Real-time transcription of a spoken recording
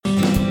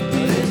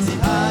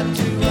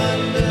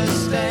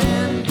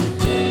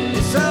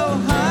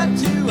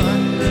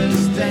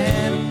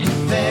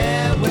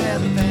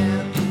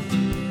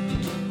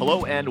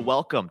and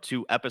welcome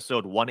to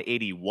episode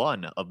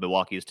 181 of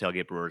Milwaukee's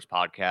Tailgate Brewers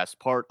podcast,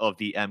 part of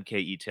the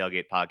MKE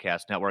Tailgate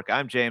Podcast Network.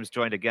 I'm James,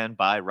 joined again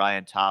by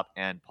Ryan Top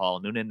and Paul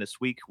Noonan. This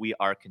week, we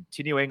are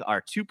continuing our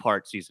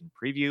two-part season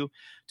preview,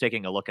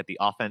 taking a look at the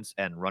offense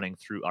and running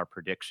through our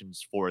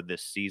predictions for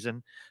this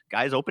season.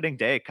 Guys, opening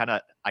day kind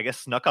of,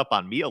 snuck up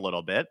on me a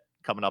little bit,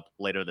 coming up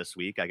later this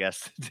week, I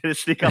guess. Did it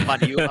sneak up on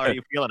you? How are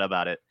you feeling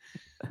about it?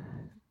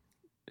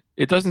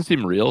 It doesn't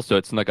seem real, so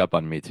it snuck up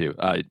on me too.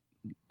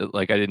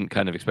 I didn't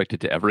kind of expect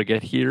it to ever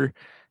get here,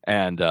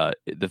 and the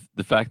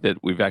fact that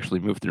we've actually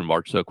moved through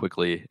March so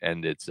quickly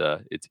and it's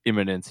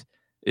imminent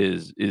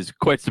is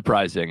quite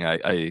surprising.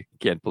 I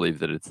can't believe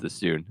that it's this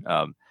soon.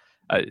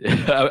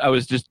 I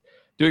was just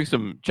doing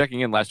some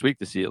checking in last week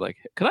to see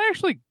could I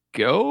actually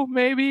go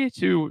maybe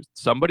to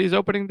somebody's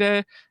opening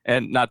day,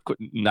 and not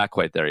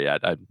quite there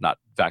yet. I'm not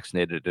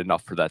vaccinated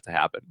enough for that to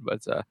happen,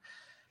 but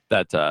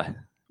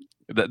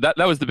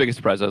that was the biggest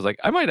surprise. I was like,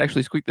 I might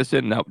actually squeak this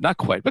in. No, not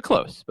quite, but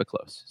close.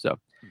 So,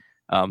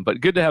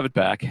 but good to have it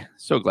back.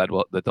 So glad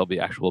that there'll be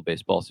actual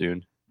baseball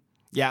soon.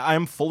 Yeah,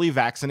 I'm fully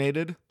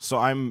vaccinated, so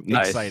I'm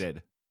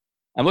excited.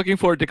 I'm looking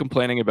forward to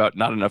complaining about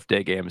not enough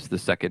day games the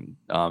second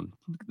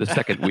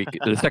week,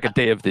 the second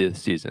day of the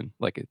season,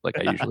 like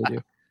I usually do.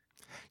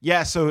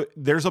 Yeah, so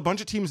there's a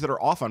bunch of teams that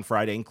are off on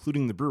Friday,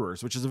 including the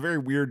Brewers, which is a very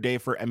weird day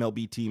for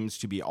MLB teams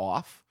to be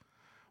off.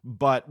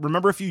 But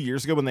remember a few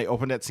years ago when they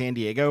opened at San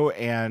Diego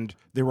and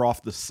they were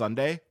off the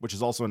Sunday, which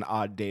is also an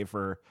odd day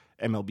for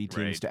MLB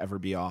teams to ever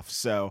be off.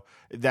 So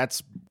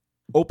that's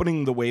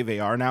opening the way they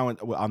are now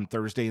on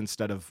Thursday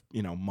instead of,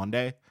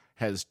 Monday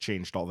has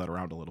changed all that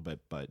around a little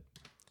bit. But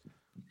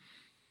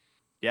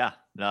yeah,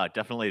 no,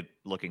 definitely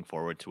looking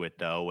forward to it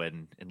though.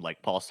 And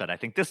like Paul said, I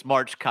think this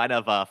March kind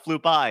of flew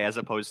by as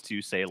opposed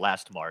to say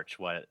last March,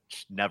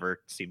 which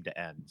never sealed to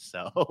end.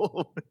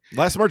 So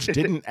last March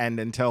didn't end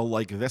until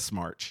this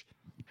March.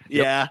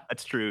 Yeah,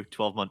 that's true.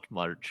 12-month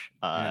March.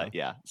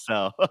 Yeah.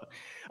 So,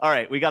 all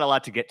right, we got a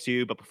lot to get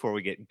to, but before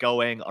we get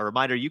going, a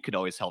reminder, you can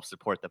always help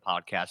support the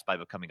podcast by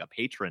becoming a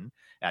patron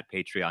at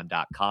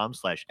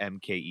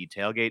patreon.com/MKE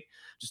Tailgate.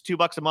 Just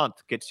 $2 a month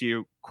gets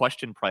you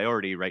question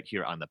priority right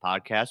here on the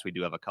podcast. We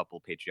do have a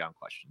couple Patreon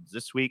questions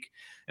this week.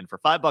 And for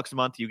 $5 a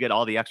month, you get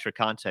all the extra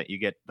content. You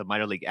get the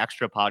Minor League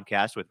Extra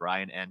podcast with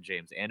Ryan and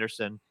James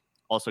Anderson.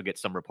 Also get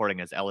some reporting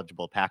as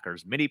eligible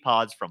Packers mini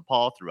pods from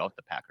Paul throughout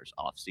the Packers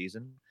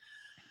offseason.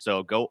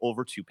 So go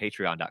over to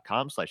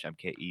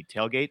patreon.com/MKE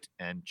Tailgate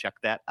and check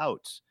that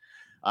out.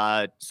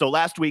 So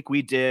last week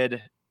we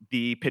did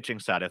the pitching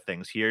side of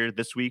things here.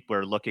 This week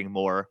we're looking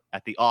more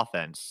at the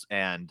offense,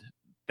 and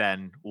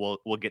then we'll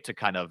get to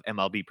kind of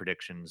MLB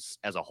predictions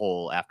as a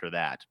whole after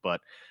that. But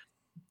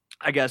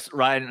I guess,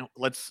 Ryan,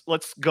 let's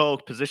go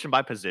position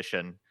by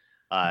position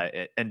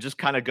and just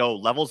kind of go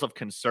levels of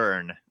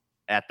concern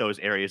at those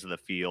areas of the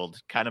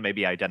field, kind of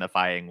maybe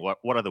identifying what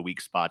are the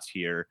weak spots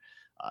here.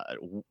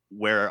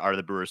 Where are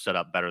the Brewers set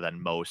up better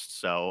than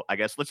most? So I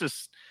guess let's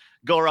just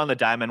go around the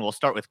diamond. We'll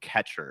start with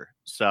catcher.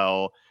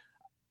 So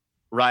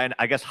Ryan,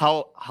 I guess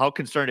how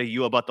concerned are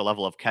you about the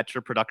level of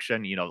catcher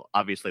production?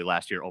 Obviously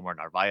last year, Omar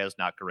Narvaez,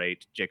 not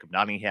great. Jacob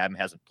Nottingham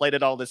hasn't played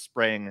at all this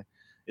spring.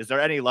 Is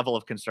there any level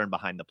of concern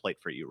behind the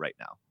plate for you right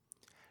now?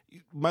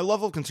 My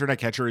level of concern at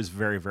catcher is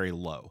very, very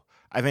low.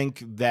 I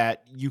think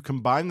that you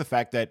combine the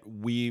fact that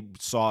we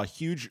saw a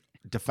huge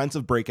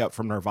defensive breakout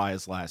from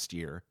Narvaez last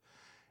year,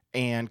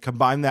 and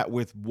combine that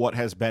with what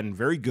has been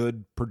very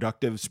good,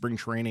 productive spring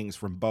trainings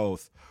from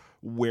both,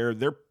 where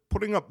they're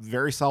putting up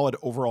very solid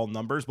overall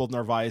numbers. Both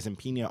Narvaez and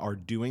Pena are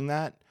doing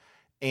that.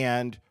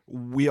 And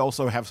we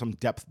also have some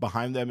depth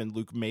behind them in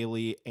Luke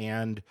Maile.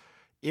 And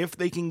if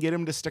they can get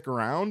him to stick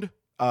around,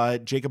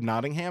 Jacob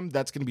Nottingham,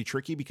 that's going to be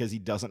tricky because he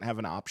doesn't have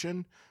an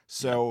option.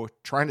 So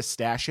trying to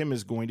stash him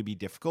is going to be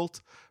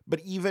difficult. But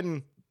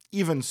even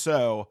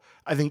so,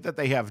 I think that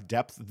they have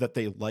depth that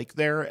they like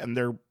there, and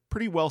they're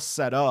pretty well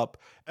set up,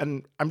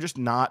 and I'm just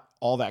not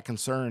all that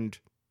concerned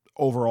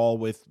overall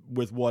with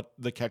what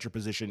the catcher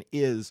position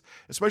is,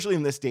 especially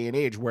in this day and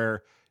age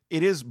where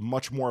it is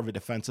much more of a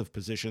defensive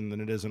position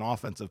than it is an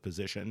offensive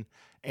position,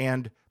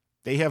 and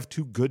they have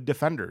two good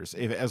defenders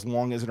as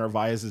long as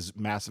Narvaez's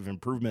massive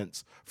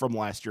improvements from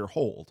last year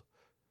hold.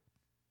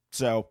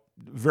 So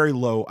very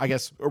low, I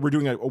guess. We're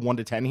doing a 1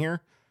 to 10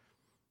 here.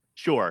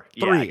 Sure.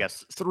 3, yeah, I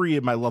guess 3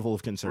 in my level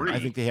of concern. 3. I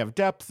think they have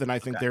depth, and I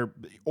think they're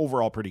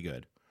overall pretty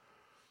good.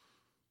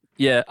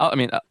 Yeah, I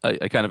mean,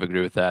 I kind of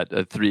agree with that.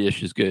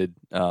 3-ish is good.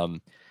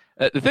 The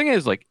thing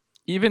is,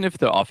 even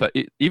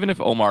if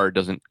Omar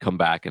doesn't come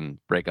back and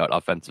break out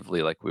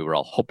offensively like we were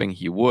all hoping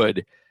he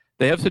would,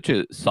 they have such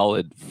a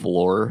solid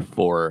floor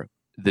for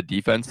the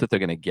defense that they're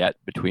going to get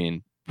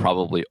between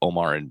probably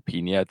Omar and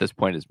Pena at this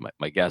point. Is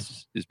my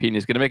guess is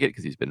Pena's going to make it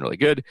because he's been really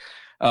good.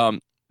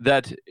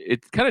 That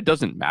it kind of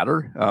doesn't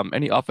matter.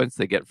 Any offense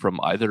they get from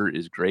either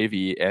is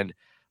gravy, and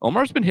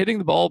Omar's been hitting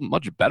the ball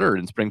much better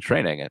in spring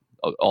training.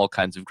 All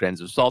kinds of grains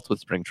of salt with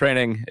spring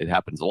training. It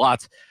happens a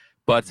lot.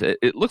 But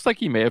it looks like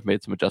he may have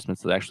made some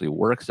adjustments that actually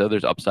work. So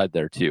there's upside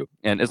there too.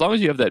 And as long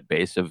as you have that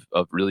base of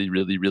really,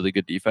 really, really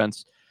good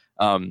defense,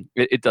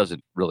 it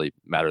doesn't really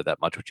matter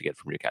that much what you get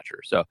from your catcher.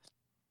 So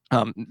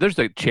there's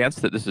a chance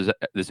that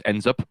this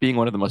ends up being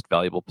one of the most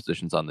valuable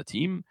positions on the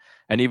team.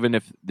 And even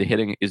if the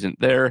hitting isn't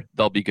there,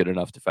 they'll be good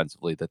enough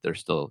defensively that they're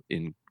still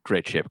in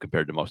great shape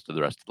compared to most of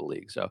the rest of the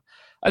league. So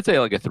I'd say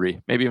like a 3,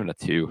 maybe even a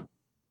 2.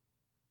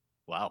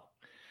 Wow.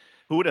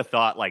 Who would have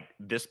thought like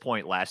this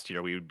point last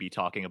year we would be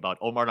talking about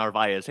Omar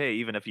Narvaez? Hey,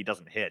 even if he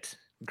doesn't hit,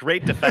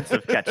 great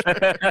defensive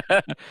catcher.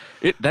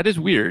 That is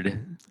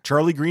weird.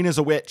 Charlie Green is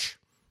a witch.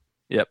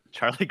 Yep.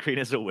 Charlie Green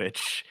is a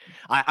witch.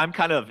 I'm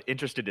kind of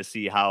interested to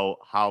see how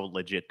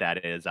legit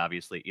that is.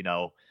 Obviously,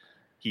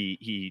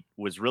 he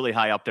was really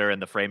high up there in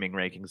the framing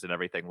rankings and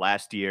everything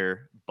last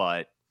year,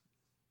 but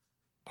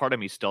part of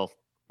me still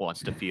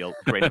wants to feel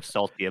great and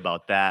salty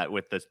about that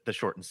with the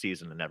shortened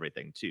season and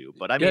everything too.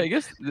 But I mean, I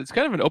guess it's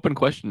kind of an open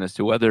question as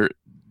to whether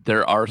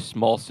there are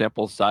small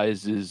sample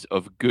sizes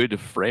of good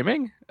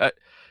framing.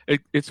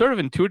 It sort of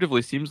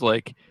intuitively seems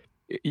like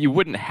you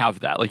wouldn't have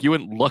that. Like you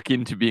wouldn't luck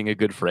into being a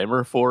good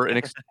framer for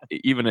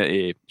even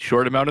a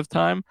short amount of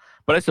time.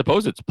 But I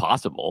suppose it's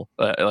possible.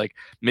 Like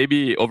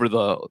maybe over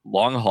the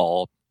long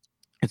haul,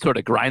 it sort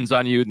of grinds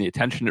on you, and the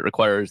attention it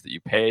requires that you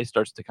pay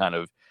starts to kind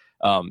of,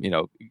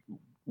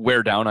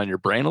 wear down on your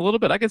brain a little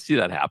bit. I can see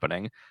that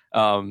happening.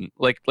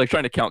 Like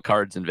trying to count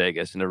cards in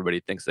Vegas, and everybody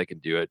thinks they can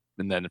do it,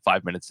 and then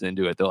 5 minutes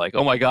into it, they're like,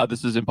 "Oh my god,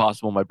 this is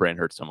impossible! My brain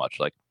hurts so much."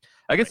 Like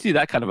I can see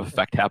that kind of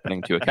effect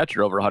happening to a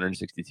catcher over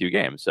 162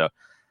 games. So.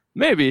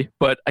 Maybe,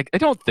 but I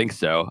don't think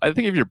so. I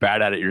think if you're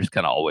bad at it, you're just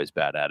kind of always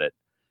bad at it.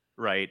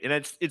 Right.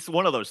 And it's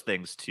one of those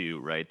things too,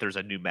 right? There's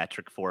a new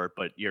metric for it,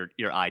 but your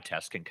eye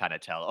test can kind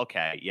of tell,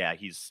 okay, yeah,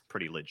 he's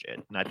pretty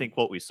legit. And I think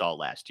what we saw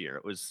last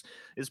year is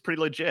pretty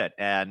legit.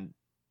 And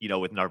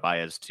with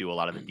Narvaez too, a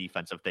lot of the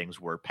defensive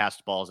things were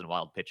passed balls and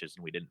wild pitches,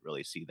 and we didn't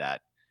really see that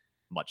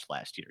much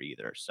last year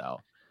either. So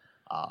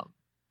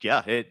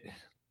it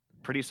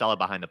pretty solid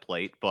behind the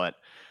plate. But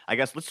I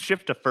guess let's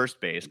shift to first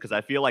base, because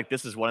I feel like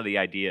this is one of the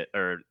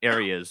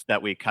areas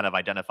that we kind of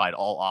identified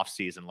all off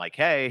season, like,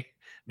 hey,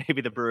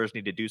 maybe the Brewers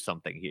need to do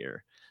something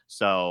here.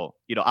 So,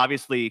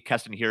 obviously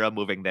Keston Hiura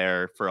moving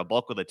there for a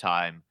bulk of the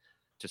time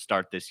to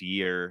start this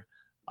year.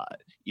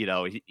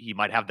 He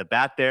might have the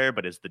bat there,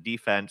 but is the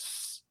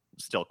defense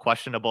still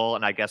questionable?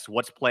 And I guess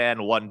what's plan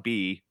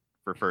 1B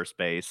for first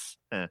base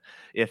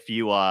if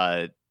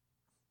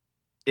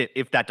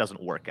that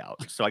doesn't work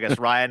out? So I guess,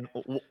 Ryan,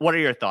 what are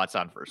your thoughts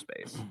on first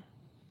base?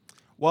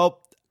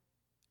 Well,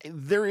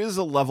 there is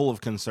a level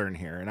of concern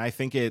here, and I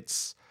think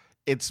it's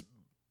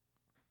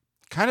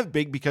kind of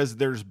big because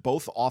there's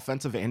both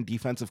offensive and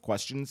defensive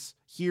questions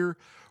here.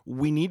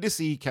 We need to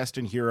see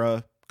Keston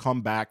Hiura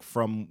come back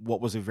from what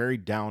was a very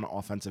down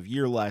offensive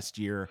year last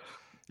year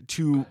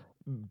to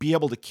be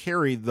able to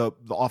carry the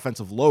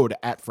offensive load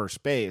at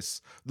first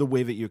base the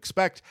way that you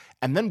expect.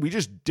 And then we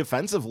just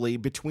defensively,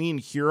 between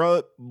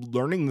Hiura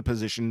learning the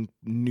position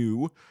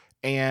new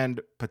and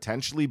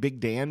potentially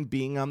Big Dan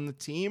being on the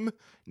team,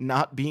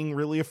 not being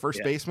really a first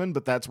baseman,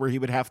 but that's where he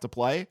would have to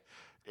play.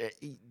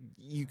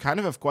 You kind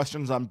of have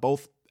questions on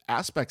both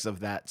aspects of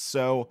that.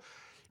 So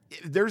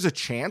there's a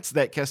chance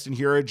that Keston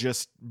Hiura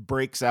just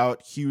breaks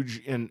out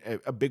huge in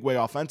a big way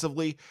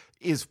offensively,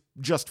 is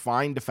just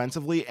fine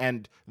defensively,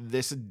 and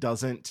this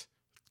doesn't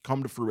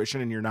come to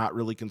fruition and you're not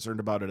really concerned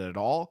about it at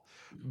all.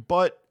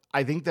 But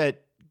I think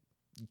that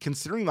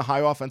considering the high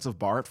offensive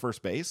bar at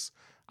first base,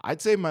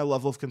 I'd say my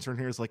level of concern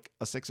here is like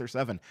a 6 or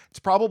 7. It's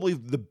probably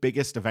the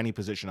biggest of any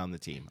position on the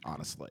team,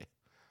 honestly.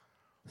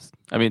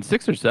 I mean,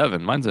 6 or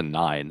 7, mine's a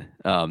 9.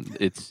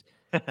 It's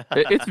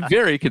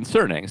very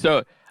concerning.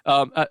 So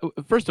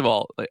first of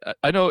all,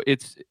 I know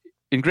it's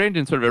ingrained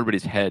in sort of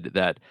everybody's head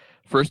that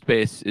first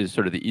base is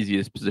sort of the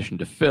easiest position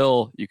to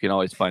fill. You can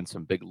always find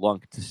some big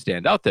lunk to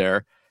stand out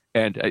there,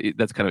 and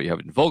that's kind of what you have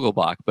in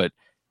Vogelbach. But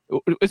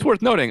it's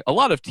worth noting, a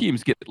lot of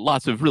teams get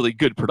lots of really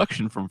good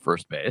production from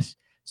first base.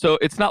 So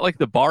it's not like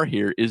the bar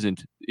here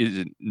isn't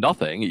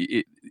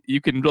nothing.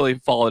 You can really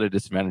fall at a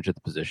disadvantage at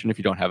the position if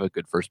you don't have a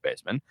good first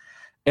baseman.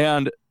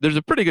 And there's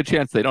a pretty good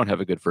chance they don't have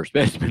a good first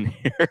baseman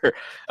here.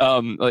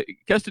 Like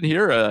Keston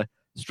Hiura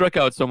struck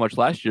out so much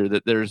last year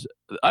that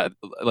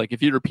if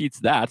he repeats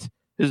that,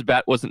 his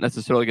bat wasn't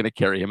necessarily going to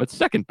carry him at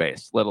second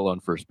base, let alone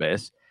first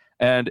base.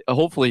 And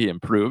hopefully he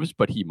improves,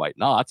 but he might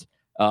not.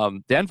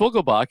 Dan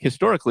Vogelbach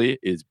historically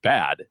is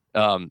bad.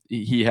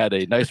 He had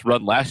a nice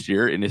run last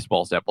year in his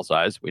small sample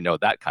size. We know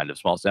that kind of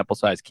small sample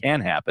size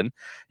can happen.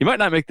 He might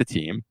not make the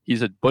team.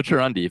 He's a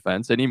butcher on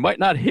defense, and he might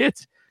not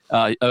hit.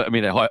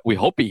 We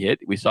hope he hit.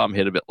 We saw him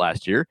hit a bit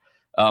last year,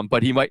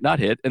 but he might not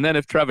hit. And then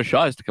if Travis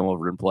Shaw is to come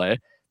over and play,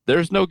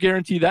 there's no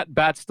guarantee that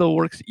bat still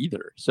works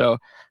either. So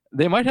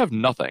they might have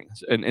nothing.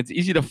 And it's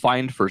easy to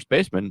find first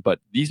basemen, but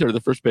these are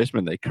the first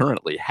basemen they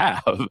currently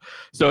have.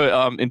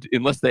 So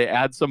unless they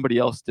add somebody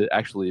else to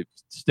actually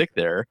stick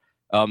there,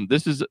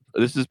 this is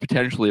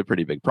potentially a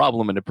pretty big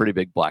problem and a pretty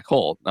big black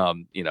hole. I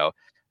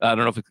don't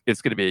know if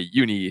it's going to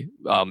be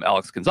a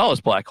Alex Gonzalez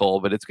black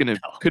hole, but it's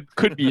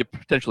could be a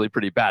potentially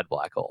pretty bad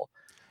black hole.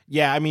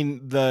 Yeah, I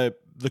mean, the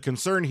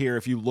concern here,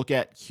 if you look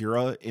at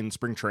Hiura in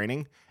spring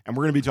training, and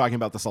we're going to be talking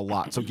about this a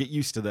lot, so get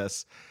used to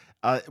this.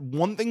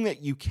 One thing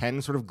that you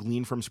can sort of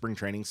glean from spring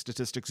training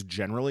statistics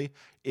generally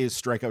is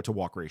strikeout to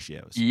walk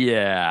ratios.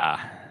 Yeah.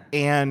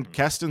 And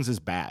Keston's is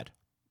bad.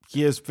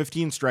 He has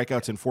 15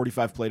 strikeouts and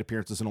 45 plate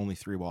appearances and only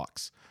 3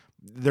 walks.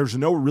 There's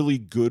no really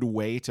good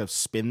way to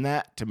spin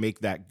that to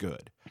make that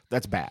good.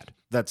 That's bad.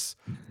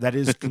 That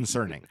is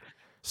concerning.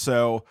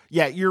 So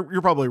yeah,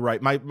 you're probably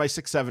right. My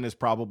 6.7 is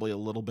probably a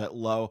little bit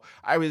low.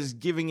 I was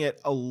giving it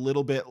a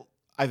little bit,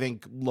 I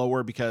think,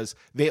 lower because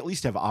they at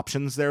least have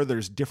options there.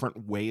 There's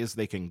different ways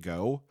they can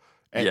go.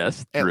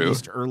 Yes, at true.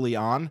 least early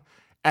on.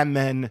 And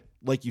then,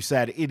 like you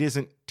said, it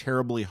isn't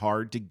terribly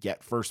hard to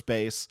get first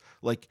base.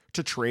 Like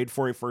to trade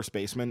for a first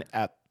baseman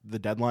at the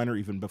deadline or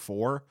even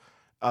before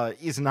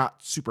is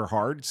not super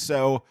hard.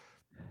 So,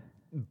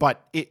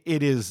 but it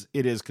is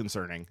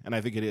concerning, and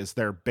I think it is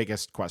their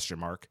biggest question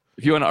mark.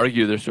 If you want to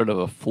argue, there's sort of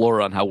a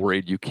floor on how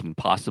worried you can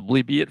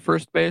possibly be at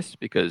first base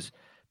because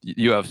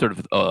you have sort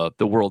of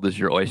the world is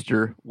your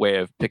oyster way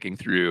of picking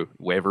through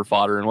waiver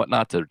fodder and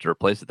whatnot to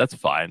replace it. That's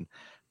fine.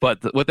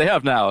 But what they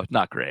have now,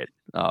 not great.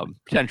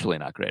 Potentially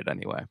not great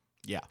anyway.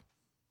 Yeah.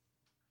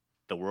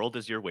 The world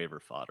is your waiver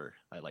fodder.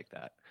 I like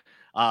that.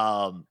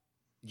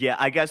 Yeah,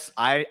 I guess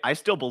I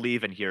still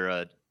believe in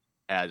Hiura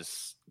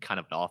as kind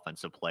of an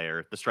offensive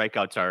player. The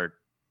strikeouts are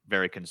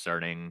very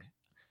concerning.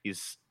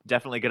 He's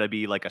definitely going to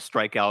be like a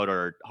strikeout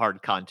or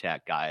hard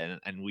contact guy.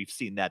 And we've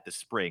seen that this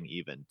spring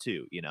even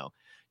too, you know.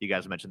 You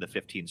guys mentioned the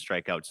 15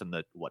 strikeouts and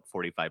the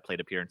 45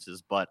 plate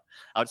appearances, but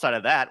outside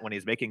of that, when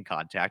he's making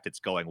contact, it's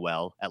going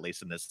well, at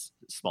least in this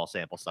small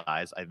sample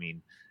size. I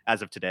mean,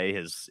 as of today,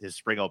 his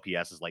spring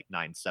OPS is like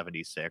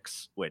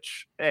 976,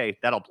 which, hey,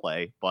 that'll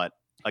play. But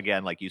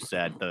again, like you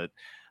said,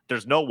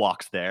 there's no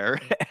walks there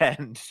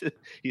and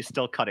he's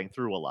still cutting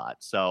through a lot.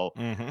 So,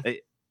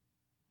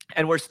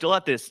 and we're still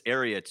at this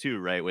area too,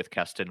 right, with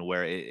Keston,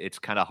 where it's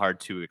kind of hard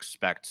to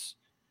expect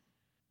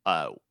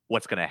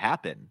what's going to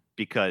happen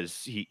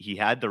because he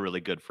had the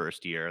really good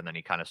first year and then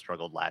he kind of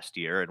struggled last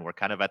year, and we're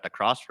kind of at the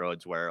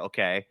crossroads where,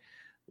 okay,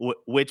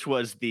 which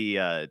was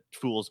the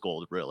fool's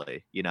gold,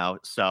 really, you know?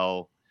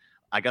 So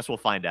I guess we'll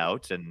find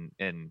out.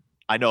 And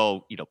I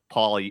know, you know,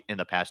 Paul, in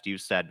the past,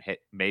 you've said, hey,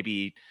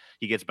 maybe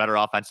he gets better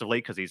offensively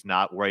because he's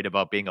not worried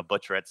about being a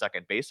butcher at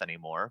second base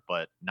anymore,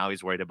 but now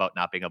he's worried about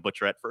not being a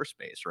butcher at first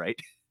base, right?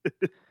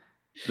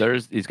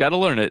 He's got to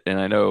learn it, and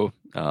I know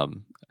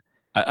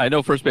I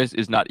know first base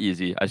is not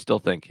easy. I still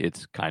think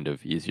it's kind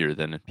of easier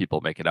than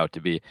people make it out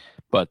to be,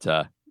 but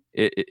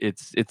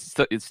it's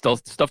still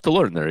stuff to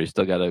learn there. You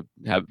still got to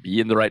be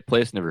in the right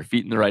place and have your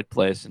feet in the right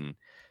place, and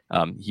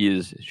he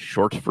is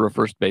short for a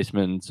first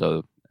baseman,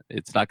 so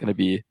it's not going to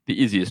be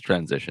the easiest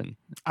transition.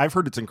 I've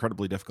heard it's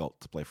incredibly difficult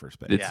to play first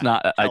base. It's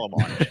not.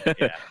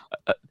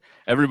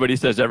 Everybody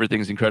says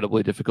everything's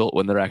incredibly difficult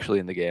when they're actually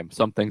in the game.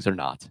 Some things are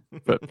not.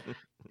 But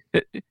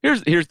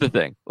here's the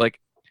thing.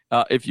 Like,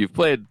 if you've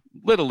played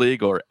Little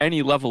League or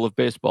any level of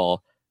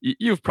baseball,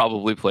 you've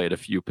probably played a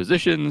few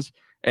positions.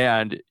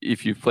 And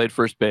if you've played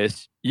first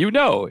base, you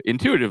know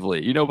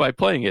intuitively, by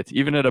playing it,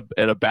 even at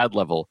a bad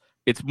level,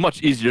 it's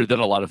much easier than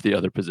a lot of the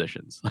other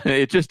positions.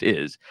 It just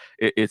is.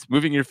 It's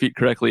moving your feet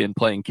correctly and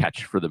playing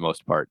catch for the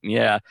most part. And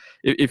yeah,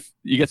 if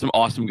you get some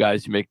awesome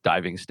guys who make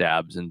diving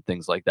stabs and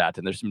things like that,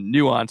 and there's some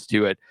nuance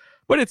to it,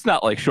 but it's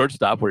not like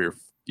shortstop where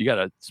you got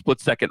to split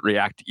second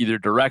react either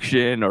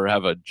direction or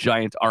have a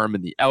giant arm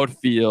in the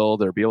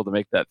outfield or be able to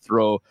make that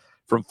throw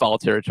from foul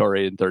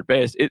territory in third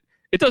base. It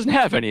doesn't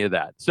have any of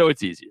that, so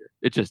it's easier.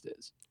 It just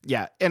is.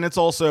 Yeah, and it's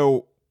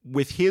also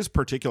with his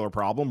particular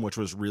problem, which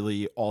was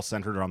really all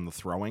centered on the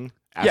throwing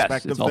aspect of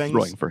things. Yes, it's all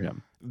throwing for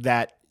him.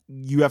 That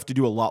you have to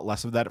do a lot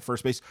less of that at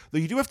first base, though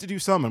you do have to do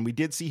some, and we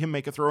did see him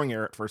make a throwing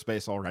error at first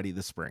base already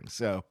this spring.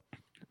 So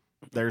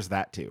there's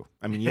that too.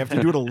 I mean, you have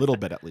to do it a little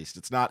bit at least.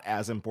 It's not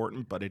as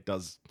important, but it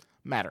does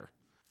matter.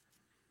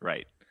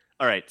 Right.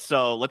 All right,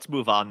 so let's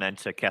move on then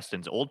to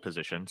Keston's old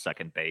position,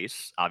 second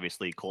base.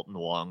 Obviously, Kolten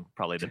Wong,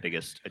 probably the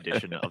biggest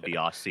addition of the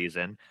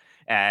offseason.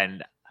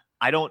 And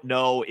I don't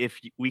know if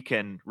we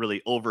can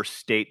really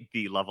overstate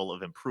the level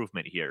of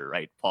improvement here,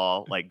 right,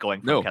 Paul? Like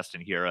going from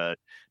Keston Hiura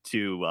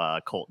to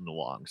Kolten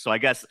Wong. So I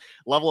guess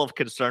level of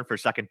concern for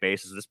second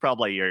base, is this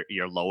probably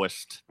your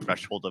lowest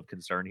threshold of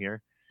concern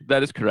here?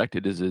 That is correct.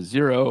 It is a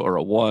 0 or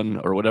a 1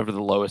 or whatever the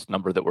lowest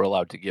number that we're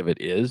allowed to give it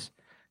is.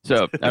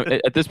 So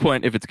at this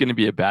point, if it's going to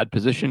be a bad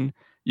position,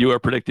 you are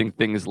predicting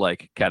things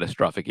like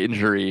catastrophic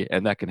injury,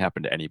 and that can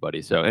happen to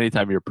anybody. So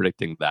anytime you're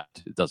predicting that,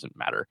 it doesn't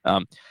matter.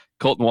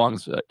 Kolten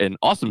Wong's an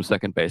awesome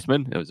second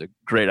baseman. It was a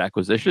great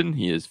acquisition.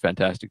 He is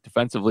fantastic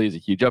defensively. He's a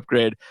huge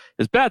upgrade.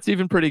 His bat's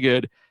even pretty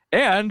good.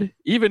 And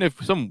even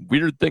if some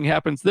weird thing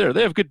happens there,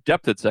 they have good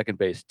depth at second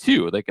base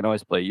too. They can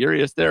always play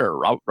Urias there,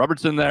 or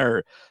Robertson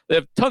there. They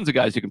have tons of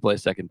guys who can play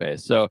second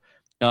base. So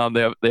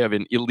they have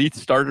an elite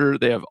starter.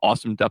 They have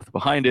awesome depth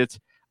behind it.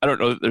 I don't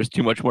know that there's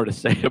too much more to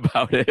say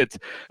about it.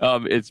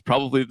 It's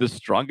probably the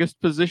strongest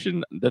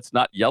position that's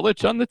not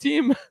Yelich on the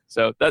team.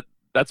 So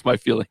that's my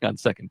feeling on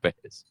second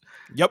base.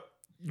 Yep.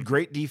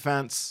 Great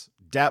defense,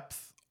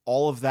 depth,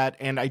 all of that.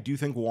 And I do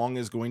think Wong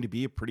is going to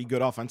be a pretty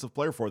good offensive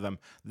player for them.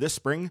 This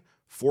spring,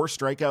 4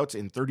 strikeouts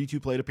in 32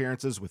 plate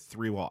appearances with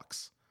 3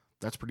 walks.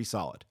 That's pretty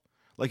solid.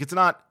 Like, it's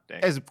not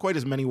quite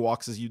as many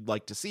walks as you'd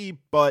like to see,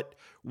 but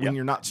when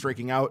you're not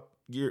striking out,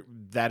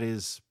 that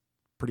is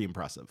pretty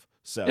impressive.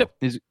 So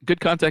he's a good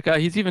contact guy.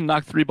 He's even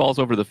knocked 3 balls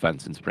over the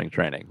fence in spring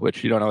training,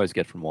 which you don't always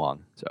get from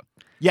Wong. So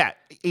yeah,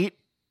 eight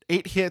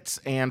hits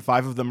and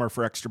 5 of them are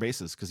for extra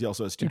bases because he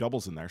also has 2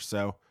 doubles in there.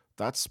 So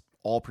that's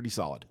all pretty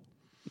solid.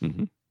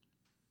 Mm-hmm.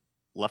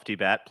 Lefty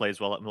bat plays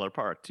well at Miller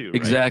Park too. Right?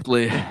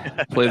 Exactly.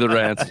 Play the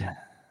rants.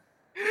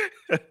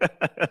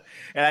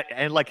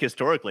 and like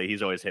historically,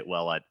 he's always hit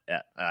well at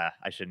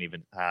I shouldn't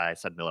even I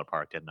said Miller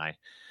Park, didn't I?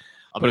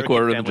 Put a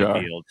quarter in the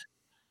jar. Field.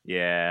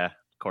 Yeah,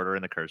 quarter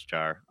in the curse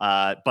jar.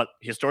 But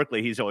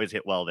historically, he's always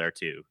hit well there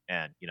too.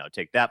 And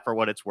take that for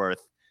what it's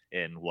worth.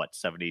 In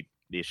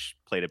 70-ish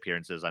plate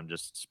appearances, I'm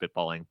just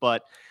spitballing.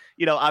 But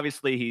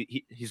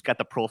obviously he's got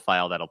the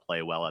profile that'll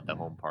play well at the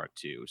home park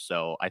too.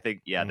 So I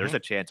think there's a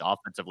chance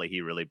offensively he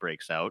really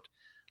breaks out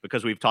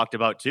because we've talked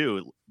about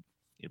too.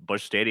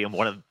 Busch Stadium,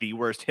 one of the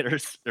worst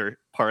hitters or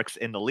parks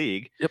in the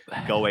league. Yep.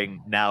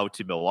 Going now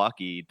to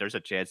Milwaukee, there's a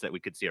chance that we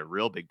could see a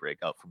real big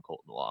breakout from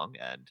Colton Wong.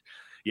 And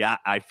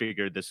I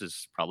figured this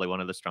is probably one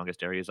of the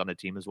strongest areas on the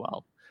team as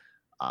well.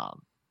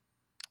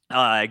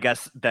 I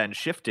guess then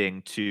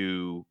shifting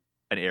to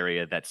an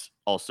area that's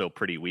also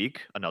pretty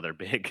weak, another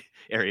big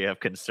area of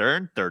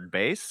concern, third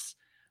base.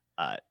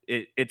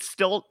 It's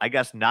still, I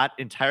guess, not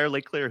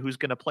entirely clear who's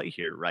going to play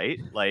here, right?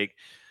 Like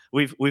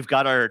we've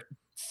got our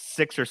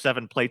 6 or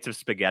 7 plates of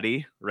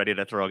spaghetti ready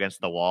to throw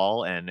against the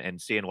wall and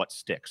seeing what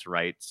sticks,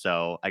 right?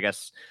 So I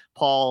guess,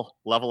 Paul,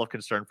 level of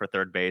concern for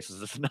third base.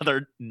 Is this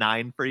another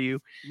 9 for you?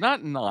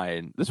 Not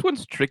 9. This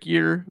one's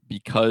trickier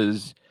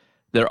because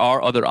there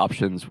are other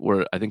options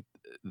where I think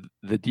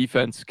the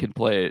defense can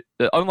play,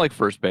 unlike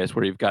first base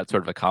where you've got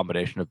sort of a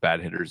combination of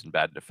bad hitters and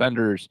bad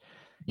defenders.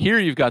 Here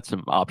you've got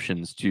some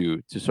options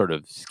to sort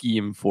of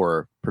scheme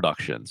for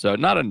production. So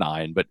not a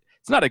 9, but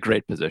it's not a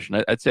great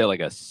position. I'd say like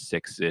a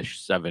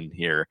 6-ish, 7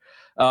 here.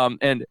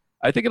 And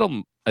I think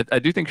I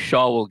do think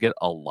Shaw will get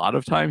a lot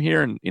of time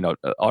here. And,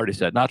 already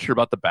said, not sure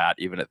about the bat,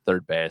 even at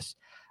third base.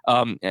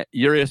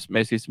 Urias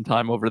may see some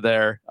time over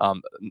there.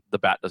 The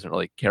bat doesn't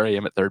really carry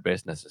him at third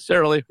base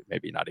necessarily,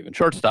 maybe not even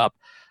shortstop.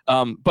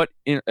 But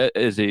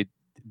as a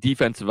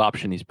defensive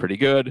option, he's pretty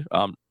good.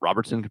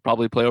 Robertson could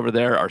probably play over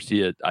there.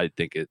 Arcia, I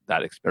think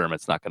that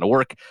experiment's not going to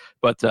work.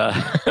 But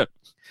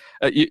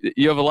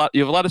you have a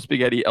lot of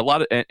spaghetti,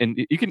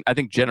 and you can, I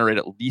think, generate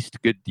at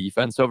least good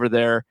defense over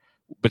there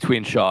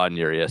between Shaw and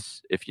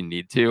Urias if you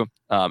need to.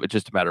 It's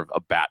just a matter of a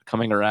bat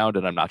coming around,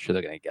 and I'm not sure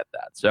they're going to get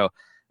that. So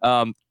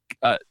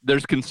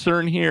there's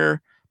concern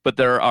here, but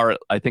there are,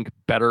 I think,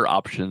 better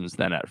options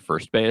than at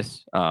first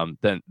base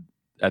than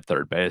at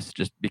third base,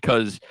 just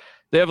because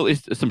they have at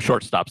least some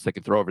shortstops they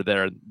can throw over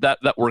there.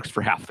 That works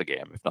for half the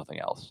game, if nothing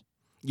else.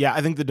 Yeah,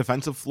 I think the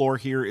defensive floor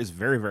here is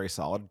very, very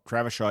solid.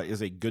 Travis Shaw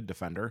is a good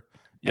defender,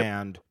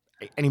 and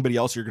anybody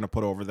else you're going to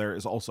put over there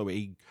is also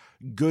a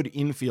good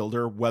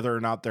infielder, whether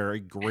or not they're a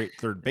great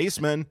third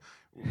baseman.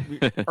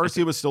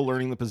 Arcia was still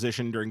learning the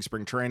position during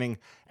spring training,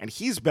 and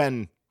he's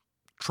been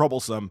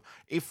troublesome.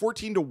 A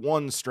 14-1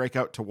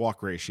 strikeout to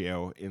walk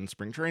ratio in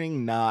spring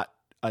training, not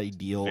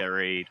ideal.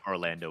 Very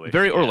Orlando-ish.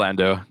 Very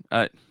Orlando.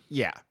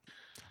 Yeah.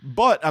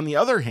 But on the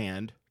other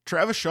hand,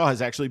 Travis Shaw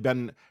has actually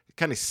been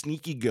kind of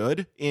sneaky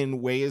good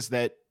in ways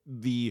that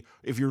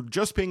if you're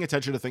just paying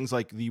attention to things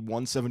like the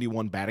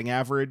 171 batting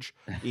average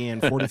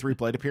in 43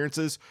 plate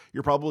appearances,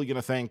 you're probably going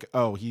to think,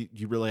 oh, he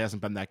really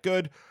hasn't been that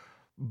good.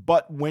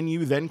 But when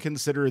you then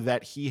consider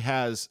that he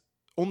has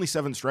only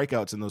 7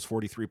 strikeouts in those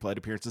 43 plate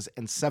appearances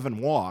and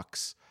 7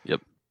 walks,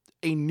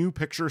 a new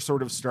picture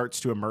sort of starts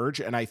to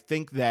emerge. And I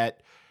think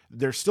that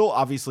there's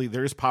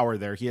power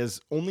there. He has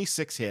only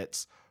 6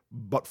 hits,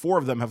 but 4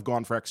 of them have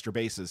gone for extra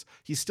bases.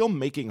 He's still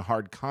making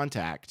hard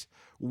contact,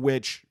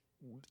 which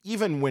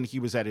even when he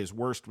was at his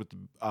worst with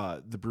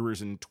the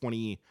Brewers in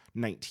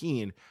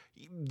 2019,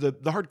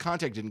 the hard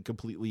contact didn't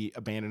completely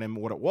abandon him.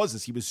 What it was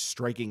is he was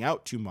striking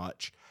out too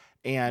much.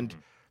 And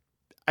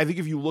I think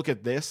if you look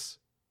at this,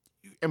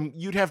 and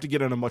you'd have to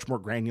get on a much more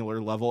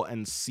granular level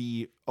and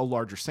see a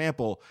larger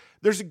sample,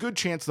 there's a good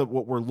chance that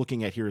what we're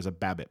looking at here is a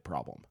BABIP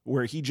problem,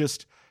 where he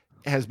just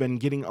has been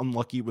getting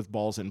unlucky with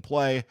balls in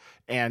play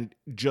and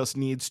just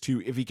needs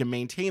to, if he can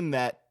maintain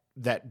that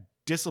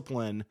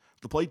discipline,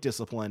 the plate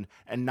discipline,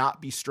 and not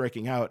be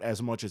striking out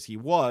as much as he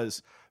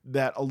was,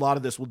 that a lot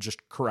of this will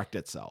just correct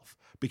itself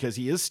because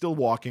he is still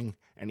walking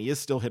and he is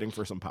still hitting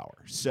for some power.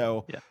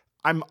 So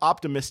I'm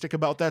optimistic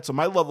about that. So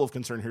my level of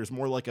concern here is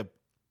more like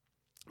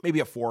maybe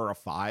a 4 or a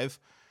 5.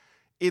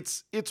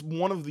 It's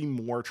one of the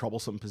more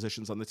troublesome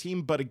positions on the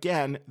team. But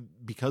again,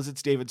 because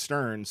it's David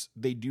Stearns,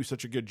 they do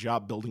such a good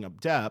job building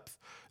up depth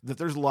that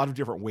there's a lot of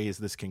different ways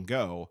this can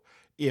go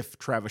if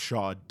Travis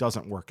Shaw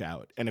doesn't work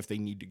out and if they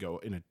need to go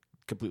in a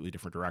completely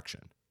different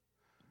direction.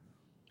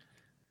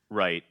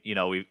 Right.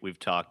 We've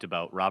talked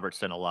about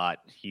Robertson a lot.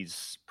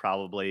 He's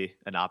probably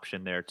an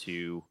option there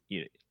too.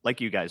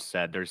 Like you guys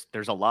said,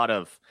 there's a lot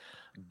of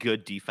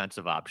good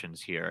defensive options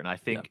here. And I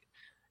think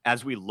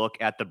as we look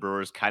at the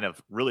Brewers kind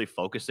of really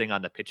focusing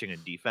on the pitching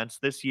and defense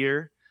this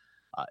year,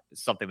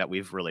 something that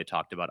we've really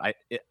talked about.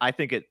 I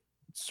think it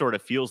sort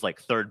of feels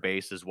like third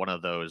base is one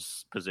of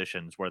those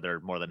positions where they're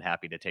more than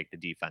happy to take the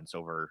defense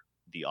over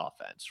the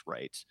offense,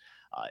 right?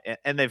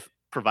 And they've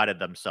provided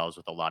themselves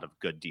with a lot of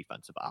good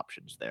defensive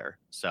options there.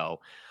 So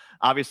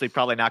obviously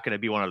probably not going to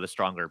be one of the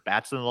stronger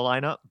bats in the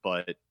lineup,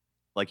 but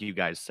like you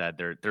guys said,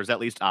 there's at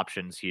least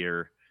options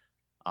here.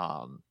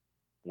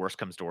 Worst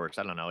comes to worst,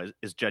 I don't know.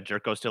 Is Jed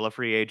Jerko still a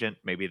free agent?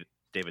 Maybe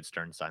David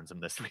Stern signs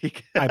him this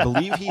week. I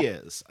believe he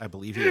is.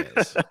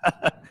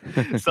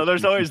 So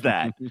there's always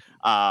that.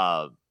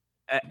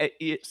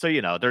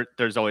 So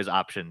there's always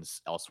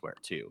options elsewhere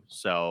too.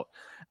 So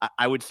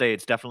I would say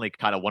it's definitely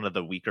kind of one of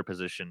the weaker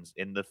positions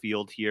in the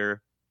field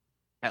here,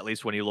 at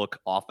least when you look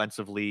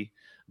offensively.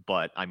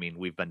 But I mean,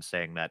 we've been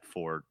saying that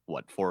for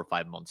 4 or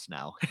 5 months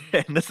now,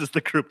 and this is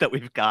the group that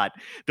we've got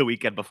the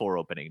weekend before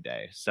opening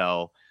day.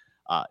 So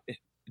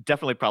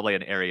definitely probably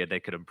an area they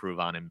could improve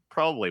on, and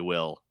probably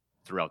will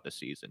throughout the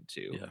season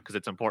too, because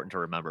it's important to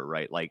remember,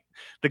 right? Like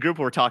the group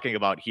we're talking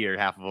about here,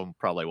 half of them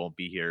probably won't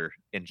be here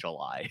in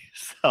July.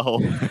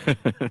 So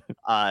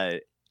a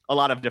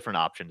lot of different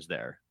options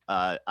there.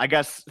 I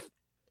guess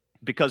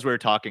because we're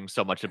talking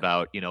so much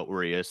about,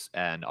 Urias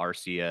and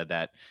Arcia,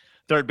 that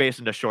third base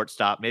and a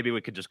shortstop, maybe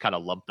we could just kind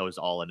of lump those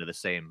all into the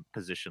same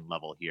position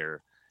level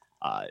here.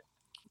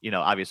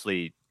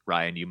 Obviously,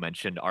 Ryan, you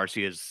mentioned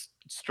Arcia is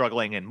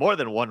struggling in more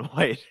than one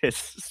way this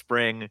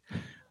spring.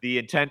 The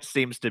intent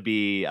seems to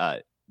be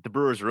the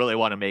Brewers really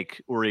want to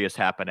make Urias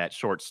happen at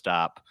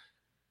shortstop.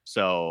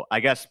 So I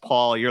guess,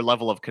 Paul, your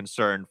level of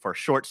concern for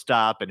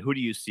shortstop, and who do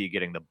you see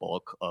getting the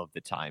bulk of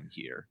the time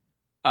here?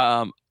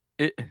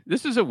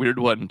 This is a weird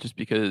one just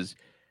because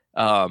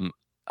I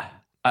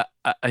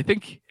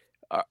think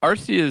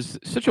Arcia is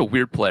such a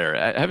weird player.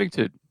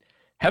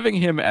 Having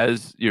him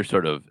as your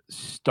sort of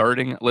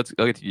starting,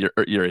 I'll get to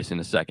Urias in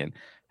a second.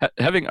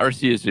 Having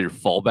Arcia as your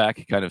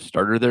fallback kind of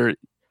starter there,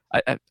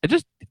 I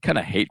just kind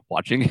of hate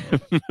watching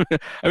him.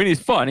 I mean,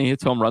 he's fun. He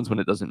hits home runs when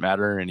it doesn't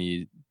matter, and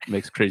he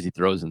makes crazy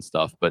throws and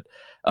stuff. But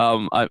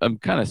I'm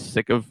kind of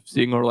sick of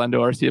seeing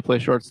Orlando Arcia play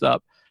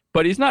shortstop.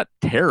 But he's not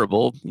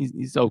terrible.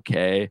 He's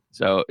okay.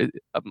 So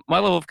my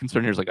level of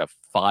concern here is like a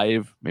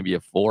 5, maybe a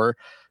 4.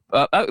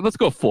 Let's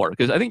go 4,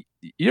 because I think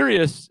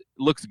Urias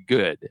looks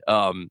good.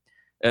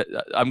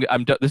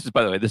 This is,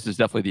 by the way, this is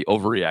definitely the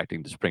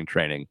overreacting to spring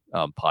training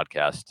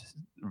podcast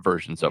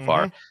version so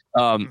far.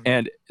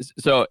 And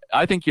so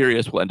I think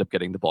Urias will end up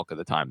getting the bulk of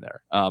the time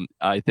there.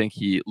 I think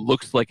he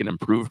looks like an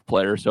improved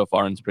player so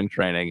far in spring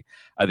training.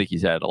 I think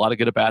he's had a lot of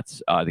good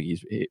at-bats. I think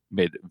he's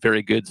made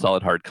very good,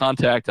 solid, hard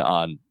contact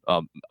on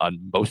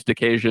most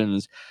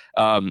occasions.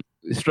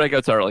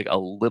 Strikeouts are like a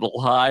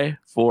little high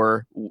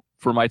for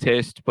my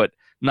taste, but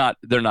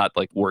they're not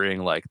like worrying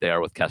like they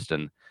are with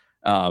Keston.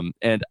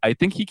 And I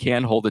think he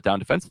can hold it down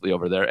defensively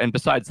over there. And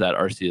besides that,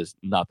 Arcia is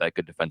not that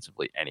good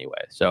defensively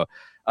anyway. So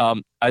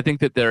I think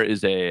that there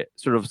is a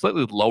sort of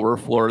slightly lower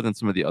floor than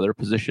some of the other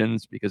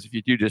positions, because if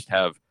you do just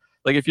have,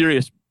 like, if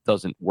Urias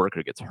doesn't work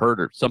or gets hurt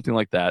or something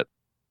like that,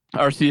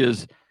 Arcia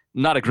is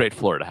not a great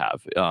floor to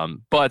have.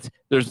 But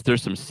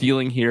there's some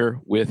ceiling here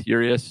with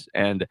Urias,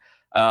 and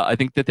I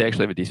think that they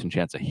actually have a decent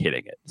chance of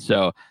hitting it.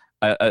 So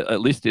at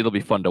least it'll be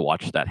fun to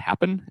watch that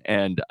happen,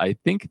 and I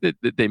think that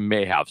they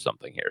may have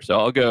something here. So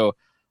I'll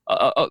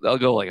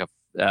go like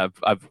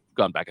I've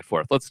gone back and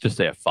forth. Let's just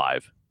say a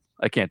 5.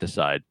 I can't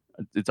decide.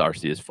 It's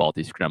Arcia's fault.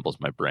 He scrambles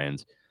my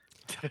brains.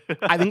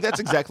 I think that's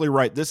exactly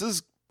right. This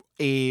is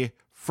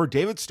for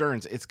David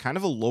Stearns, it's kind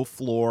of a low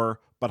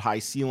floor but high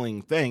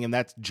ceiling thing, and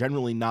that's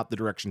generally not the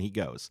direction he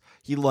goes.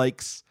 He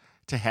likes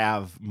to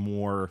have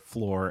more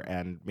floor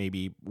and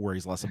maybe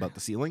worries less about the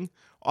ceiling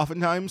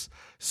oftentimes.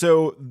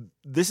 So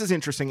this is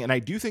interesting, and I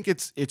do think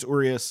it's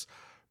Urias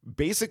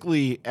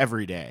basically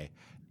every day.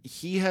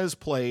 He has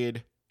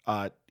played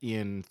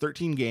in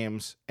 13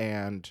 games,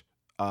 and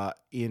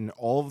in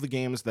all of the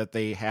games that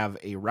they have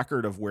a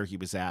record of where he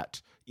was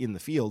at in the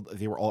field,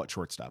 they were all at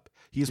shortstop.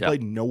 He's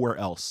played nowhere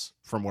else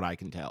from what I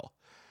can tell.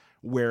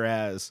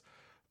 Whereas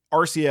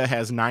Arcia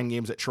has 9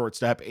 games at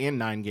shortstop and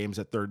 9 games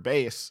at third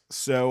base.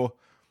 So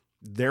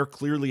they're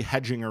clearly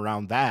hedging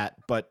around that,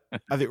 but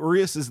the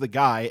Urias is the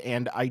guy.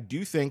 And I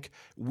do think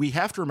we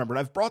have to remember, and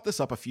I've brought this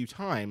up a few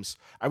times.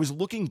 I was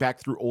looking back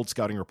through old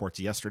scouting reports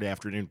yesterday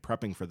afternoon,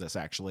 prepping for this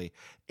actually.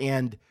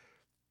 And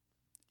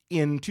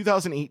in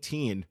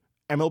 2018,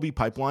 MLB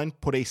Pipeline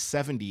put a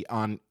 70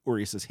 on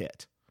Urias's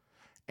hit.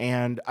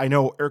 And I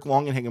know Eric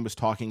Longenhagen was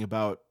talking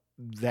about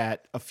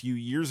that a few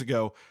years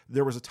ago.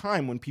 There was a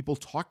time when people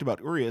talked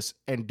about Urias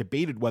and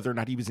debated whether or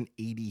not he was an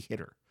 80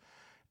 hitter.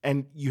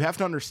 And you have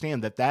to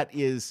understand that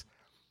is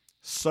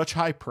such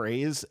high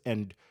praise,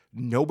 and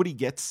nobody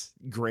gets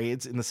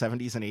grades in the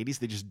 70s and 80s.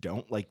 They just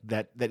don't. Like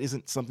that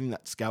isn't something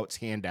that scouts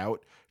hand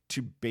out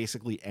to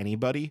basically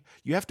anybody.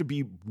 You have to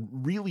be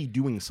really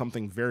doing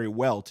something very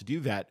well to do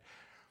that.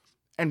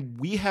 And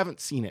we haven't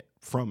seen it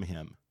from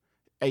him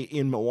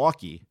in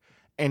Milwaukee.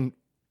 And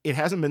it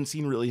hasn't been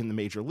seen really in the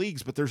major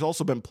leagues, but there's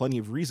also been plenty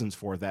of reasons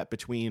for that,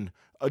 between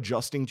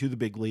adjusting to the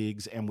big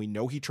leagues, and we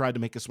know he tried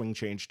to make a swing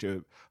change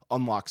to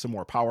unlock some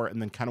more power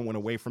and then kind of went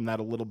away from that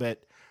a little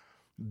bit.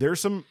 There's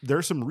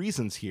some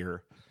reasons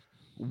here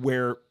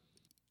where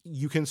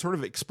you can sort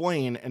of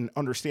explain and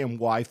understand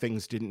why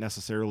things didn't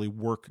necessarily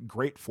work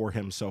great for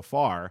him so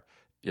far.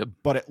 Yep.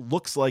 But it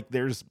looks like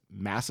there's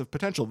massive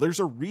potential. There's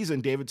a reason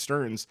David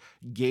Stearns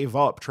gave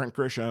up Trent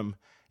Grisham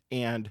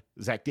and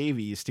Zach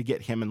Davies to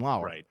get him and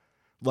Lauer. Right.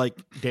 Like,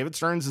 David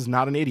Stearns is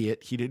not an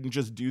idiot. He didn't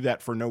just do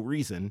that for no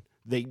reason.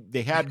 They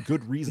had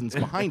good reasons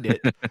behind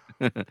it.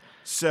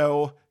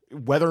 So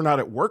whether or not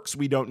it works,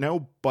 we don't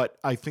know. But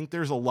I think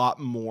there's a lot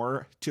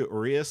more to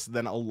Urias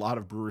than a lot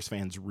of Brewers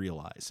fans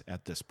realize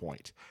at this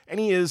point. And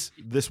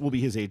this will be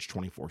his age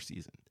 24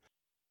 season.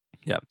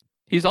 Yeah.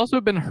 He's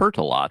also been hurt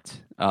a lot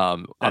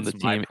on the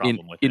team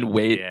in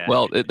weight. Yeah.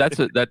 Well,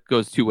 that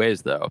goes two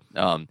ways, though.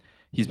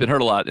 He's been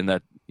hurt a lot in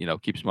that,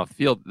 keeps him off the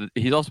field.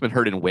 He's also been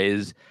hurt in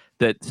ways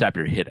that sap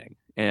your hitting.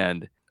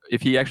 And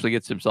if he actually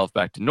gets himself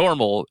back to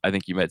normal, I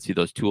think you might see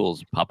those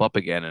tools pop up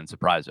again and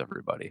surprise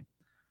everybody.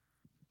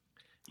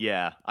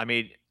 Yeah. I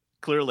mean,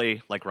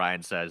 clearly, like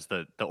Ryan says,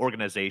 the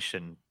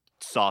organization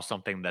saw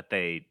something that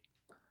they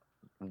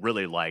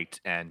really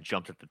liked and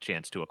jumped at the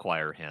chance to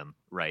acquire him,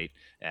 right?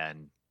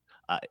 And,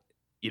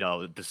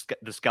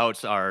 the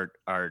scouts have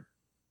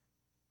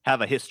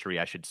a history,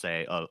 I should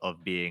say,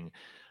 of being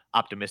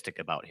optimistic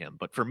about him.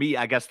 But for me,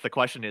 I guess the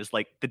question is,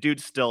 like, the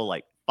dude's still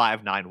like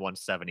 5'9",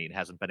 170 and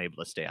hasn't been able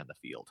to stay on the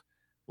field.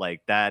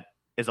 Like, that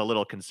is a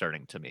little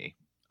concerning to me.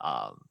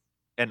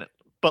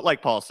 But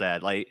like Paul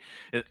said, like,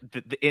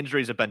 the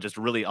injuries have been just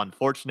really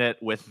unfortunate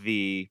with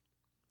the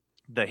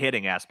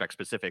hitting aspect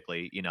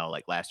specifically.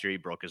 Like last year he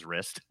broke his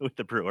wrist with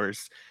the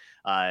Brewers.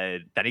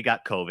 Then he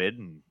got COVID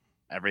and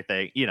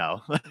everything,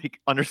 like,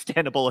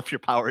 understandable if your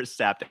power is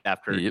sapped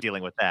after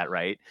dealing with that,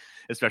 right?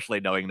 Especially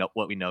knowing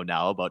what we know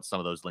now about some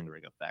of those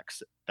lingering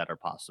effects that are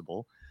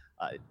possible.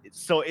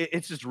 So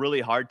it's just really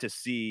hard to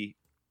see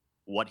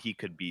what he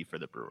could be for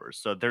the Brewers.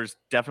 So there's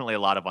definitely a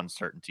lot of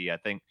uncertainty. I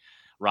think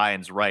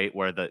Ryan's right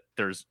where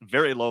there's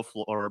very low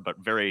floor but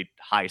very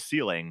high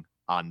ceiling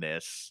on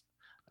this.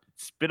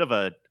 It's a bit of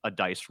a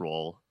dice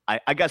roll.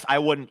 I guess I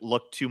wouldn't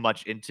look too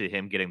much into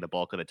him getting the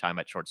bulk of the time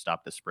at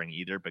shortstop this spring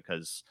either,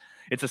 because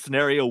it's a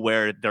scenario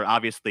where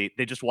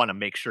they just want to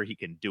make sure he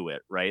can do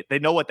it, right? They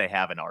know what they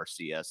have in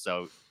Arcia,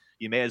 so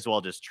you may as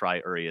well just try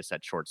Urias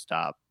at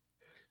shortstop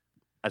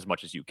as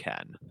much as you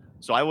can.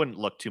 So I wouldn't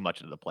look too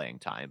much into the playing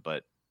time,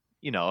 but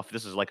if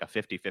this is like a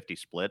 50-50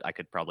 split, I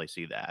could probably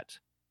see that.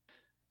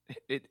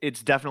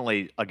 It's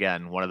definitely,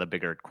 again, one of the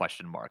bigger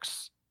question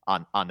marks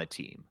on the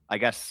team. I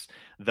guess,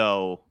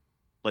 though,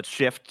 let's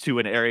shift to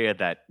an area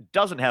that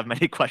doesn't have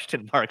many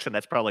question marks, and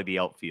that's probably the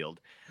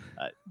outfield.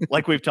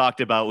 Like we've talked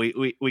about,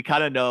 we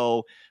kind of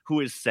know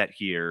who is set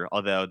here,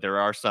 although there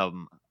are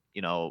some,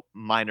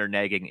 minor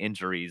nagging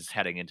injuries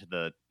heading into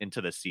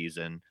the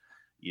season.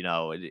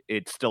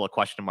 It's still a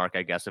question mark,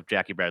 I guess, if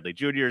Jackie Bradley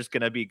Jr. is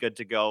going to be good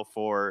to go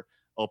for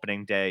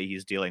opening day.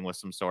 He's dealing with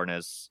some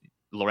soreness.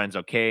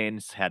 Lorenzo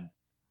Cain's had,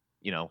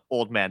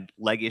 old man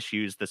leg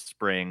issues this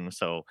spring,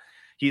 so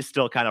he's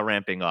still kind of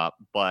ramping up.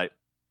 But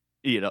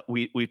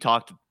we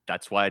talked,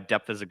 that's why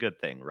depth is a good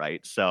thing,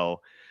 right?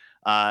 So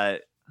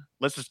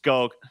let's just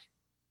go,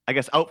 I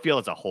guess,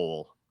 outfield as a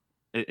whole.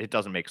 It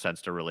doesn't make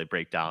sense to really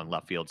break down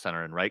left field,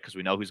 center, and right, because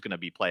we know who's going to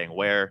be playing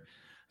where.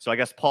 So I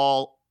guess,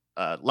 Paul,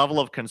 level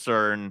of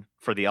concern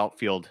for the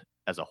outfield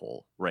as a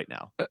whole right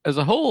now. As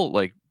a whole,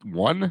 like,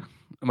 one,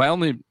 my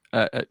only,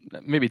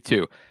 maybe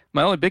two.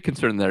 My only big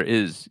concern there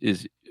is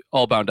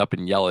all bound up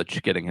in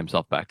Yelich getting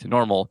himself back to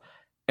normal.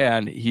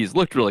 And he's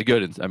looked really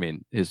good. I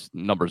mean, his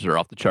numbers are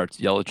off the charts.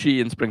 Yelich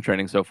in spring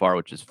training so far,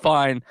 which is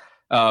fine.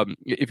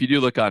 If you do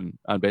look on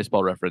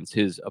Baseball Reference,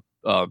 his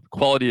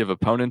quality of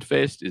opponent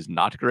faced is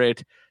not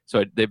great.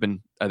 So they've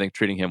been, I think,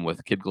 treating him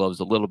with kid gloves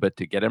a little bit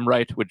to get him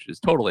right, which is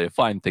totally a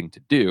fine thing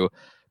to do.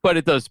 But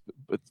it does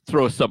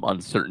throw some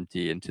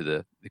uncertainty into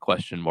the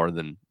question more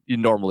than you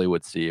normally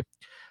would see.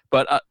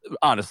 But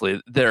honestly,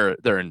 they're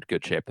in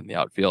good shape in the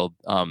outfield.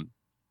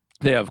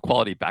 They have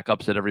quality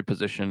backups at every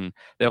position.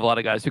 They have a lot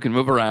of guys who can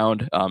move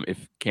around.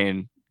 If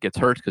Cain gets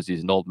hurt because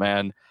he's an old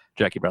man,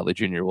 Jackie Bradley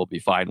Jr. will be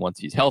fine once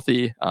he's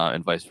healthy,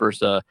 and vice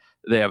versa.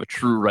 They have a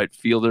true right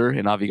fielder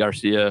in Avi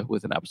Garcia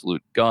with an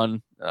absolute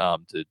gun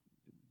to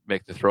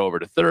make the throw over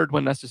to third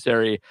when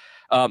necessary.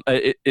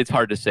 It's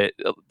hard to say.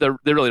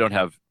 They really don't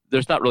have.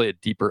 There's not really a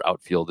deeper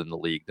outfield in the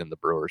league than the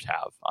Brewers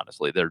have.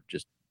 Honestly, they're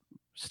just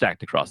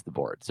stacked across the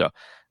board. So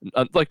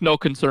like, no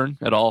concern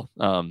at all.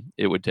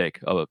 It would take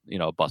a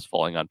bus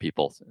falling on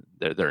people.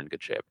 They're in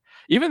good shape.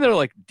 Even their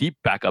like deep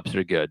backups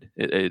are good.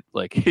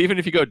 Like, even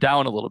if you go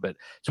down a little bit,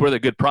 it's where the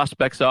good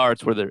prospects are.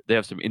 It's where they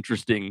have some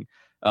interesting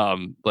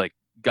like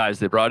guys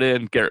they brought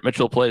in. Garrett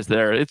Mitchell plays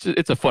there.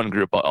 It's a fun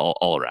group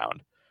all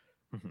around.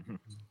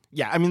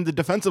 Yeah, I mean, the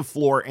defensive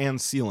floor and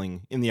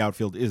ceiling in the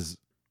outfield is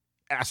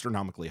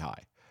astronomically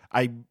high.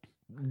 I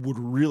would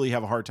really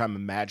have a hard time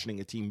imagining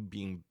a team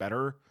being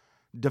better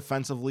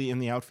defensively in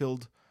the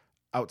outfield.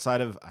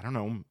 outside of, I don't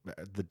know,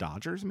 the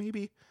Dodgers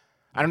maybe.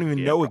 I don't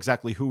even know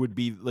exactly who would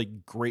be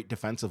like great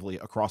defensively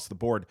across the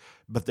board,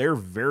 but they're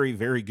very,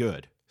 very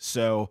good.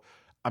 So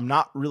I'm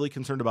not really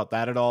concerned about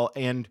that at all.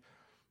 And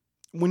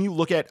when you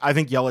look at, I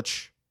think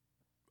Yelich,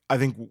 I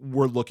think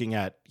we're looking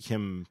at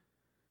him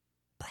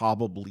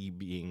probably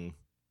being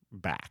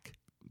back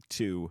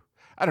to,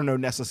 I don't know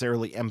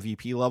necessarily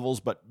MVP levels,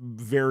 but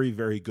very,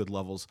 very good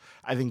levels.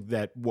 I think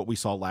that what we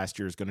saw last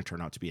year is going to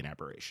turn out to be an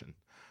aberration.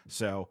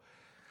 So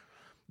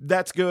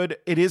that's good.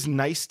 It is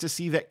nice to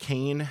see that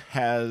Kane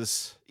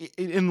has,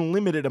 in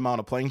limited amount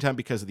of playing time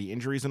because of the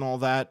injuries and all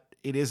that,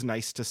 it is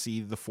nice to see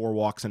the 4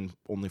 walks and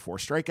only 4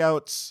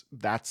 strikeouts.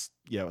 That's,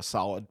 a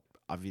solid,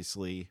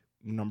 obviously,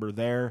 number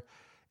there.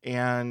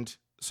 And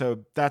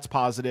so that's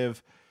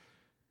positive.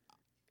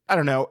 I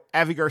don't know.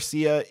 Avi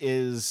Garcia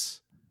is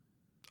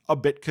a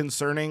bit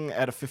concerning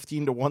at a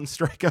 15-1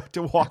 strikeout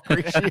to walk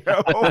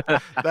ratio.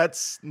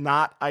 That's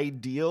not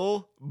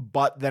ideal.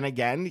 But then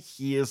again,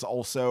 he is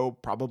also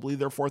probably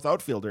their 4th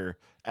outfielder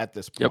at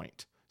this point.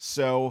 Yep.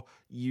 So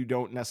you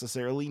don't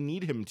necessarily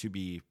need him to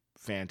be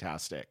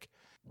fantastic.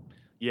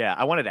 Yeah,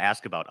 I wanted to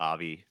ask about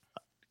Avi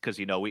because,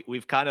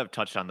 we've kind of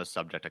touched on the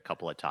subject a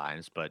couple of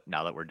times, but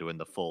now that we're doing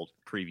the full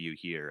preview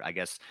here, I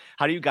guess,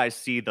 how do you guys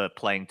see the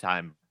playing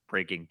time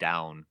breaking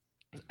down,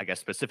 I guess,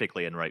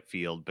 specifically in right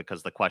field?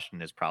 Because the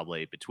question is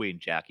probably between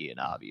Jackie and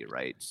Avi,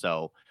 right?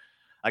 So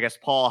I guess,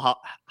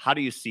 Paul, how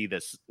do you see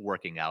this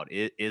working out?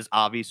 Is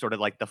Avi sort of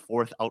like the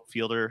 4th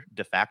outfielder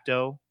de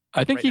facto?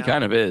 I think he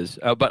kind of is,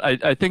 but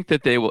I think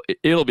that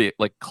it'll be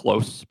like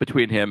close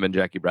between him and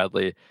Jackie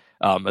Bradley,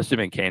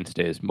 assuming Kane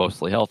stays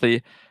mostly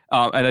healthy.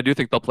 And I do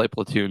think they'll play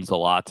platoons a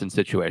lot and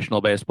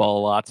situational baseball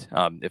a lot.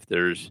 If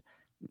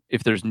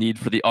there's need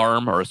for the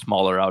arm or a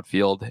smaller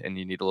outfield and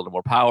you need a little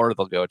more power,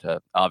 they'll go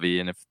to Avi.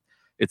 And if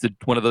it's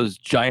one of those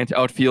giant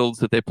outfields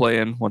that they play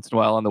in once in a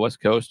while on the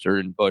West Coast or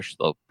in Busch,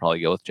 they'll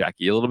probably go with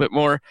Jackie a little bit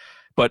more.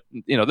 But,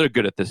 they're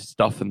good at this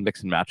stuff and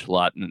mix and match a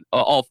lot. And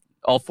all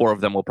 4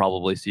 of them will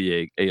probably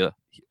see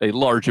a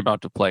large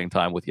amount of playing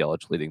time with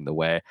Yelich leading the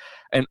way.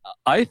 And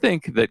I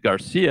think that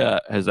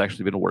Garcia has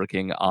actually been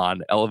working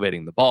on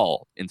elevating the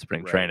ball in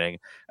spring training,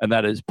 and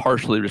that is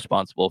partially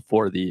responsible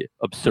for the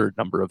absurd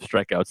number of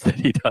strikeouts that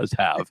he does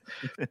have.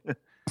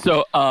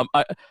 So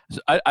I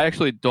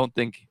actually don't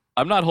think,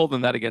 I'm not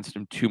holding that against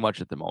him too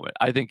much at the moment.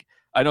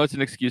 I know it's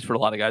an excuse for a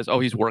lot of guys. Oh,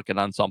 he's working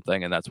on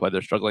something, and that's why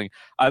they're struggling.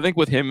 I think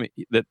with him,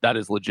 that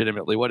is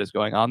legitimately what is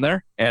going on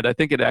there. And I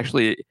think it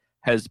actually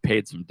has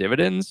paid some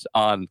dividends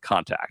on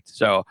contact.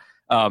 So,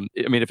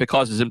 if it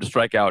causes him to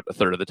strike out a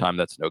third of the time,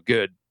 that's no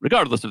good,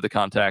 regardless of the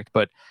contact.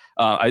 But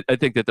I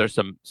think that there's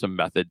some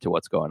method to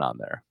what's going on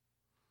there.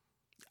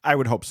 I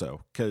would hope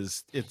so,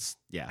 because it's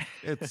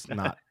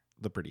not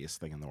the prettiest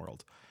thing in the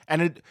world.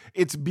 And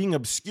it's being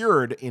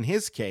obscured, in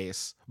his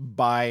case,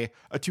 by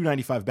a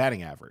 .295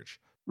 batting average.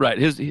 Right.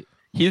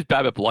 He's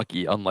BABIP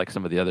lucky, unlike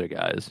some of the other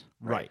guys.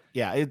 Right.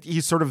 Yeah.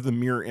 He's sort of the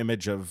mirror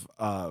image of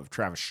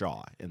Travis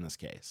Shaw in this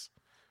case.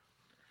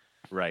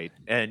 Right.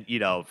 And,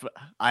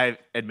 I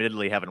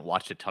admittedly haven't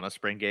watched a ton of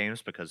spring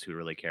games because who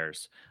really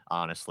cares,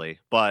 honestly.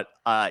 But,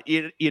 I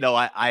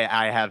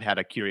have had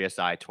a curious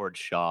eye towards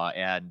Shaw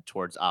and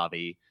towards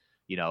Avi,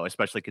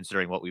 especially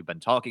considering what we've been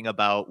talking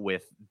about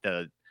with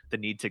the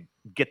need to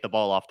get the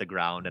ball off the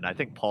ground. And I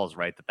think Paul's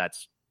right that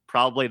that's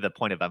probably the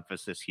point of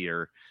emphasis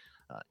here.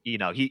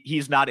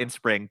 He's not in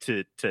spring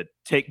to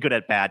take good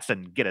at bats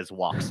and get his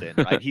walks in,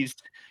 right?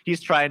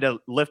 He's trying to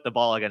lift the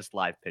ball against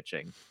live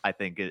pitching. I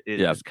think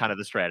is kind of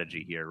the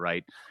strategy here,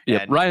 right?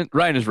 Yeah,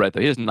 Ryan is right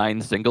though. He has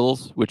 9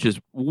 singles, which is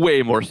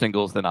way more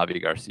singles than Avi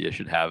Garcia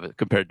should have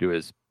compared to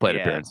his plate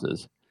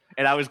appearances.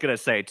 And I was gonna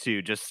say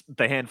too, just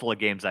the handful of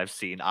games I've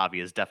seen, Avi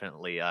is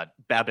definitely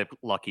BABIP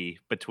lucky.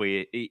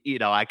 Between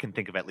I can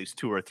think of at least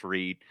 2 or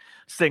 3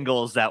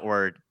 singles that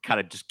were kind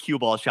of just cue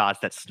ball shots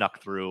that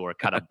snuck through or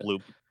kind of blew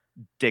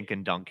dink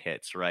and dunk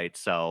hits, right?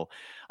 So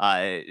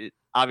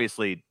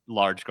obviously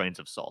large grains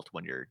of salt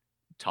when you're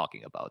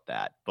talking about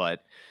that.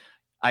 But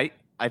I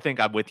think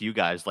I'm with you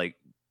guys. Like,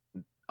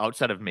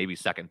 outside of maybe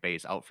second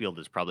base, outfield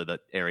is probably the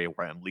area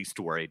where I'm least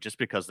worried, just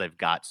because they've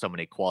got so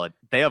many quality.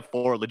 They have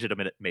 4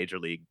 legitimate major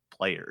league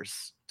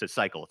players to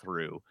cycle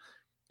through,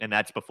 and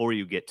that's before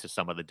you get to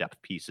some of the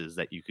depth pieces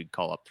that you could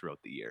call up throughout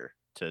the year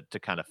to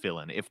kind of fill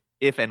in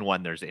if and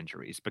when there's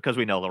injuries, because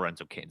we know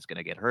Lorenzo Cain's going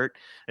to get hurt.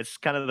 It's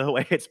kind of the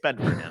way it's been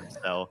for him.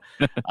 So,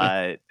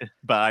 but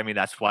I mean,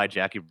 that's why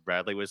Jackie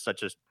Bradley was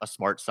such a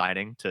smart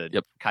signing to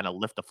kind of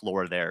lift the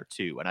floor there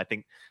too. And I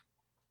think,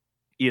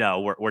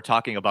 we're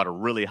talking about a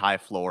really high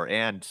floor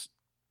and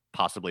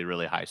possibly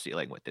really high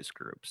ceiling with this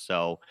group.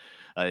 So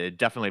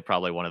definitely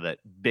probably one of the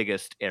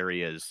biggest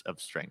areas of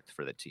strength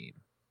for the team.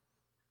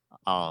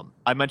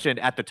 I mentioned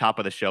at the top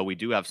of the show, we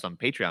do have some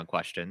Patreon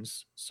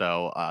questions.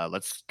 So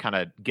let's kind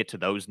of get to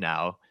those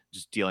now,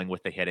 just dealing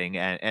with the hitting.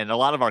 And a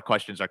lot of our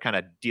questions are kind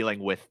of dealing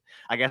with,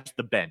 I guess,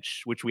 the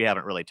bench, which we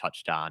haven't really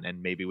touched on.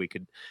 And maybe we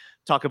could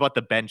talk about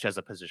the bench as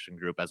a position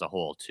group as a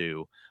whole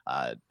too.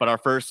 But our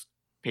first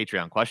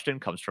Patreon question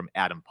comes from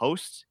Adam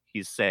Post.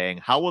 He's saying,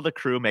 how will the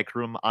crew make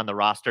room on the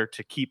roster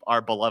to keep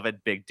our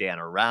beloved Big Dan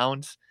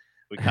around?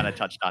 We kind of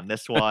touched on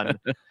this one.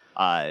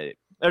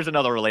 There's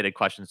another related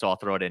question, so I'll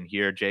throw it in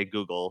here. Jay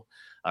Google,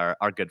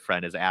 our good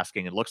friend, is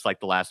asking, it looks like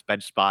the last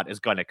bench spot is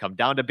going to come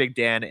down to Big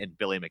Dan and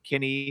Billy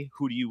McKinney.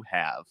 Who do you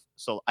have?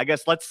 So I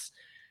guess let's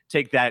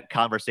take that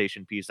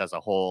conversation piece as a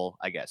whole.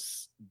 I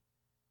guess,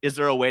 is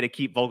there a way to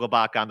keep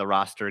Vogelbach on the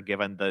roster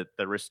given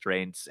the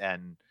restraints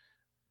and,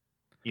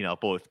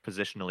 both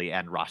positionally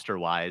and roster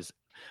wise?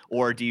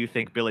 Or do you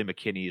think Billy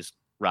McKinney's,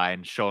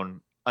 Ryan,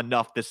 shown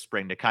enough this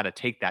spring to kind of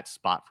take that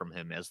spot from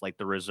him as like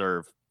the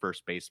reserve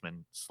first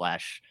baseman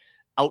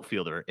 /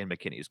 outfielder in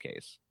McKinney's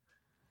case?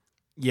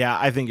 Yeah,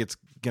 I think it's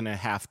going to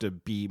have to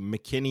be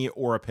McKinney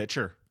or a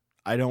pitcher.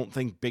 I don't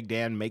think Big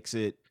Dan makes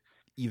it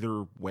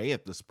either way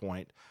at this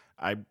point.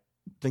 I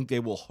think they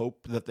will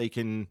hope that they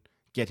can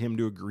get him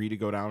to agree to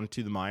go down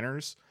to the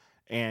minors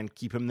and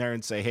keep him there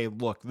and say, hey,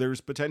 look,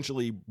 there's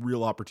potentially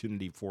real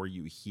opportunity for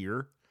you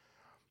here.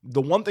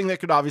 The one thing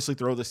that could obviously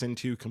throw this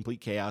into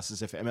complete chaos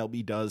is if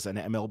MLB does an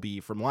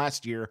MLB from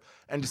last year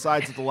and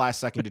decides at the last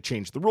second to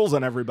change the rules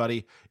on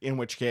everybody, in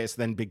which case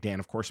then Big Dan,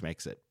 of course,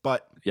 makes it.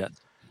 But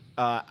yes.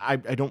 I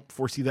don't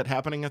foresee that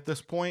happening at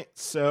this point.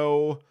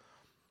 So,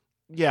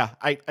 yeah,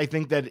 I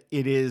think that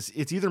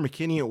it's either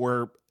McKinney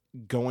or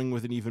going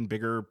with an even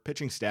bigger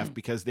pitching staff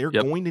because they're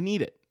going to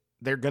need it.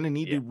 They're going to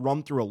need to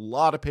run through a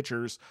lot of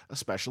pitchers,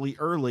 especially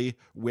early,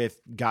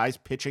 with guys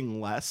pitching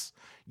less.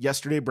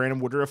 Yesterday, Brandon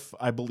Woodruff,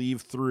 I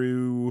believe,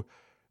 threw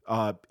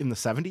in the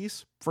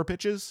 70s for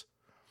pitches.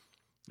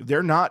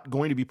 They're not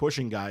going to be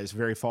pushing guys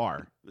very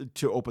far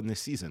to open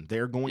this season.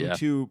 They're going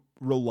to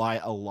rely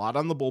a lot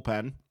on the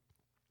bullpen.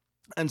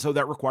 And so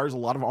that requires a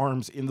lot of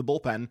arms in the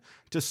bullpen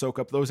to soak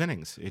up those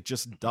innings. It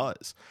just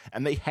does.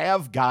 And they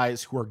have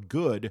guys who are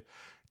good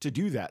to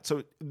do that.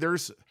 So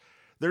there's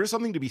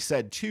something to be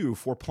said, too,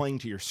 for playing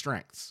to your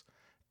strengths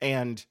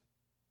and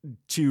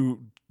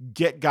to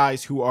get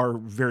guys who are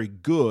very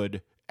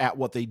good at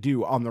what they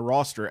do on the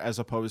roster as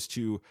opposed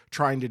to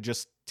trying to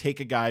just take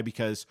a guy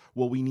because,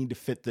 well, we need to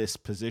fit this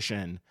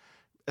position,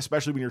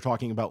 especially when you're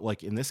talking about,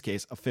 like in this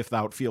case, a fifth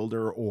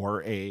outfielder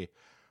or a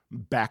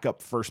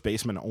backup first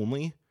baseman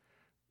only.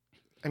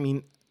 I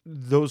mean,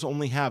 those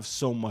only have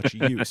so much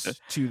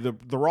use to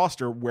the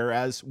roster,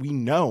 whereas we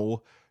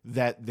know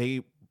that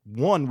they,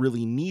 one,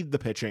 really need the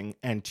pitching,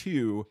 and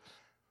two,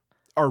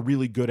 are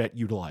really good at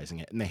utilizing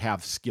it, and they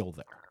have skill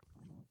there.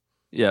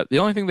 Yeah, the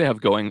only thing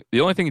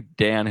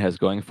Dan has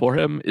going for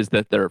him is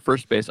that their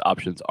first base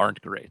options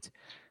aren't great.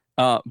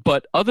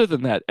 But other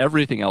than that,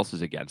 everything else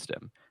is against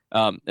him.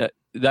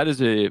 That is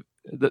if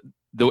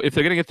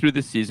they're going to get through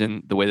this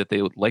season the way that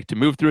they would like to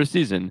move through a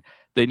season,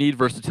 they need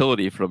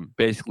versatility from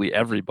basically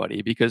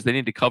everybody because they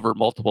need to cover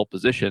multiple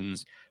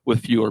positions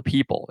with fewer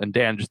people. And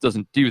Dan just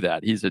doesn't do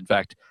that. He's, in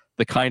fact,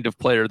 the kind of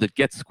player that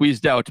gets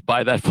squeezed out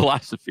by that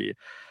philosophy.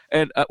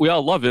 And we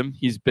all love him.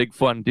 He's a big,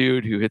 fun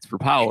dude who hits for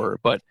power.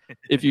 But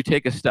if you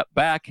take a step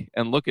back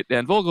and look at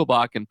Dan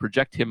Vogelbach and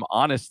project him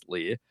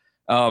honestly,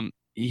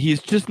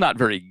 he's just not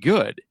very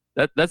good.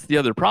 That's the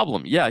other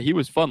problem. Yeah, he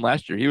was fun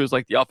last year. He was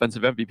like the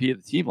offensive MVP of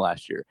the team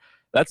last year.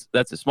 That's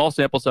a small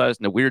sample size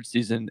and a weird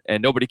season,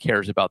 and nobody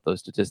cares about those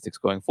statistics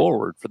going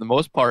forward. For the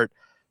most part,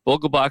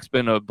 Vogelbach's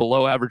been a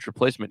below-average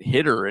replacement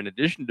hitter in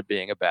addition to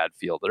being a bad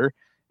fielder.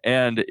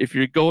 And if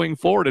you're going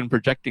forward and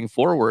projecting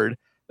forward,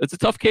 it's a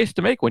tough case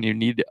to make when you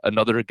need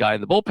another guy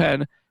in the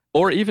bullpen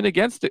or even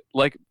against it.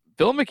 Like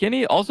Phil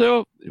McKinney,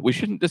 also, we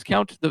shouldn't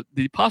discount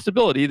the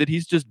possibility that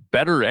he's just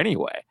better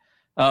anyway.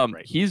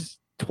 Right. He's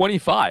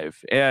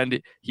 25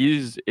 and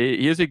he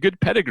has a good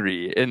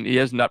pedigree and he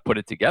has not put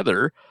it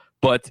together,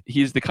 but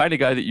he's the kind of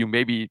guy that you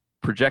maybe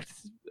project,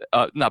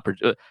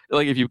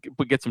 like if you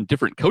get some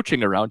different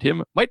coaching around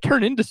him, might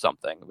turn into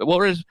something.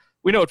 Whereas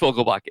we know what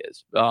Vogelbach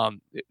is.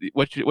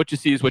 What you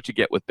see is what you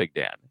get with Big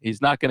Dan.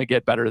 He's not going to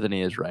get better than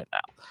he is right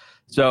now.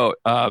 So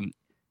I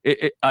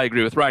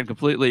agree with Ryan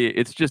completely.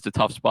 It's just a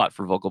tough spot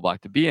for Vogelbach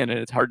to be in, and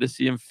it's hard to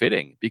see him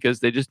fitting because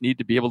they just need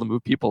to be able to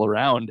move people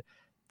around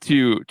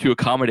to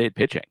accommodate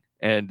pitching,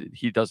 and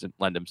he doesn't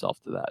lend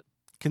himself to that.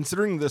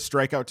 Considering the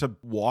strikeout to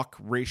walk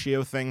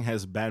ratio thing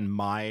has been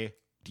my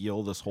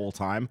deal this whole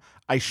time,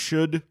 I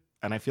should,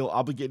 and I feel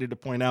obligated to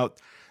point out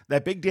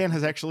that Big Dan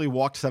has actually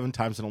walked 7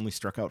 times and only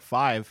struck out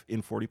 5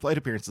 in 40 plate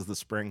appearances this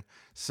spring.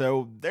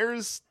 So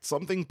there's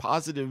something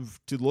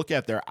positive to look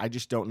at there. I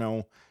just don't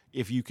know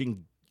if you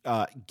can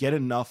get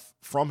enough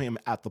from him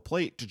at the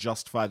plate to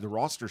justify the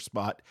roster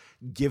spot,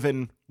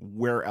 given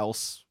where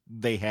else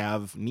they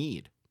have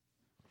need.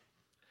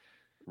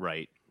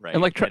 Right.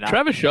 And like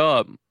Travis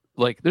Shaw,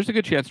 like there's a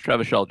good chance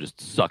Travis Shaw will just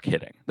suck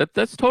hitting.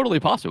 That's totally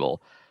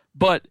possible.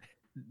 But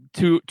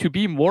to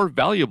be more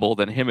valuable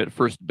than him at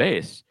first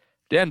base,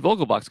 Dan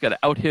Vogelbach's got to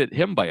out-hit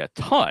him by a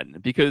ton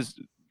because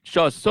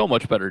Shaw's so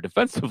much better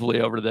defensively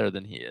over there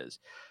than he is.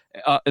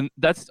 And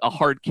that's a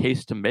hard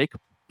case to make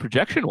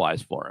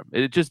projection-wise for him.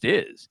 It just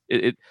is.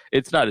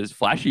 It's not as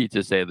flashy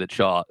to say that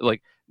Shaw,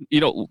 like,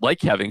 you don't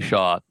like having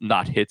Shaw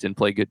not hit and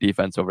play good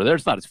defense over there.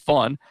 It's not as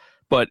fun,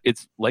 but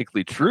it's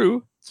likely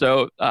true.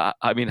 So,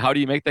 I mean, how do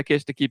you make that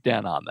case to keep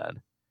Dan on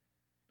then?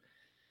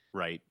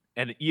 Right.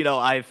 And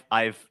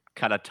I've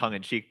kind of tongue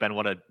in cheek been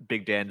one of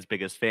Big Dan's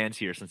biggest fans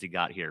here since he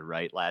got here,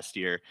 right, last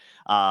year.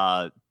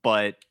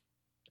 But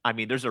I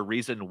mean, there's a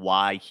reason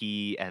why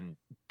he and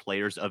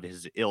players of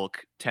his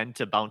ilk tend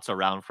to bounce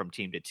around from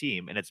team to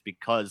team, and it's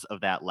because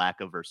of that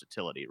lack of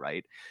versatility,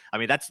 right? I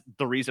mean, that's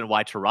the reason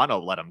why Toronto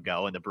let him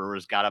go and the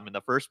Brewers got him in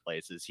the first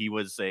place, is he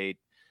was a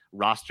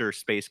roster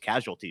space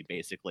casualty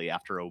basically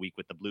after a week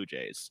with the Blue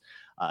Jays.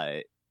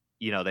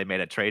 They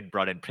made a trade,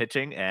 brought in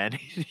pitching, and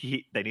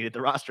they needed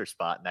the roster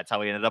spot, and that's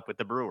how he ended up with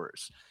the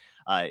Brewers.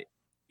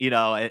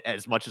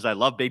 As much as I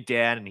love Big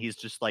Dan, and he's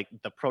just like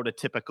the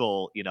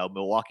prototypical,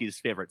 Milwaukee's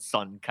favorite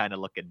son kind of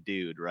looking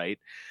dude, right?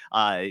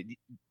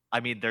 I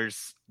mean,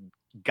 there's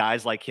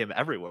guys like him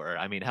everywhere.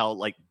 I mean, hell,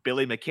 like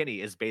Billy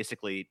McKinney is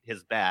basically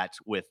his bat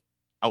with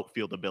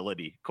outfield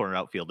ability, corner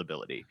outfield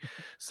ability.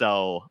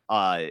 So,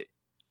 I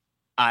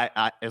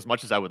as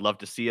much as I would love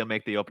to see him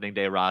make the opening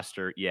day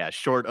roster, yeah,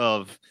 short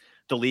of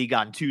the league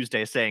on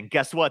Tuesday saying,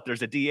 guess what,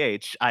 there's a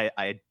DH,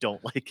 I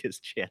don't like his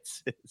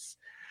chances.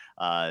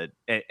 And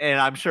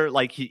I'm sure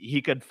like he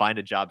could find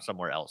a job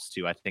somewhere else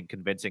too. I think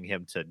convincing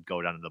him to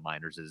go down to the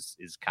minors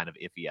is kind of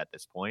iffy at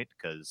this point,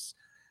 because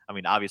I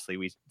mean, obviously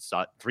we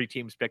saw 3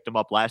 teams picked him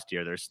up last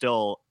year. There's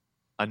still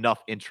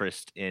enough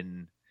interest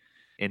in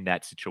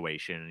that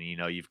situation. And,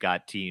 you've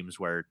got teams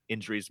where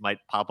injuries might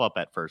pop up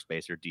at first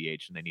base or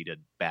DH and they need a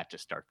bat to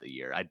start the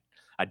year.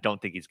 I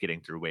don't think he's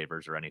getting through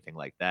waivers or anything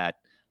like that,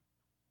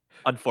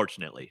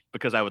 unfortunately,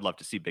 because I would love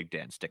to see Big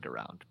Dan stick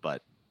around,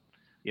 but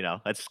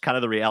that's kind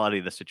of the reality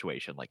of the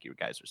situation, like you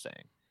guys are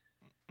saying.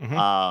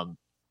 Mm-hmm.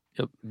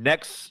 Yep.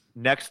 Next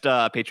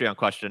Patreon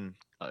question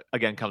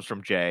again comes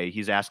from Jay.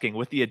 He's asking,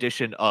 with the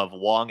addition of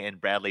Wong and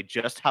Bradley,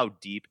 just how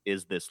deep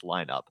is this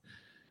lineup?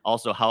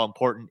 Also, how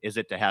important is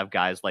it to have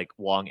guys like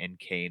Wong and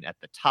Kane at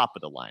the top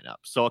of the lineup?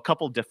 So a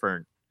couple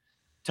different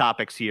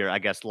topics here, I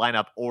guess,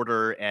 lineup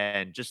order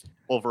and just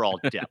overall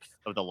depth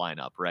of the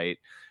lineup, right?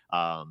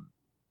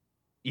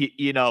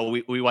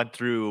 We went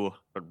through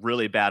a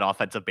really bad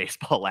offensive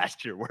baseball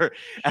last year where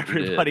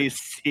everybody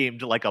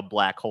seemed like a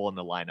black hole in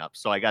the lineup.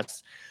 So I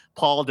guess,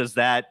 Paul,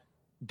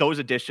 those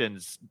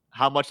additions,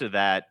 how much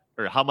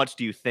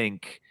do you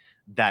think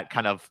that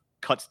kind of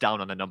cuts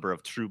down on the number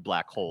of true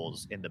black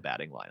holes in the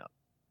batting lineup?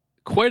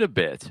 Quite a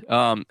bit.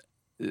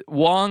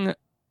 Wong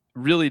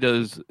really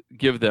does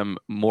give them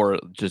more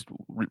just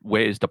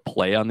ways to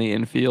play on the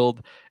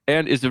infield,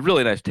 and is a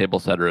really nice table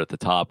setter at the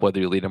top, whether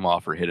you lead him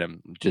off or hit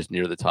him just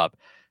near the top.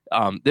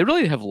 They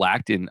really have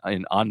lacked in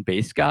on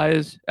base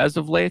guys as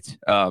of late,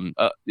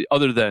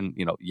 other than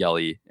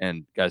Yelly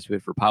and guys who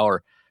hit for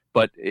power.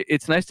 But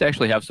it's nice to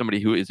actually have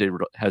somebody who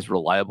has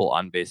reliable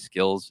on base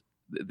skills.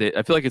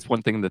 I feel like it's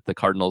one thing that the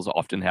Cardinals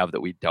often have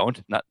that we don't.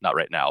 Not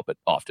right now, but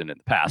often in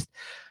the past.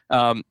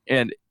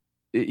 And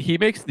he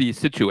makes the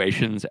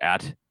situations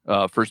at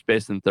first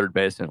base and third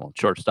base and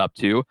shortstop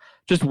too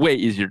just way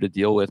easier to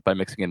deal with by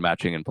mixing and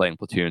matching and playing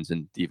platoons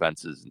and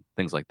defenses and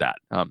things like that.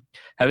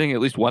 Having at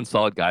least one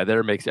solid guy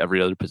there makes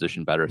every other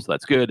position better, so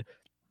that's good.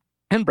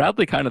 And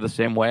Bradley kind of the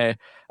same way,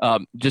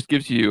 just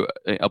gives you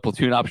a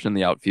platoon option in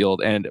the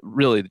outfield, and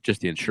really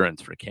just the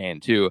insurance for Kane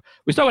too.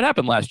 We saw what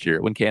happened last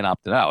year when Kane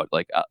opted out.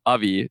 Like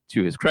Avi,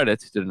 to his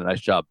credit, did a nice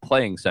job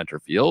playing center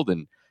field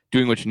and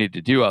doing what you need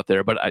to do out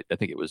there, but I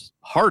think it was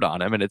hard on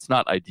him, and it's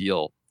not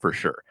ideal for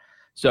sure.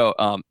 So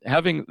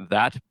having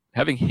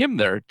him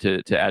there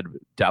to add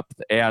depth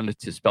and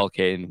to spell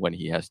Kane when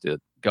he has to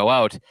go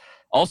out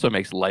also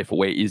makes life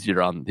way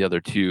easier on the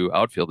other 2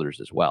 outfielders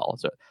as well.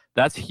 So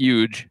that's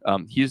huge.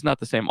 He's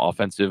not the same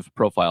offensive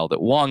profile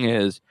that Wong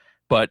is,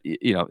 but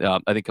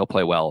I think he'll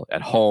play well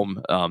at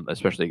home,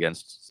 especially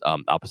against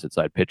opposite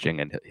side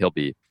pitching, and he'll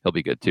be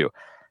good too.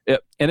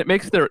 And it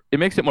makes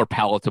it more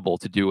palatable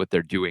to do what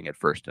they're doing at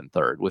first and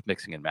third with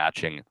mixing and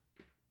matching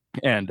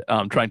and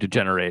trying to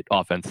generate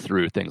offense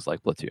through things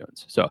like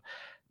platoons. So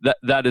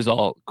that is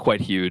all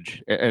quite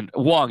huge. And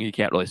Wong, you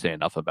can't really say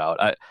enough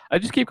about. I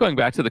just keep going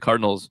back to the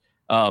Cardinals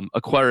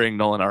acquiring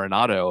Nolan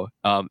Arenado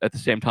at the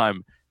same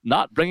time,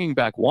 not bringing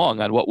back Wong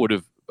on what would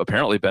have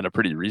apparently been a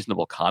pretty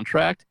reasonable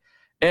contract.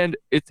 And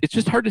it's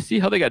just hard to see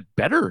how they got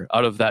better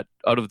out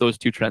of those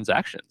 2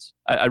 transactions.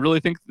 I really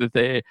think that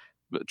they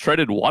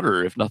treaded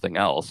water, if nothing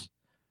else.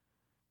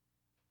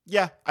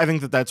 Yeah, I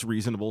think that's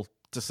reasonable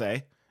to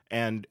say.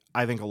 And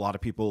I think a lot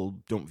of people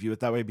don't view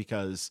it that way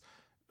because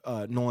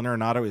Nolan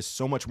Arenado is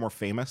so much more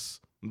famous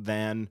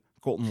than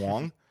Colton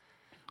Wong.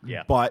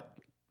 Yeah. But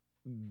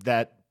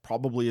that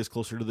probably is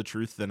closer to the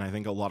truth than I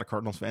think a lot of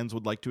Cardinals fans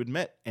would like to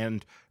admit.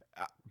 And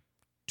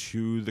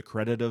to the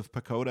credit of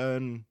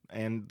PECOTA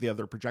and the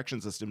other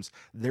projection systems,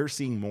 they're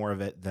seeing more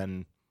of it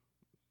than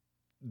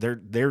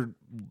they're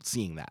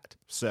seeing that.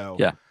 So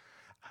yeah.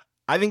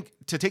 I think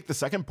to take the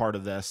second part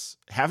of this,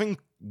 having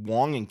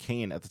Wong and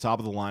Kane at the top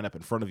of the lineup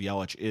in front of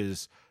Yelich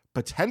is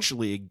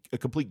potentially a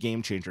complete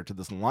game changer to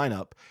this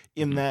lineup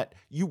in that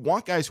you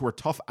want guys who are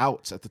tough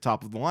outs at the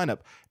top of the lineup.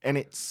 And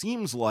it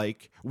seems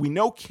like we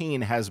know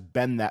Kane has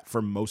been that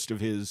for most of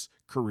his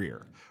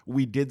career.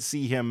 We did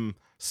see him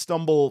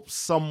stumble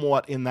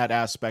somewhat in that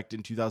aspect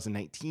in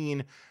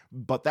 2019,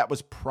 but that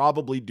was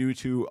probably due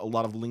to a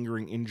lot of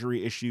lingering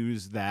injury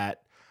issues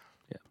that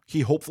he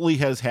hopefully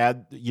has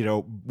had,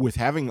 with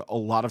having a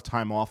lot of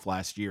time off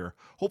last year.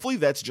 Hopefully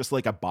that's just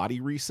like a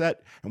body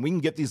reset, and we can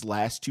get these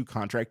last 2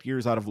 contract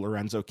years out of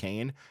Lorenzo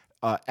Cain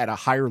at a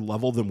higher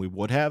level than we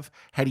would have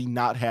had he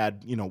not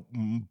had,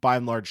 by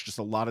and large, just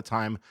a lot of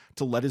time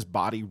to let his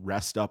body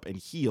rest up and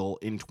heal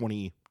in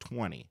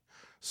 2020.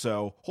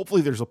 So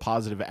hopefully there's a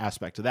positive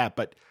aspect to that.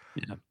 But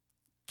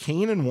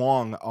Cain and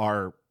Wong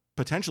are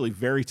potentially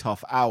very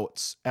tough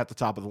outs at the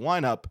top of the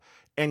lineup,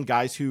 and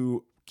guys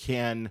who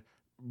can,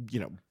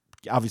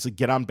 obviously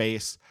get on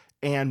base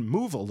and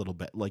move a little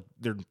bit. Like,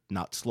 they're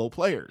not slow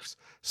players.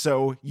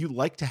 So you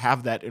like to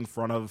have that in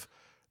front of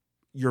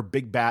your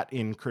big bat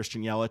in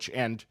Christian Yelich,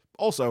 and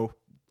also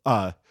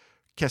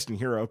Keston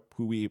Hiura,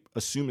 who we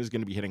assume is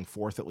going to be hitting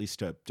 4th at least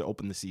to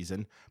open the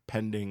season,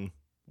 pending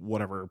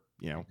whatever,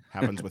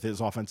 happens with his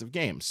offensive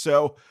game.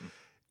 So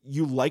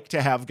you like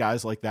to have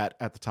guys like that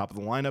at the top of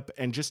the lineup,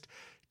 and just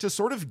to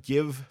sort of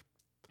give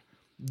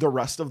the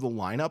rest of the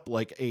lineup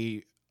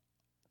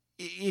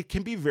it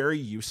can be very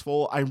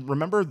useful. I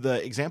remember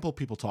the example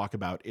people talk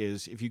about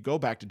is if you go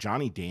back to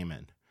Johnny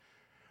Damon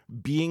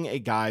being a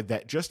guy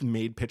that just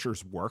made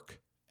pitchers work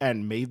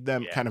and made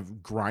them kind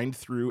of grind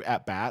through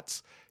at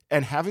bats,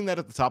 and having that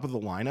at the top of the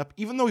lineup,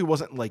 even though he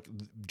wasn't like,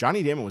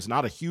 Johnny Damon was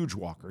not a huge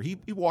walker. He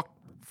walked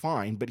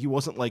fine, but he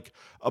wasn't like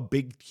a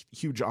big,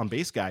 huge on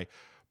base guy,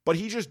 but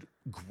he just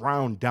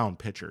ground down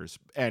pitchers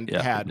and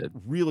had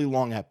really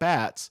long at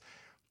bats.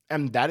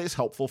 And that is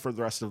helpful for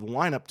the rest of the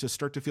lineup to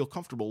start to feel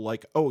comfortable.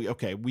 Like, oh,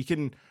 okay, we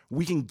can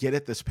get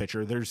at this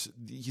pitcher.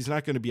 He's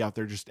not going to be out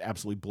there just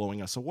absolutely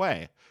blowing us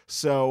away.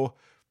 So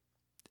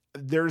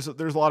there's a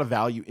lot of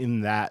value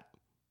in that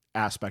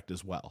aspect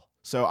as well.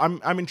 So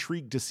I'm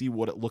intrigued to see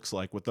what it looks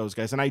like with those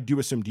guys. And I do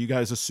assume, do you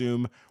guys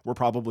assume we're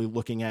probably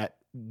looking at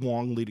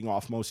Wong leading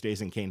off most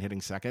days and Cain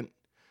hitting second?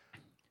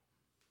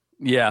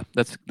 Yeah,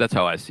 that's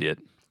how I see it.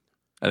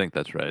 I think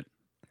that's right.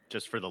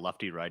 Just for the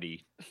lefty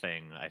righty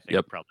thing, I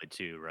think probably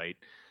too, right?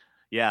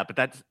 Yeah, but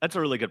that's a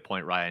really good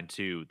point, Ryan,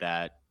 too,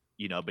 that,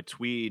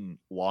 between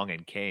Wong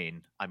and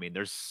Cain, I mean,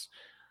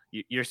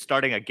 you're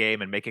starting a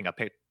game and making a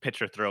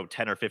pitcher throw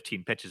 10 or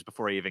 15 pitches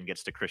before he even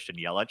gets to Christian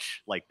Yelich.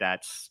 Like,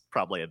 that's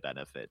probably a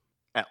benefit.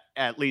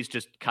 At least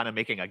just kind of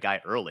making a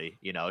guy early,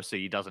 so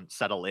he doesn't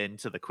settle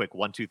into the quick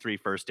 1, 2, 3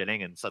 first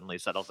inning and suddenly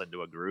settles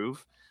into a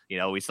groove.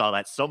 We saw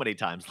that so many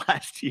times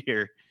last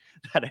year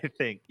that I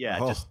think,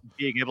 just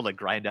being able to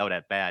grind out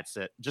at bats,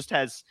 it just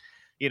has,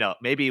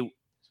 maybe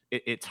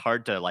it's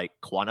hard to like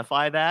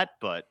quantify that,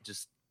 but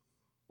just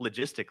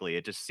logistically,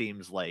 it just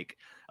seems like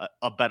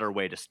a better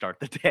way to start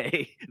the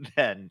day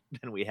than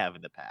we have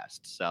in the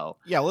past. So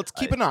let's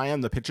keep an eye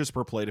on the pitches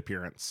per plate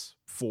appearance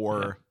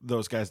for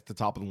those guys at the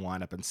top of the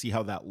lineup and see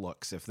how that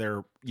looks. If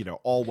they're,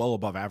 all well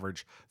above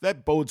average,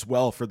 that bodes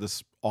well for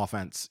this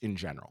offense in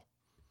general.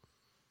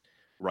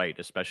 Right,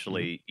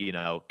 especially,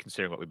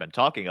 considering what we've been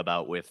talking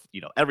about with,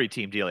 every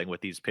team dealing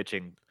with these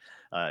pitching,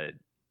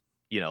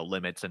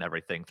 limits and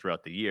everything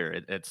throughout the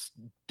year. It's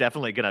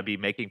definitely going to be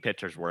making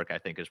pitchers work, I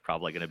think, is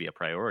probably going to be a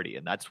priority.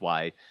 And that's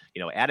why,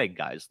 adding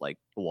guys like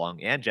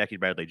Wong and Jackie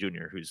Bradley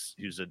Jr.,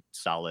 who's a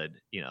solid,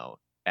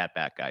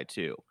 at-bat guy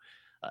too,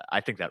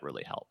 I think that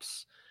really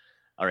helps.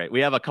 All right,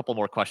 we have a couple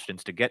more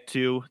questions to get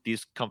to.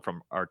 These come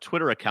from our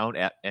Twitter account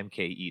at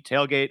MKE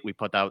Tailgate. We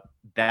put out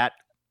that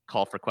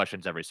call for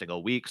questions every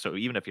single week. So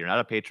even if you're not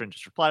a patron,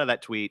 just reply to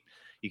that tweet.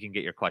 You can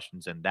get your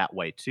questions in that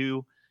way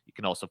too. You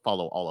can also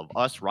follow all of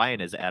us.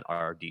 Ryan is at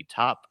RD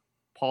Top.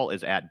 Paul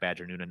is at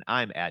Badger Noonan.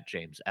 I'm at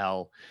James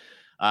L.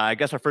 I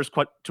guess our first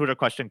Twitter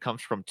question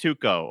comes from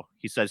Tuco.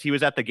 He says he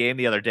was at the game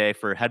the other day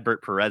for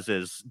Hedbert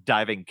Perez's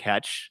diving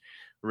catch.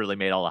 Really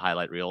made all the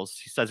highlight reels.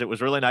 He says it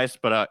was really nice,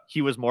 but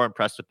he was more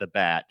impressed with the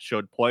bat.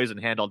 Showed poise and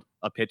handled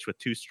a pitch with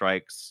 2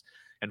 strikes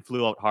and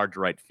flew out hard to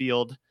right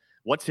field.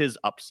 What's his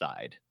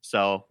upside?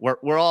 So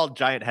we're all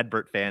giant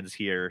Hedbert fans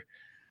here.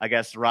 I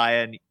guess,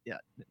 Ryan, do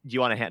you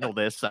want to handle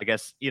this? I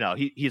guess,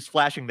 he's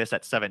flashing this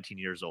at 17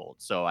 years old.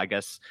 So I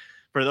guess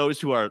for those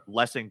who are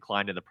less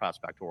inclined in the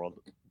prospect world,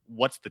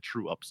 what's the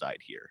true upside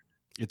here?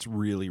 It's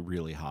really,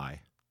 really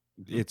high.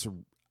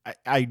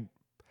 I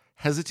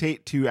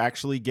hesitate to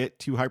actually get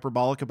too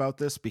hyperbolic about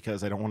this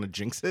because I don't want to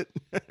jinx it.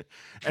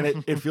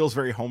 And it feels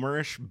very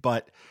homerish,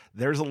 but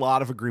there's a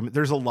lot of agreement.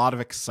 There's a lot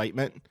of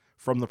excitement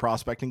from the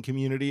prospecting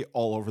community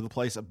all over the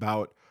place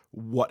about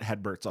what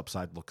Hedbert's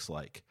upside looks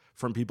like,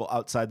 from people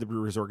outside the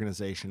Brewers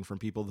organization, from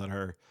people that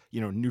are,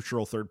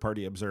 neutral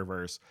third-party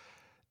observers.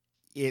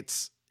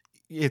 It's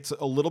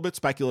a little bit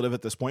speculative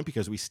at this point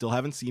because we still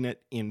haven't seen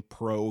it in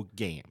pro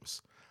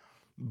games.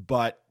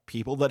 But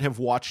people that have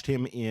watched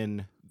him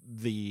in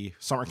the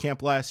summer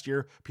camp last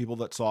year, people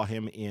that saw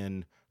him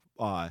in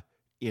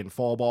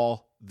fall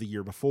ball the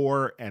year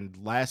before and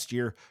last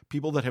year,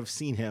 people that have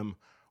seen him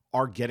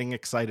are getting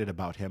excited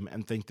about him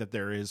and think that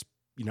there is,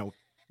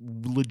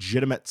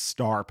 legitimate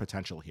star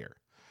potential here.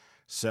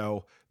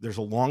 So there's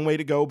a long way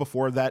to go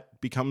before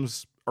that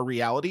becomes a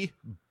reality,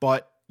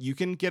 but you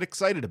can get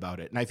excited about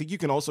it. And I think you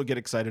can also get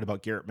excited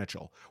about Garrett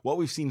Mitchell. What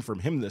we've seen from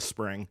him this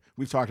spring,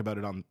 we've talked about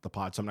it on the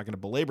pod, so I'm not going to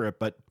belabor it,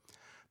 but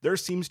there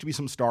seems to be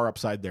some star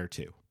upside there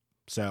too.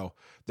 So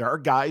there are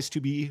guys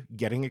to be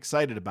getting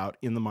excited about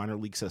in the minor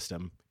league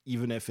system,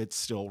 even if it's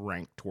still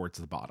ranked towards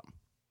the bottom.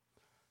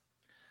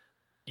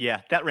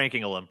 Yeah, that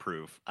ranking will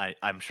improve.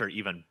 I'm sure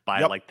even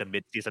by like the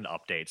midseason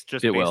updates,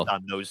 just It based will.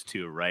 on those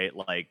two, right?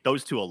 Like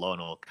those two alone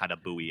will kind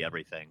of buoy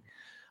everything.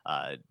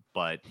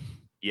 But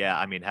yeah,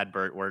 I mean,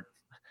 Hedbert,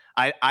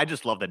 I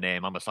just love the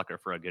name. I'm a sucker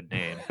for a good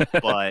name.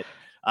 But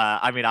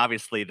I mean,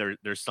 obviously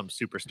there's some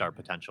superstar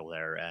potential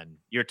there, and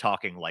you're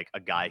talking like a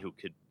guy who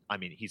could. I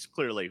mean, he's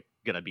clearly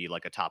going to be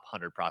like a top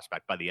 100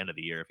 prospect by the end of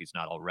the year if he's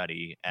not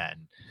already,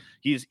 and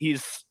he's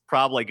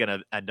probably going to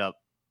end up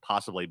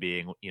possibly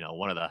being, you know,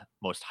 one of the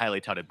most highly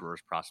touted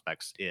Brewers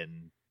prospects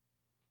in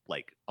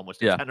like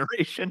almost a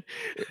generation.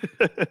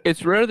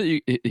 It's rare that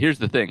you. Here's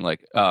the thing,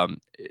 like,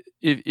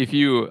 if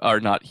you are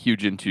not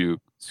huge into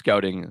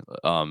scouting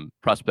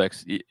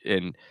prospects,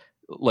 and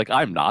like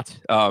I'm not,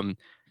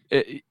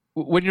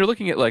 when you're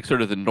looking at like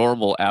sort of the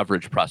normal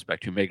average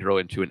prospect who may grow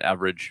into an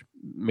average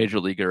major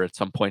leaguer at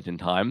some point in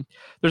time,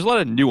 there's a lot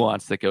of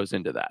nuance that goes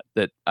into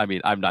that I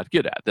mean, I'm not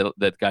good at.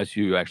 That guys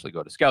who actually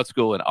go to scout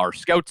school and are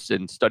scouts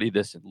and study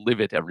this and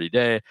live it every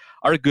day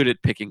are good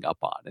at picking up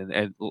on,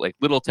 and like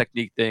little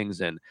technique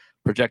things and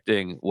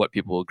projecting what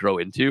people will grow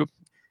into.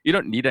 You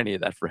don't need any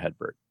of that for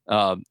Hedbert.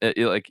 Not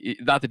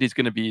that he's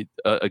going to be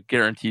a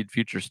guaranteed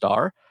future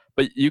star,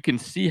 but you can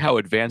see how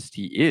advanced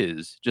he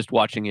is just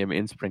watching him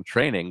in spring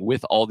training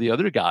with all the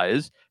other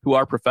guys who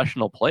are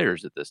professional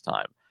players at this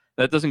time.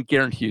 That doesn't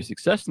guarantee you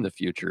success in the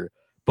future,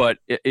 but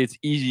it's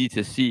easy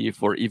to see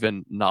for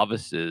even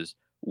novices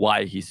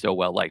why he's so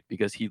well liked,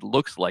 because he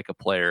looks like a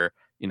player,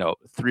 you know,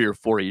 3 or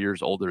 4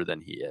 years older than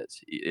he is.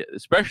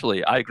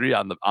 Especially, I agree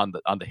on the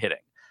hitting,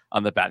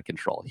 on the bat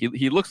control.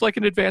 He looks like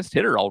an advanced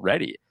hitter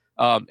already.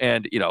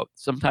 And you know,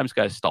 sometimes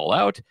guys stall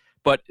out,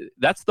 but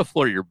that's the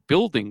floor you're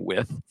building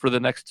with for the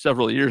next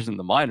several years in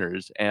the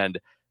minors, and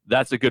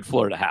that's a good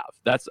floor to have.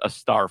 That's a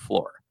star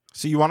floor.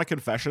 So you want a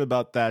confession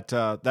about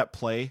that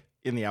play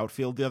in the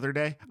outfield the other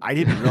day? I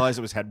didn't realize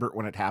it was Hedbert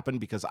when it happened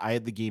because I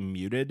had the game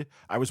muted.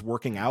 I was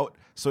working out,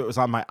 so it was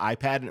on my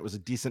iPad and it was a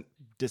decent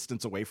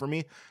distance away from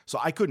me, so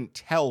I couldn't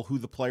tell who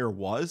the player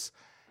was,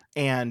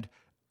 and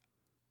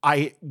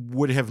I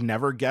would have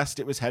never guessed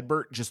it was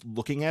Hedbert just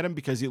looking at him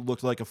because he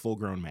looked like a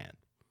full-grown man.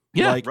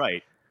 Yeah, like,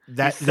 right.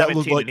 That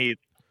looked like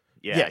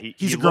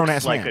he's a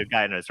grown-ass like man. A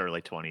guy in his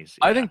early 20s.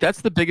 I think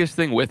that's the biggest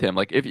thing with him.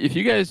 Like if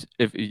you guys,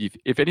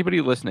 if anybody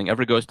listening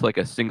ever goes to like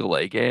a single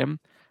A game,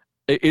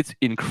 it's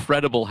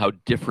incredible how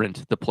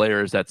different the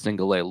players at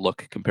single A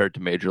look compared to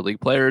major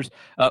league players.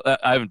 I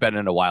haven't been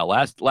in a while.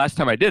 Last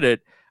time I did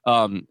it,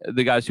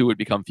 the guys who would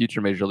become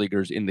future major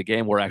leaguers in the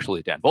game were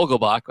actually Dan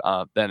Vogelbach,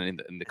 then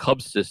in the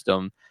Cubs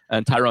system,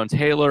 and Tyrone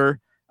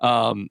Taylor.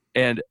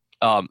 And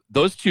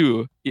those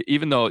two,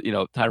 even though, you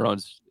know,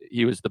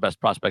 he was the best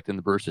prospect in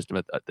the Brewer system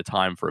at the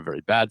time for a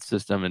very bad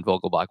system, and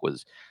Vogelbach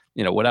was,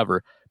 you know,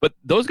 whatever. But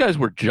those guys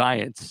were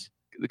giants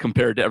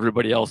compared to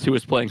everybody else who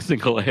was playing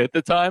single A at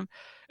the time.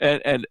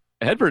 And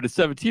Hedbert at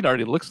 17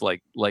 already looks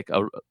like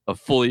a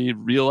fully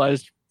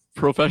realized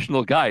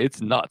professional guy.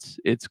 It's nuts.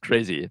 It's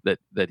crazy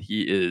that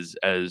he is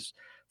as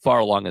far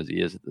along as he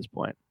is at this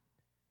point.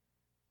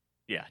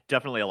 Yeah,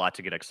 definitely a lot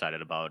to get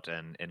excited about,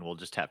 and we'll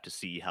just have to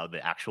see how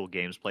the actual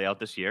games play out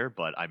this year.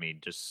 But I mean,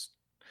 just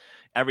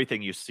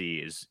everything you see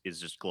is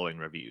just glowing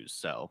reviews.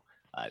 So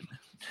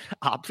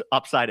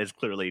upside is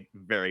clearly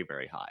very,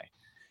 very high.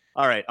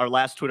 All right, our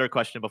last Twitter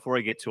question before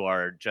we get to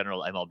our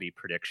general MLB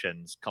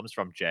predictions comes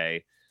from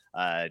Jay.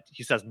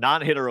 He says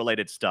non-hitter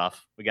related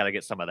stuff. We got to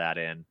get some of that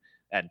in.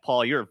 And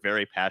Paul, you're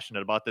very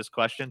passionate about this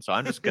question, so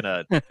I'm just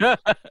gonna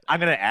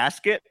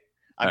ask it.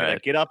 I'm going to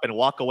get up and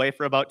walk away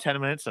for about 10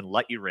 minutes and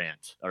let you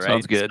rant. All right.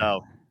 Sounds good.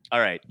 So, all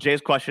right.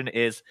 Jay's question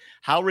is,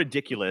 how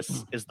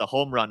ridiculous is the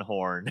home run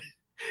horn?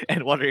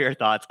 And what are your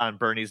thoughts on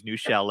Bernie's new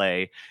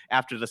chalet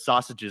after the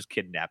sausages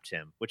kidnapped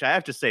him? Which I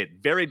have to say,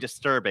 very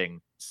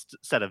disturbing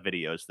set of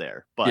videos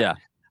there. But yeah.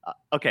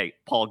 Okay,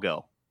 Paul,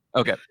 go.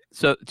 Okay,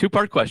 so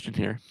 2-part question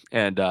here,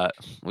 and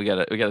we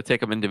gotta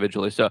take them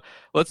individually. So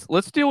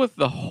let's deal with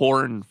the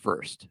horn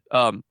first.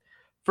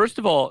 First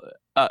of all,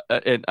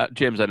 and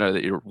James, I know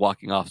that you're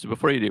walking off, so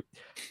before you do,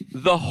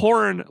 the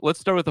horn. Let's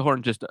start with the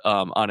horn, just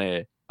on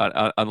the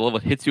level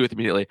it hits you with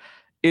immediately.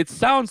 It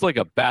sounds like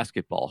a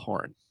basketball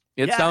horn.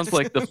 It sounds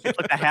like it's like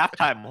the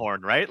halftime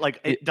horn, right? Like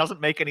it doesn't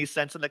make any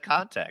sense in the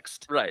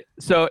context, right?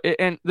 So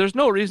and there's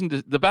no reason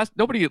to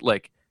nobody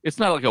like. It's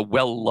not like a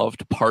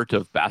well-loved part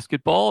of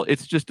basketball.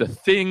 It's just a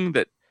thing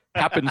that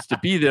happens to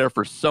be there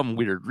for some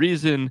weird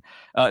reason.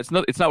 It's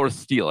not worth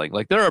stealing.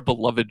 Like there are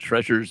beloved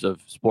treasures of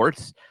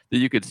sports that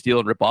you could steal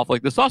and rip off,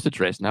 like the sausage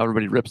race. Now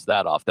everybody rips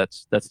that off.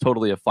 That's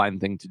totally a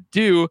fine thing to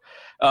do.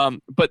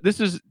 But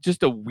this is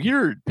just a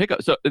weird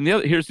pickup. So, and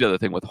here's the other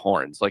thing with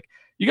horns. Like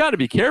you got to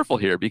be careful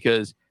here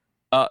because,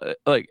 I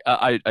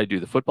do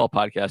the football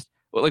podcast.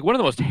 Like one of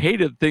the most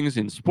hated things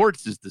in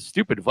sports is the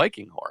stupid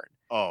Viking horn.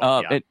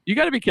 Oh, yeah. And you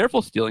got to be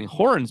careful stealing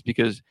horns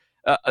because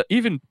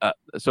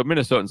so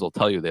Minnesotans will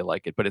tell you they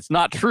like it, but it's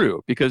not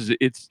true because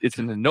it's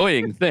an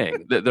annoying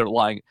thing that they're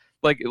lying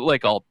like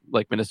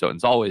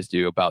Minnesotans always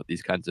do about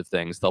these kinds of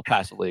things. They'll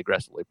passively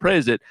aggressively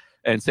praise it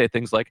and say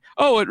things like,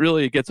 "Oh, it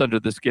really gets under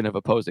the skin of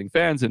opposing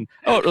fans," and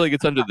 "Oh, it really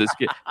gets under the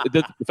skin."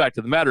 The fact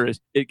of the matter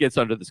is, it gets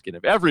under the skin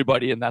of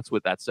everybody, and that's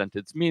what that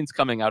sentence means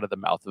coming out of the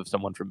mouth of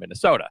someone from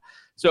Minnesota.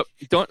 So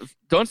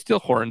don't steal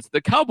horns.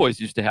 The Cowboys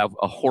used to have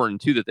a horn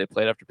too that they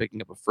played after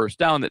picking up a first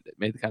down that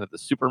made kind of the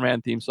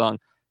Superman theme song.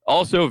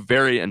 Also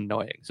very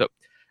annoying. So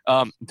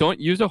don't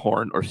use a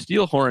horn or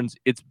steal horns.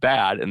 It's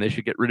bad, and they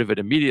should get rid of it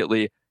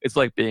immediately. It's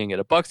like being at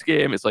a Bucs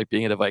game. It's like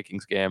being at a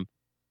Vikings game.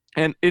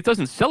 And it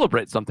doesn't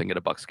celebrate something at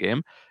a Bucs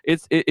game.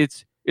 It's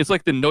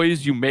like the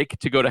noise you make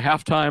to go to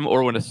halftime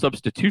or when a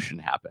substitution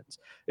happens.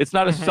 It's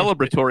not a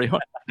celebratory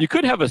horn. You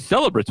could have a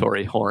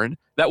celebratory horn.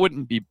 That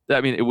wouldn't be.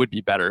 I mean, it would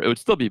be better. It would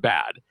still be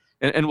bad.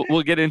 And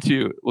we'll get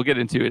into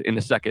it in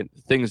a second.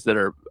 Things that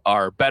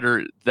are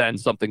better than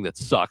something that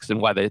sucks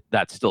and why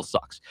that still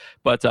sucks.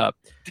 But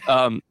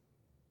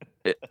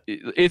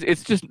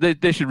it's just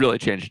they should really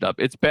change it up.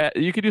 It's bad.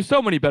 You could do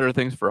so many better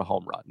things for a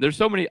home run. There's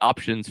so many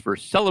options for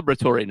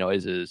celebratory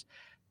noises,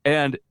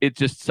 and it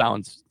just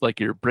sounds like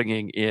you're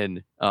bringing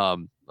in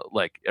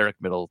like Eric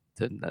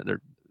Middleton.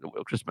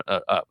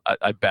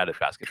 I'm bad at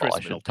basketball. Chris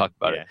I should Middleton. talk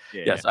about Yeah, it.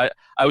 yeah, Yes,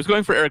 I was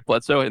going for Eric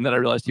Bledsoe, and then I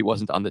realized he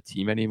wasn't on the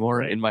team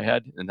anymore in my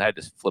head, and I had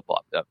to flip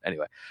flop.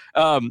 Anyway,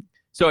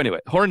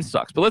 horn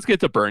sucks. But let's get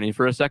to Bernie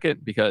for a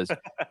second because,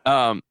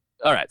 all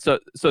right. So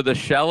the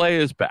chalet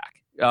is back.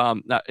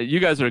 Now you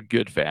guys are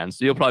good fans,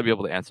 so you'll probably be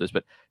able to answer this.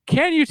 But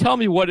can you tell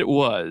me what it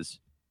was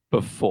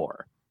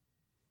before?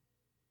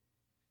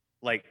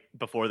 Like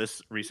before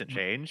this recent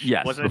change?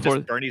 Yes. Wasn't it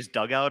just Bernie's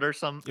dugout or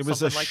something? It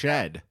was a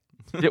shed.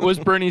 It was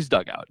Bernie's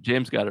dugout.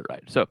 James got it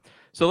right. So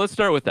let's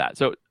start with that.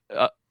 So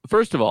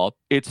first of all,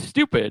 it's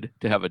stupid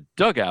to have a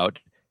dugout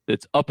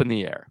that's up in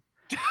the air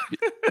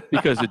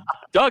because a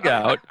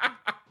dugout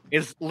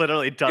is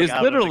literally dug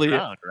out of the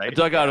ground, right?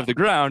 Dug out of the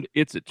ground.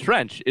 It's a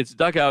trench. It's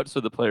dug out so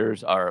the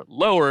players are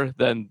lower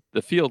than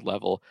the field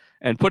level.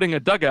 And putting a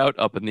dugout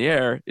up in the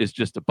air is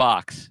just a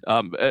box.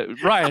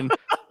 Ryan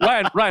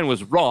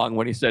was wrong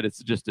when he said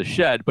it's just a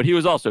shed, but he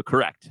was also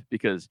correct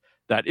because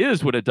that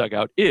is what a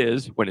dugout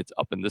is when it's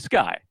up in the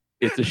sky.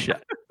 It's a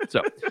shed.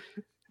 So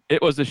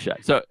it was a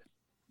shed. So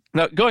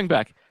now going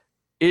back,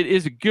 it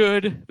is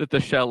good that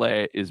the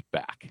chalet is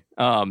back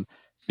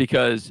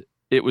because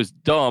it was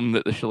dumb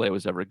that the chalet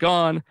was ever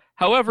gone.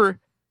 However,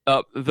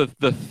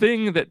 the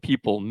thing that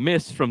people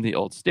miss from the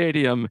old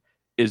stadium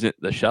isn't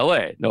the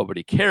chalet.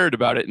 Nobody cared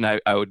about it, and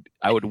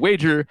I would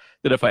wager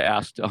that if I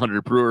asked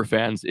 100 Brewer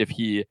fans if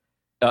he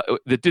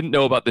that didn't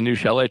know about the new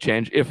chalet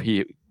change, if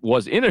he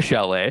was in a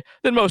chalet,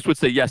 then most would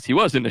say yes, he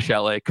was in a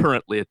chalet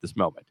currently at this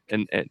moment.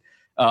 And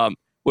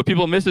what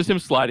people miss is him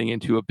sliding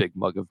into a big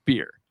mug of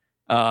beer.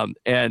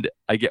 And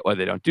I get why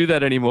they don't do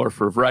that anymore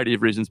for a variety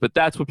of reasons, but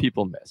that's what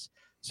people miss.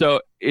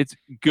 So it's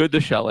good the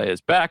chalet is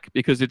back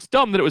because it's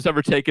dumb that it was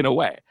ever taken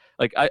away.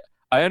 Like I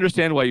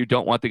understand why you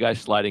don't want the guy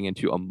sliding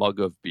into a mug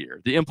of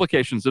beer. The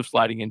implications of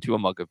sliding into a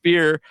mug of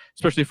beer,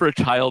 especially for a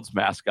child's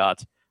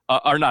mascot,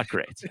 are not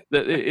great.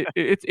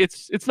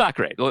 It's not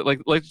great. Like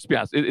let's be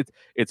honest.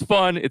 It's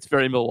fun. It's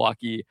very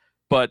Milwaukee,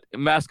 but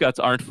mascots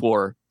aren't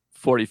for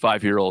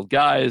 45-year-old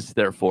guys.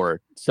 They're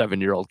for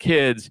 7-year-old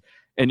kids,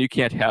 and you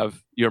can't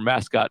have your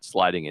mascot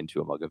sliding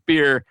into a mug of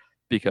beer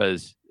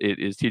because it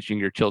is teaching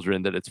your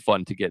children that it's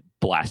fun to get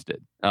blasted.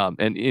 And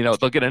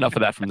they'll get enough of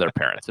that from their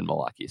parents in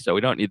Milwaukee, so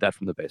we don't need that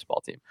from the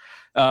baseball team.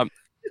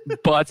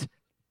 But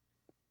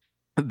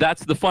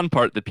that's the fun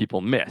part that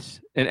people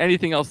miss. And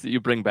anything else that you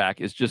bring back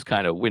is just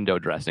kind of window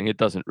dressing. It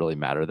doesn't really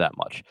matter that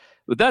much.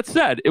 With that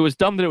said, it was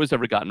dumb that it was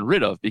ever gotten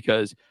rid of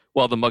because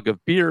while the mug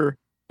of beer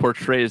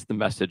portrays the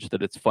message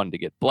that it's fun to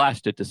get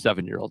blasted to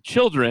 7-year-old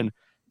children,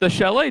 the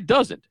chalet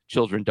doesn't.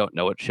 Children don't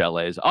know what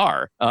chalets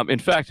are. In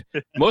fact,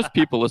 most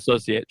people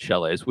associate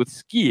chalets with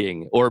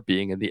skiing or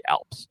being in the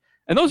Alps.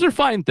 And those are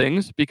fine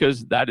things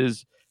because that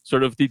is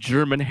sort of the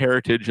German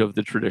heritage of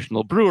the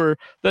traditional brewer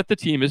that the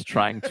team is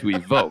trying to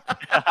evoke.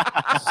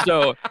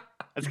 So I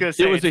was going to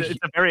say, it's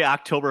a very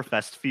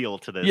Oktoberfest feel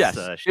to this. Yes,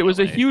 it was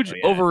a huge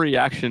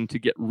overreaction to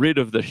get rid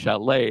of the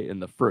chalet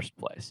in the first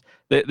place.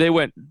 They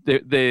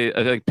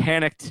I think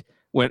panicked,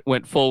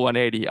 went full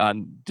 180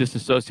 on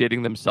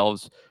disassociating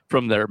themselves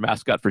from their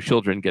mascot for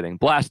children getting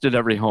blasted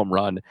every home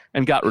run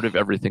and got rid of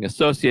everything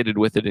associated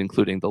with it,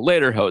 including the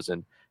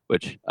Lederhosen,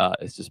 which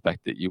I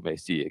suspect that you may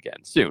see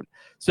again soon.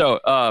 So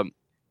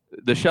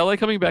the chalet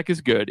coming back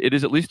is good. It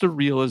is at least a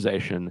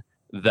realization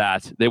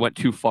that they went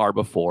too far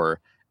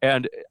before.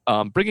 And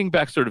bringing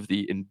back sort of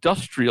the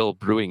industrial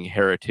brewing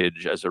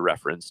heritage as a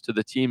reference to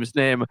the team's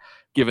name,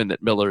 given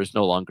that Miller is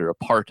no longer a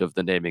part of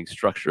the naming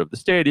structure of the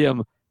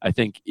stadium, I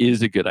think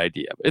is a good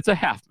idea. It's a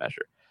half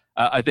measure.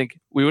 I think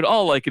we would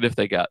all like it if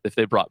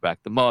they brought back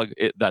the mug.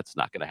 That's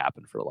not going to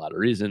happen for a lot of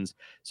reasons.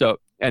 So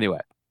anyway,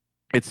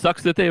 it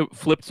sucks that they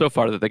flipped so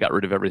far that they got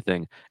rid of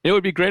everything. It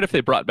would be great if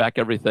they brought back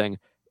everything.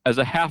 as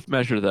a half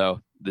measure,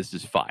 though, this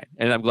is fine,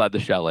 and I'm glad the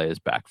Chalet is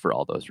back for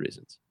all those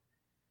reasons.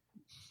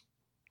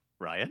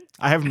 Ryan,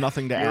 I have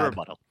nothing to add.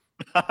 rebuttal.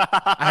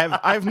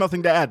 I have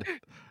nothing to add.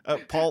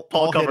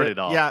 Paul covered it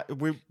all. Yeah,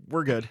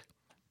 we're good.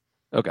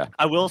 Okay.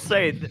 I will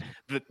say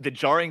the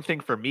jarring thing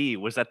for me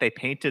was that they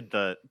painted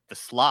the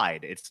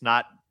slide. It's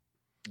not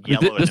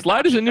yellow. The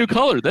slide is a new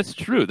color. That's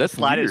true. That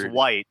slide weird. is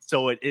white,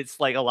 so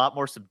it's like a lot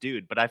more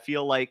subdued. But I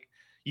feel like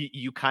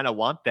you kind of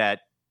want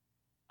that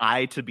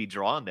eye to be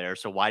drawn there.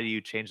 So why do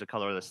you change the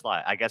color of the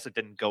slide? I guess it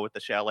didn't go with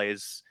the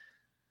Chalet's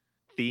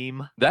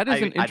theme. That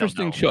is an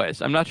interesting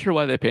choice. I'm not sure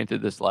why they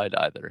painted the slide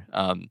either.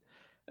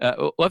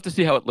 We'll have to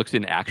see how it looks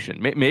in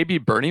action. Maybe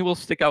Bernie will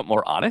stick out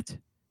more on it.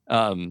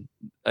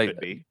 Could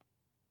be.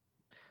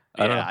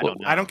 I don't know.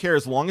 I don't care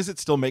as long as it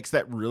still makes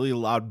that really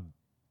loud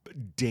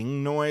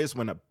ding noise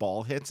when a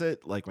ball hits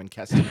it, like when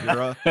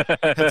Kestikura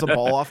hits a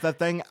ball off that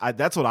thing.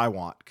 That's what I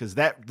want, because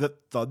the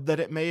thud that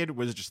it made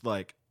was just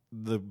like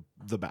the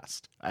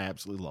best. I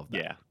absolutely love that.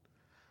 Yeah.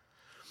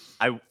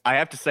 I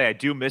have to say, I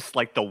do miss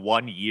like the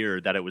 1 year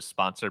that it was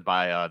sponsored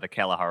by the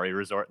Kalahari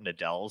Resort in the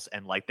Dells,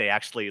 and like they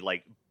actually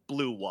like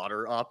blew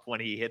water up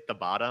when he hit the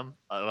bottom.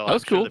 That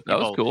was cool. That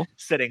was cool.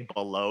 Sitting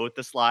below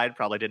the slide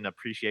probably didn't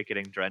appreciate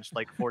getting drenched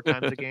like 4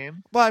 times a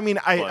game. Well, I mean,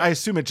 I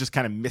assume it just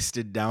kind of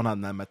misted down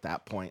on them at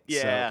that point.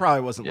 Yeah. So it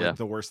probably wasn't like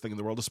the worst thing in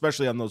the world,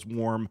 especially on those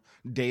warm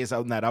days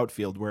out in that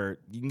outfield where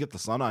you can get the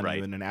sun on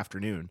you in an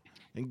afternoon.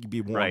 It can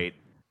be warm. Right.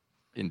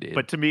 Indeed.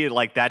 But to me,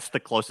 like that's the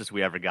closest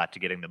we ever got to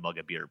getting the mug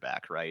of beer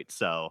back, right?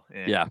 So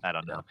I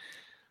don't know.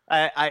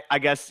 I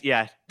guess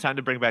time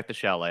to bring back the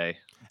Chalet.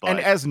 But... And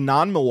as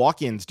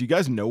non-Milwaukeeans, do you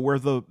guys know where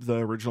the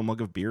original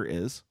mug of beer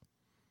is?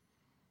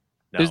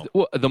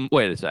 No.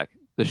 Wait a sec.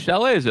 The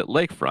Chalet is at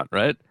Lakefront,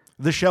 right?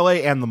 The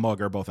Chalet and the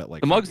mug are both at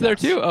Lakefront. The mug's there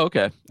too. Oh,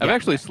 okay. I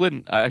actually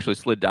slid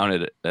down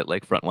at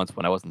Lakefront once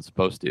when I wasn't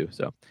supposed to.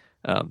 So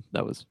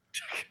that was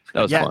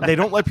fun. They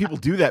don't let people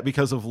do that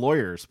because of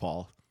lawyers,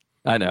 Paul.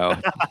 I know.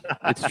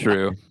 It's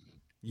true.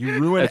 You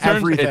ruin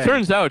everything.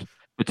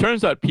 It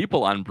turns out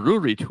people on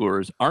brewery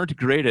tours aren't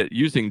great at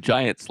using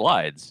giant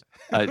slides.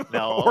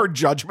 No. Or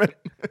judgment.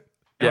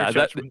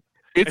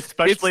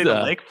 Especially the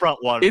Lakefront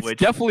one. It's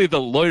definitely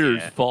the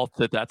lawyer's fault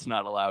that's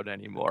not allowed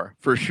anymore.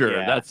 For sure.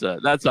 Yeah.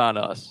 That's on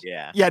us.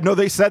 Yeah. Yeah, no,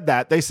 they said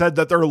that. They said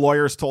that their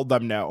lawyers told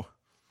them no.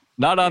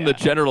 Not on the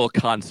general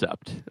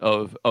concept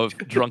of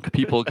drunk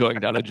people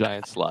going down a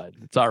giant slide.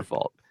 It's our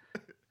fault.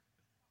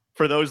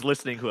 For those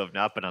listening who have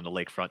not been on the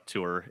Lakefront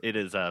tour, it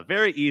is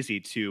very easy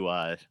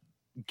to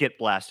get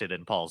blasted,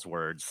 in Paul's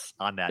words,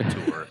 on that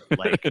tour.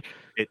 Like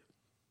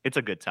it's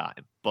a good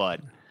time, but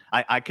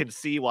I can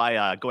see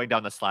why going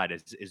down the slide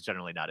is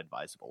generally not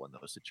advisable in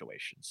those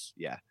situations.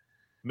 Yeah,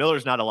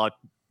 Miller's not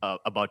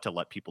about to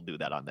let people do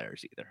that on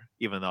theirs either.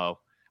 Even though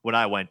when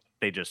I went,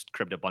 they just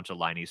cribbed a bunch of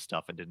Liney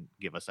stuff and didn't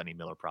give us any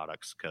Miller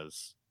products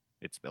because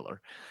it's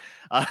Miller.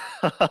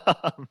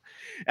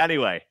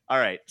 Anyway, all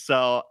right,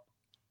 so.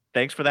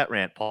 Thanks for that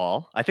rant,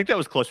 Paul. I think that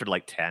was closer to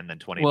like 10 than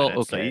 20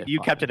 minutes. Okay, so you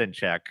kept it in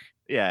check.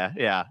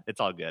 Yeah, it's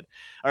all good.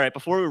 All right,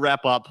 before we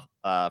wrap up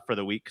for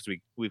the week, because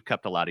we've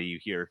kept a lot of you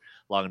here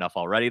long enough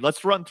already,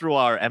 let's run through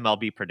our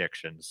MLB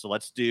predictions. So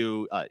let's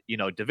do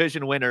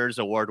division winners,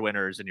 award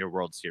winners, and your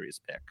World Series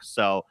pick.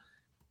 So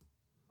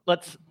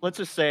let's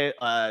just say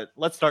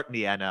let's start in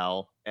the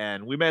NL,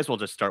 and we may as well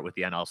just start with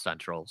the NL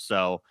Central.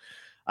 So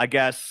I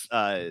guess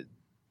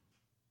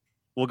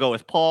we'll go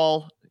with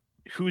Paul.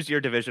 Who's your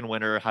division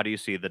winner? How do you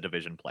see the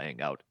division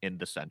playing out in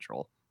the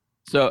Central?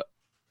 So,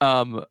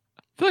 I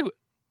feel like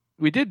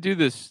we did do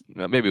this.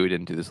 Maybe we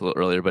didn't do this a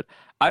little earlier, but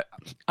I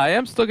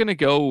am still going to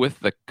go with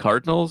the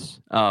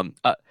Cardinals.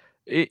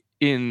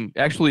 In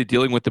actually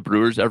dealing with the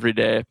Brewers every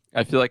day,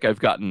 I feel like I've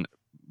gotten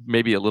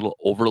maybe a little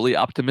overly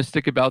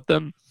optimistic about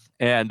them.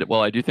 And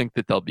while I do think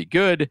that they'll be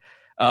good,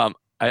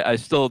 I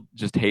still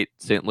just hate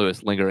St.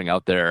 Louis lingering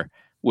out there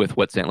with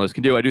what St. Louis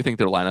can do. I do think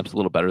their lineup's a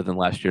little better than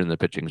last year, and their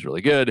pitching's really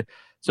good.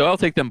 So I'll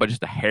take them by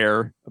just a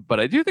hair. But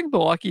I do think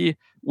Milwaukee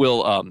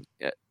will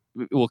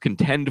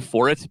contend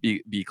for it,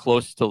 be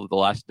close till the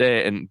last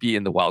day, and be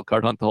in the wild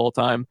card hunt the whole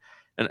time.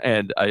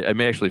 And I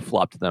may actually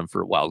flop to them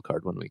for a wild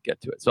card when we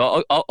get to it.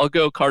 So I'll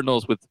go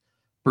Cardinals with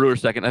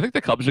Brewers second. I think the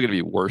Cubs are going to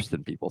be worse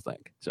than people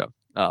think. So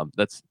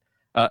that's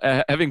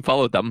having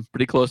followed them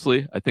pretty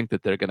closely, I think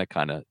that they're going to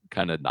kind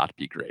of not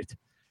be great.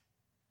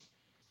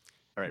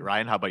 All right,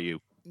 Ryan, how about you?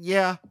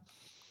 Yeah,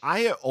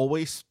 I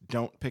always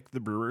don't pick the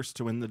Brewers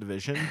to win the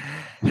division.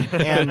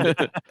 And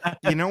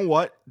you know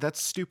what?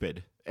 That's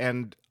stupid.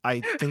 And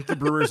I think the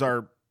Brewers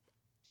are,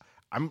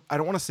 I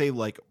don't want to say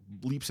like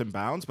leaps and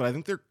bounds, but I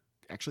think they're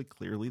actually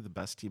clearly the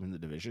best team in the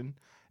division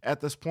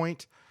at this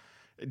point.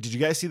 Did you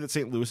guys see that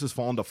St. Louis has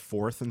fallen to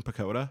 4th in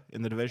PECOTA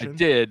in the division? I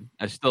did.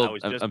 I'm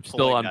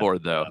still on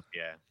board though.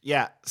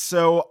 Yeah.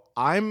 So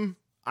I'm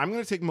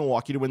going to take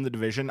Milwaukee to win the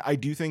division. I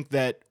do think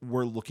that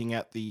we're looking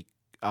at the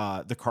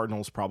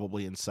Cardinals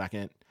probably in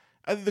second.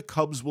 I think the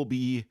Cubs will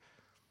be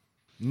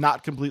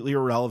not completely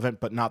irrelevant,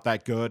 but not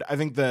that good. I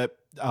think that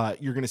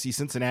you're going to see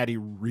Cincinnati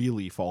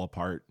really fall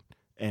apart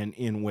and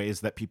in ways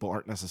that people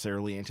aren't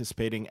necessarily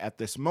anticipating at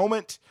this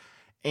moment.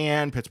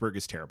 and Pittsburgh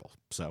is terrible.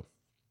 So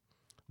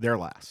they're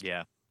last.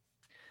 Yeah.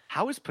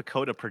 How is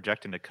Pacoda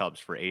projecting the Cubs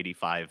for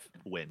 85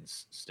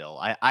 wins still?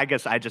 I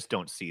guess I just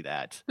don't see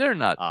that. They're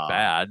not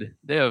bad.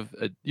 They have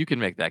you can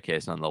make that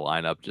case on the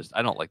lineup. Just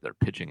I don't like their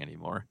pitching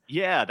anymore.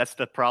 Yeah, that's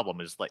the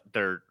problem is like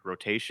their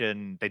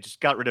rotation. They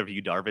just got rid of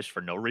Yu Darvish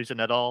for no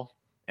reason at all.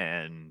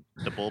 And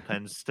the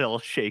bullpen's still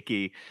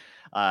shaky.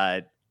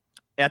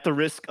 At the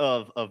risk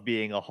of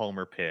being a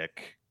homer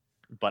pick,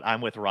 but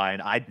I'm with Ryan.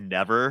 I'd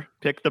never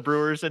pick the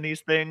Brewers in these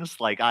things.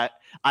 Like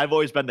I've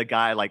always been the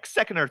guy like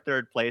second or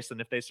third place,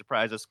 and if they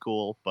surprise us,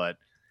 cool. But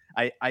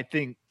I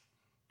think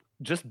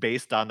just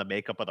based on the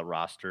makeup of the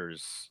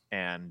rosters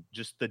and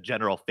just the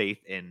general faith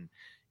in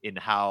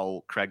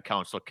how Craig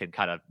Counsell can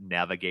kind of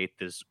navigate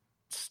this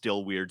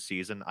still weird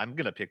season, I'm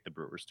gonna pick the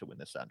Brewers to win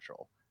the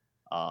Central.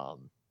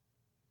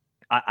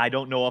 I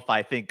don't know if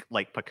I think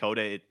like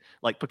Pacoda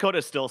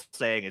is still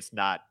saying it's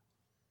not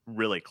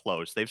really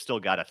close. They've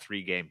still got a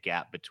 3-game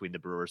gap between the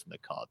Brewers and the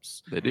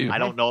Cubs. They do. I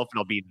don't know if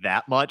it'll be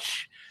that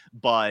much,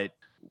 but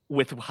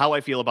with how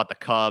I feel about the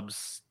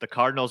Cubs, the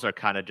Cardinals are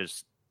kind of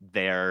just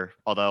there.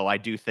 Although I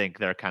do think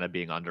they're kind of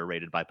being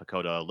underrated by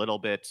Pacoda a little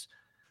bit.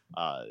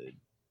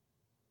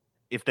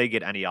 If they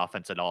get any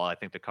offense at all, I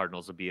think the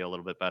Cardinals will be a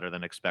little bit better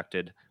than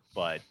expected.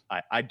 But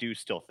I do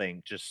still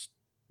think just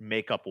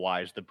makeup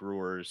wise, the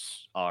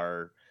Brewers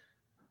are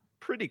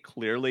pretty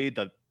clearly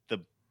the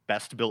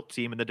best built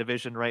team in the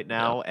division right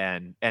now,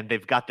 and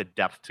they've got the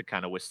depth to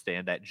kind of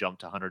withstand that jump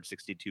to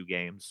 162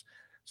 games.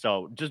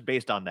 So just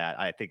based on that,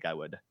 I think I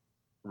would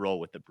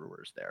roll with the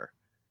Brewers there.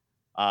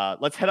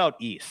 Let's head out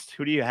east.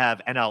 Who do you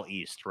have NL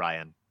East,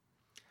 Ryan?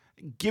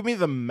 Give me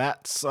the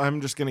Mets. I'm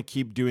just going to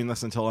keep doing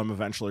this until I'm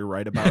eventually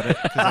right about it.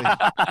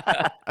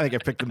 I think I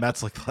picked the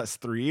Mets like the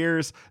last 3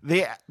 years.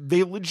 They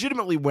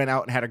legitimately went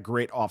out and had a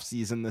great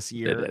offseason this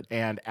year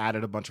and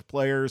added a bunch of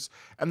players.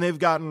 And they've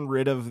gotten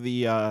rid of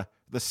the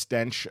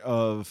stench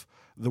of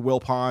the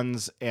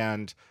Wilpons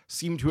and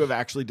seem to have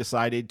actually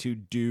decided to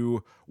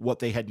do what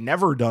they had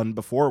never done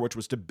before, which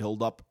was to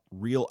build up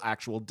real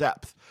actual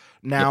depth.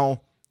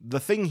 Now, the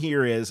thing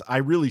here is I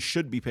really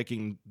should be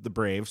picking the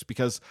Braves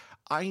because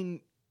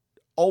I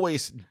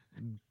always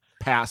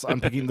pass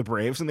on picking the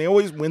Braves and they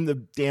always win the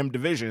damn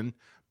division,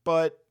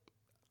 but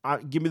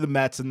give me the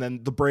Mets and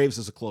then the Braves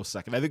is a close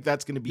second. I think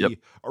that's going to be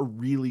a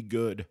really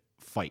good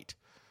fight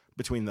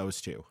between those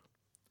two.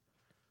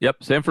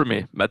 Yep, same for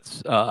me.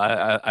 Mets.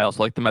 I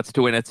also like the Mets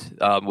to win it.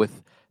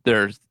 With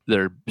their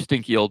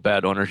stinky old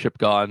bad ownership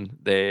gone,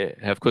 they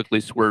have quickly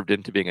swerved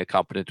into being a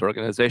competent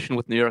organization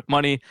with New York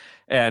money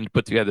and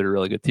put together a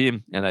really good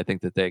team. And I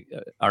think that they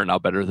are now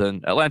better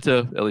than Atlanta,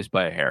 at least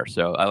by a hair.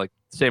 So I like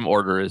the same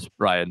order as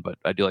Brian, but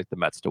I do like the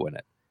Mets to win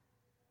it.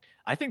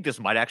 I think this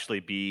might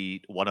actually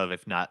be one of,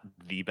 if not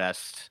the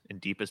best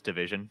and deepest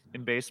division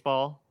in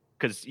baseball.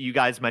 Because you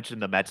guys mentioned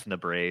the Mets and the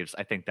Braves.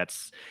 I think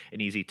that's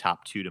an easy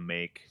top two to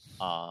make.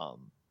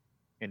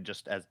 And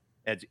just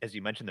as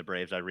you mentioned the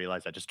Braves, I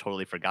realized I just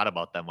totally forgot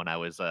about them when I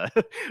was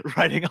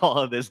writing all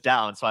of this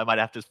down. So I might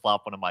have to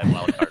flop one of my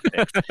wild card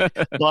picks.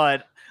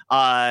 But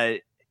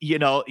I'm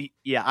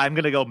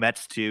gonna go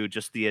Mets too.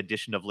 Just the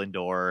addition of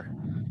Lindor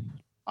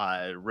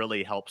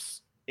really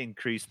helps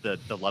increase the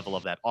level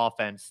of that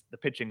offense. The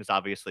pitching is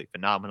obviously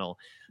phenomenal.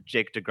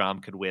 Jake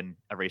DeGrom could win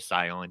every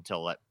Cy Young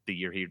until the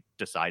year he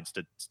decides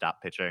to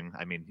stop pitching.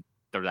 I mean,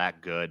 they're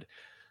that good.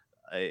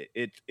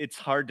 It's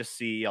hard to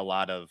see a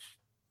lot of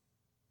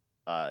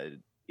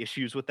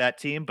issues with that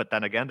team, but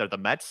then again, they're the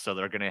Mets, so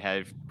they're going to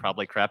have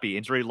probably crappy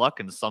injury luck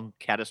and some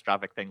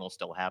catastrophic thing will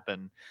still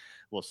happen.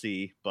 We'll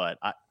see, but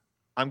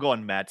I'm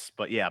going Mets.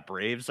 But yeah,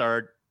 Braves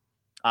are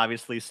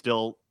obviously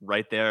still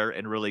right there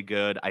and really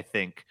good. I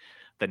think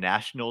the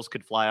Nationals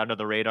could fly under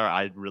the radar.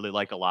 I really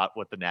like a lot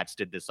what the Nats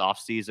did this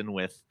offseason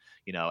with,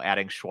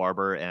 adding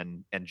Schwarber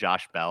and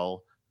Josh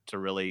Bell to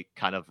really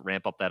kind of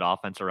ramp up that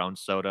offense around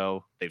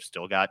Soto. They've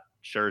still got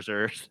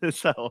Scherzer.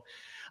 So,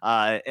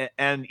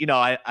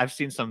 I've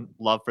seen some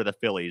love for the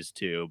Phillies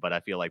too, but I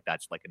feel like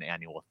that's like an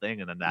annual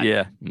thing. And then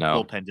that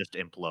bullpen just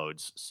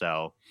implodes.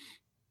 So,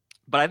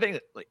 but I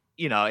think,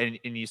 and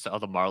you saw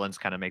the Marlins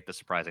kind of make the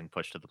surprising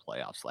push to the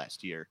playoffs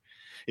last year,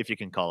 if you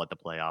can call it the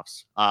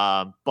playoffs.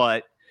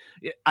 But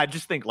I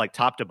just think like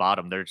top to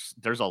bottom,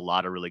 there's a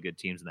lot of really good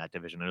teams in that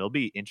division. And it'll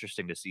be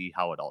interesting to see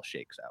how it all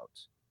shakes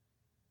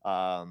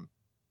out.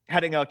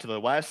 Heading out to the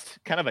West,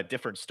 kind of a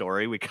different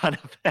story. We kind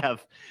of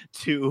have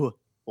two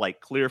like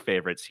clear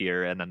favorites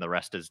here, and then the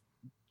rest is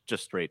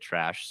just straight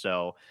trash.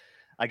 So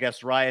I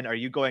guess, Ryan, are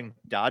you going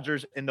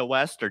Dodgers in the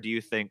West, or do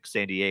you think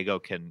San Diego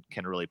can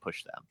really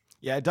push them?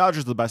 Yeah,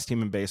 Dodgers are the best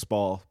team in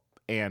baseball,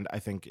 and I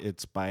think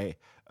it's by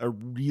a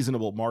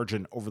reasonable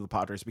margin over the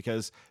Padres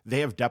because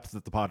they have depth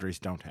that the Padres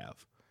don't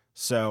have.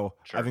 So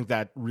sure. I think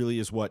that really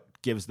is what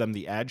gives them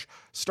the edge.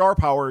 Star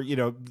power,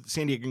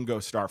 San Diego can go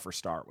star for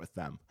star with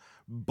them,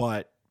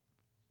 but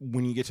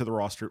when you get to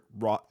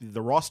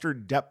the roster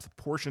depth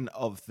portion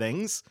of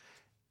things,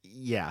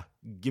 yeah,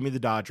 give me the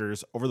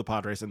Dodgers over the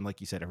Padres, and like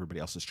you said, everybody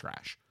else is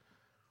trash.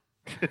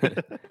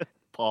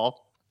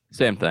 Paul?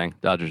 Same thing.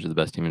 Dodgers are the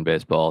best team in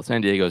baseball. San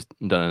Diego's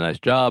done a nice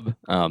job.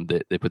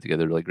 They put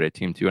together a really great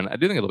team too, and I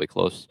do think it'll be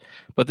close.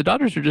 But the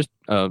Dodgers are just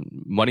a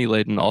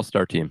money-laden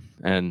all-star team,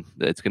 and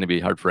it's going to be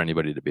hard for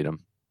anybody to beat them.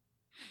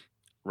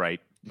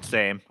 Right.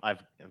 Same.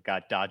 I've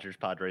got Dodgers,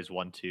 Padres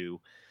 1-2.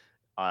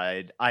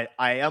 I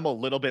am a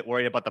little bit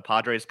worried about the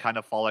Padres kind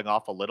of falling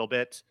off a little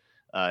bit.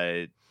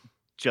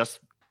 Just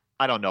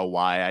I don't know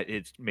why.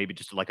 It's maybe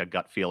just like a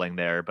gut feeling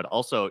there, but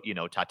also,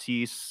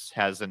 Tatis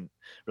hasn't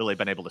really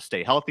been able to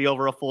stay healthy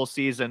over a full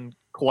season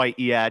quite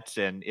yet.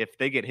 And if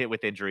they get hit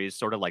with injuries,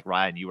 sort of like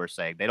Ryan, you were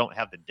saying, they don't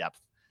have the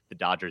depth the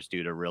Dodgers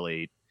do to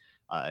really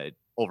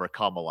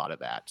overcome a lot of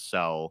that.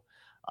 So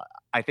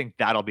I think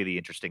that'll be the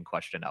interesting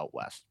question out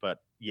west. But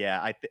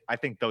yeah, I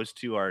think those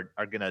two are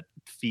going to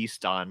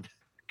feast on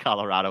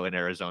Colorado and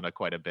Arizona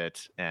quite a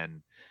bit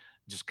and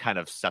just kind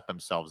of set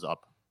themselves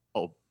up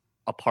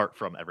apart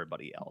from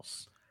everybody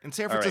else. And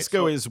San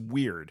Francisco is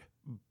weird.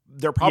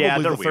 They're probably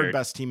the third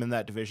best team in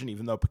that division,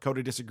 even though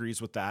Pacoda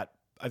disagrees with that.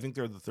 I think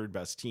they're the third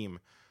best team,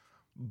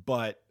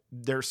 but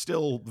they're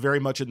still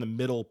very much in the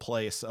middle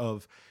place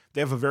of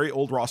they have a very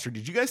old roster.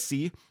 Did you guys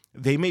see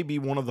they may be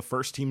one of the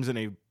first teams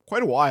in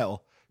quite a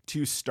while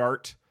to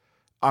start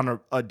on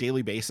a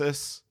daily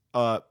basis,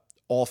 all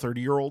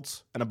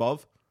 30-year-olds and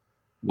above?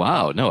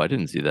 Wow. No, I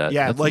didn't see that.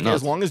 Yeah. That's nuts.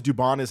 As long as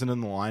Dubon isn't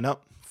in the lineup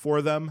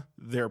for them,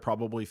 they're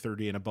probably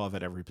 30 and above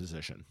at every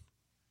position.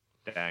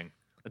 Dang.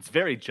 It's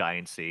very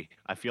Giantsy.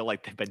 I feel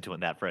like they've been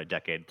doing that for a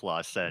decade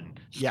plus and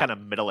just kind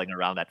of middling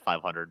around that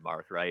 500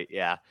 mark, right?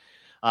 Yeah.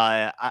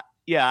 I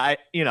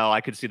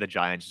could see the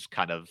Giants just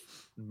kind of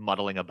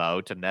muddling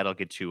about, and that'll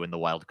get you in the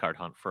wild card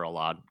hunt for a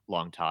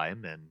long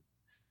time. And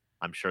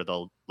I'm sure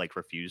they'll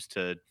refuse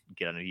to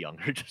get any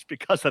younger just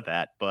because of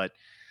that. But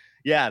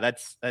yeah,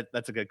 that's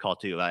a good call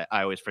too. I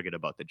always forget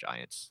about the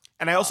Giants.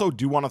 And I also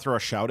do want to throw a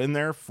shout in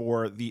there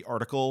for the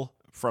article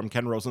from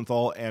Ken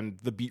Rosenthal and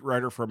the beat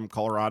writer from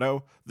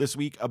Colorado this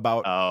week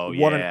about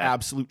what an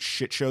absolute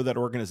shit show that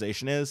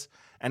organization is.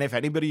 And if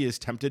anybody is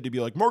tempted to be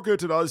like, Marco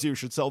Tadazio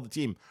should sell the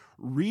team,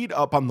 read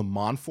up on the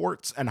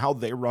Monforts and how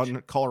they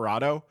run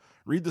Colorado.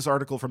 Read this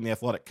article from The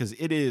Athletic, because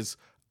it is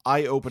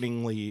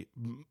eye-openingly,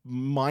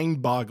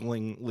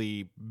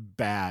 mind-bogglingly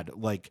bad,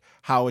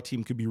 how a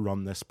team could be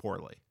run this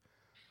poorly.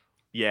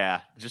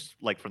 Yeah, just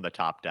from the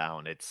top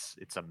down, it's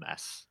a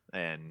mess.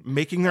 And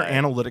making their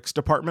analytics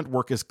department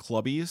work as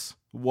clubbies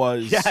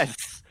was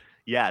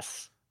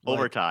yes,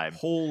 overtime.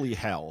 Holy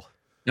hell.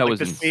 That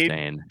was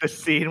insane. The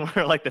scene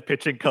where the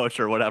pitching coach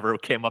or whatever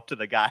came up to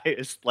the guy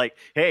is like,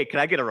 "Hey, can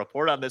I get a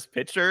report on this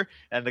pitcher?"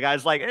 And the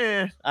guy's like,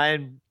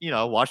 I'm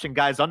washing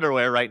guys'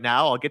 underwear right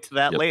now. I'll get to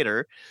that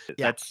later. Yeah.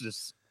 That's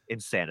just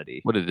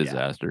insanity. What a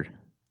disaster.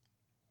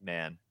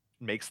 Man,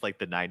 makes the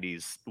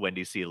 90s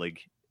Wendy Seelig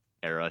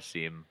era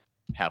seem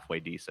halfway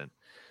decent.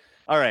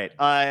 All right.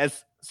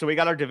 So we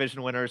got our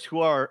division winners. Who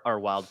are our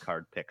wild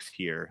card picks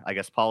here? I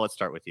guess, Paul, let's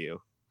start with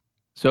you.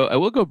 So I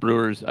will go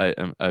Brewers.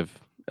 I've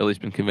at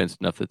least been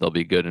convinced enough that they'll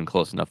be good and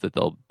close enough that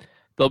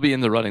they'll be in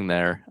the running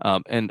there.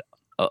 And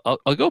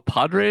I'll go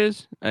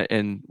Padres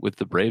and with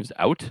the Braves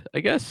out, I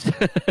guess.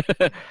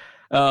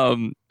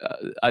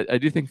 I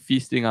do think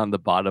feasting on the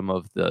bottom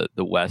of the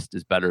West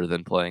is better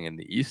than playing in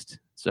the East.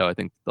 So I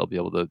think they'll be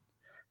able to,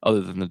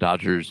 other than the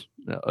Dodgers,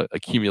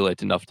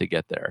 accumulate enough to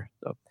get there.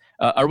 So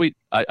are we?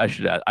 I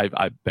should add.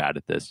 I'm bad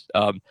at this.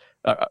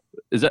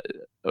 Is that?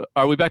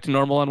 Are we back to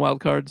normal on wild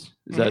cards?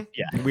 Is that?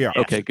 Yeah, we are.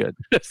 Okay, good.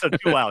 So 2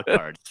 wild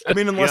cards. I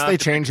mean, unless they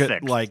change it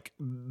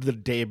the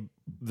day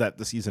that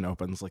the season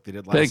opens, like they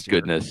did last year. Thank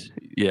goodness.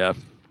 Yeah.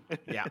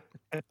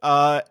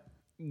 Yeah.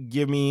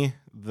 Give me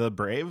the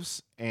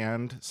Braves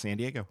and San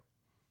Diego.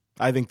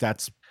 I think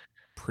that's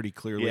pretty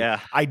clearly. Yeah.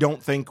 I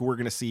don't think we're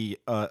going to see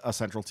a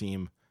Central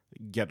team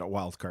get a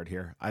wild card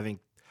here. I think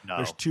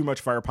there's too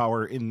much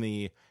firepower in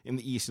the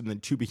East and the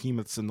two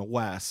behemoths in the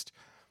West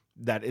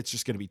that it's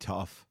just going to be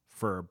tough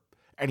for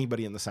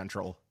anybody in the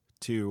Central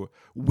to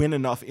win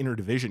enough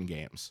interdivision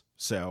games.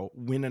 So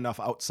win enough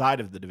outside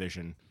of the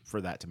division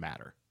for that to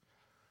matter.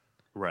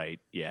 Right.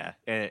 Yeah.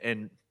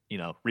 And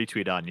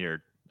retweet on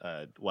your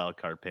wild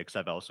card picks.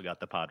 I've also got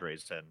the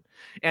Padres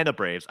and the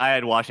Braves. I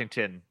had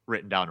Washington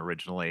written down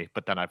originally,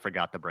 but then I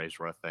forgot the Braves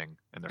were a thing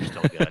and they're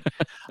still good.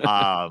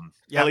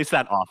 At least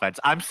that offense.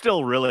 I'm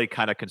still really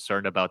kind of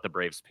concerned about the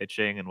Braves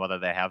pitching and whether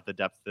they have the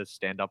depth to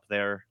stand up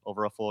there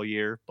over a full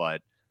year.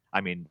 But I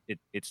mean,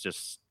 it's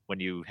just when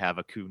you have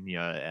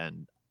Acuna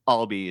and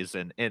Albies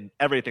and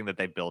everything that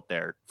they built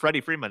there.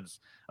 Freddie Freeman's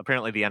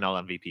apparently the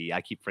NL MVP.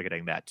 I keep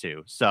forgetting that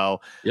too. So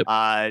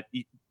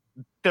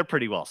they're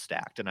pretty well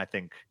stacked, and I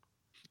think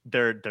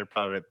they're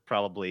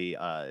probably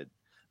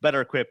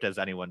better equipped as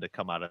anyone to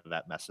come out of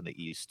that mess in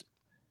the East.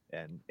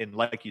 And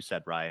like you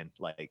said, Ryan,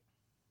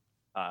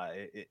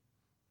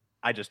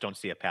 I just don't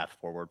see a path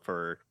forward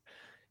for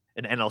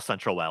an NL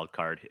Central wild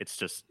card.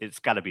 It's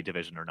got to be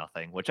division or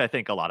nothing, which I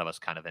think a lot of us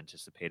kind of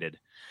anticipated.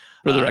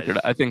 For the record,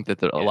 I think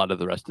that a lot of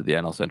the rest of the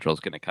NL Central is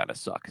going to kind of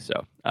suck.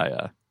 So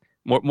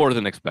more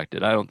than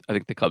expected. I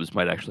think the Cubs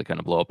might actually kind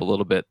of blow up a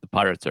little bit. The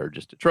Pirates are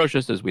just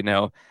atrocious, as we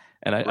know.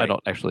 and I Right.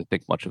 don't actually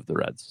think much of the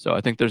Reds. So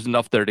I think there's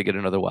enough there to get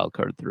another wild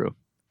card through.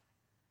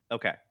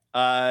 Okay.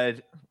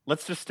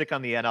 Let's just stick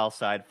on the NL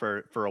side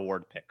for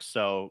award picks.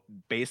 So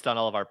based on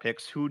all of our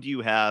picks, who do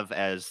you have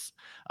as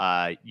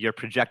your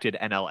projected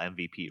NL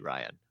MVP,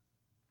 Ryan?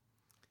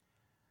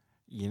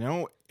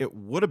 It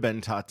would have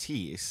been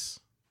Tatis.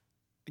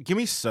 Give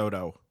me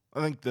Soto.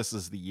 I think this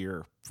is the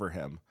year for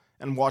him.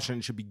 And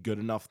Washington should be good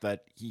enough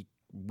that he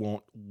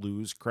won't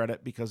lose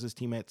credit because his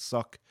teammates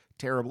suck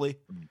terribly.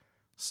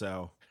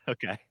 So,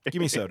 Okay.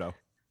 give me Soto.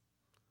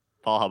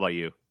 Paul, how about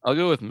you? I'll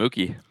go with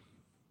Mookie.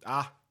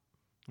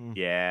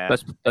 Yeah.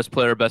 Best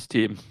player, best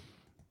team.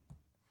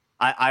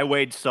 I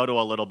weighed Soto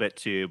a little bit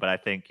too, but I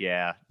think,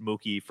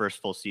 Mookie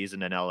first full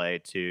season in LA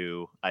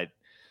too.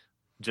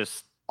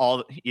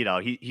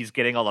 He's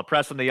getting all the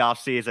press in the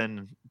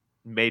offseason,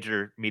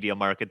 major media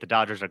market. The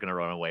Dodgers are going to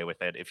run away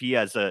with it. If he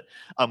has a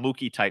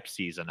Mookie type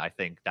season, I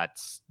think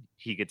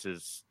he gets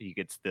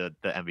the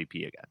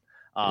MVP again.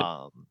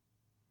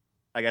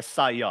 I guess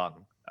Cy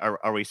Young.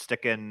 Are we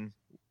sticking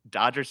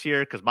Dodgers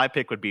here? Because my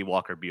pick would be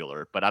Walker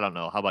Buehler, but I don't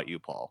know. How about you,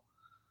 Paul?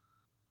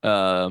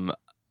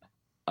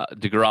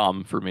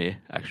 DeGrom for me,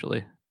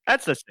 actually.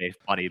 That's a safe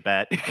money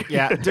bet.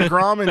 Yeah,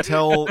 DeGrom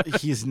until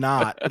he's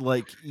not.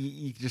 Like,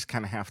 you just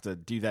kind of have to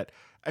do that.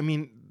 I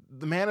mean,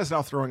 the man is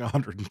now throwing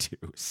 102.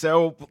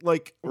 So,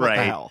 like, what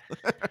the hell?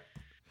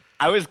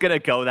 I was gonna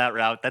go that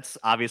route. That's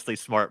obviously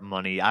smart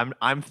money.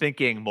 I'm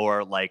thinking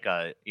more like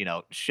a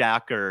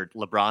Shaq or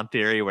LeBron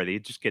theory, where they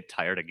just get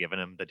tired of giving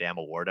him the damn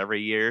award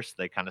every year, so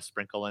they kind of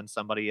sprinkle in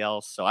somebody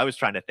else. So I was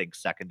trying to think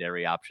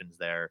secondary options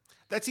there.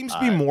 That seems to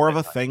be more of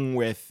a thing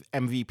with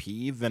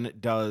MVP than it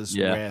does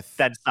with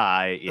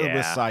Cy.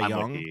 With Cy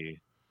Young.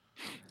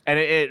 And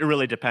it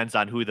really depends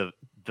on who the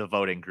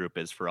voting group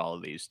is for all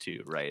of these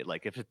too, right?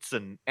 Like if it's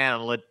an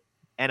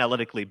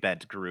analytically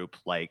bent group,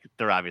 like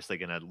they're obviously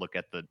going to look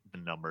at the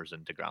numbers,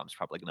 and DeGrom's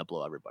probably going to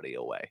blow everybody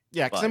away.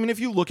 Yeah, because I mean, if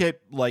you look at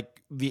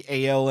like the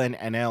AL and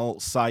NL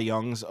Cy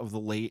Youngs of the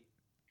late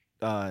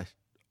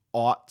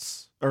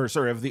aughts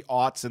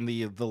and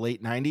the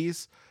late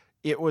 90s,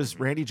 it was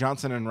Randy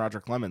Johnson and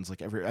Roger Clemens.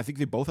 Like I think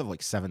they both have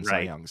like 7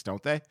 Cy Youngs,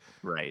 don't they?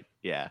 Right.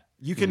 Yeah.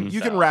 You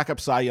can rack up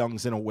Cy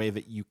Youngs in a way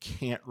that you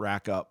can't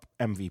rack up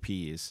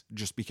MVPs,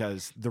 just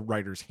because the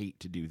writers hate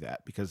to do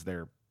that because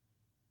they're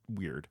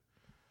weird.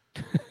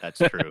 That's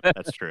true.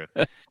 That's true.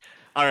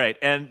 All right.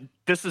 And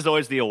this is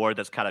always the award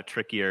that's kind of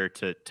trickier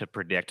to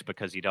predict,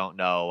 because you don't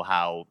know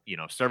how,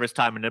 service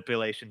time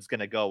manipulation is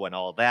going to go and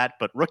all that.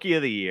 But rookie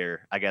of the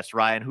year, I guess,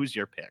 Ryan, who's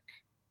your pick?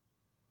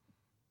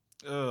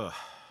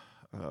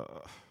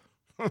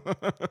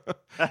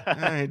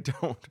 I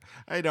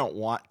don't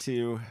want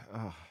to.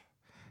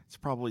 It's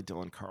probably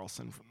Dylan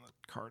Carlson from the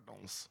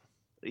Cardinals.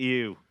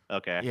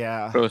 Okay.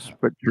 Yeah. Gross,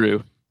 but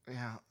true.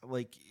 Yeah,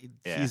 like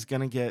he's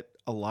gonna get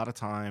a lot of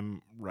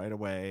time right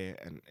away,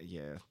 and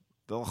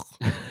gross,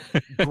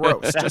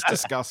 just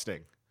disgusting.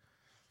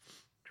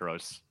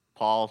 Gross.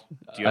 Paul,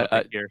 do you have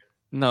a pick here?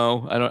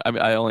 No, I don't. I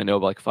mean, I only know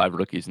like 5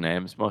 rookies'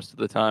 names most of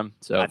the time,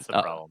 so that's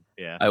the problem.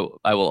 Yeah,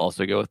 I will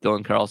also go with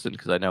Dylan Carlson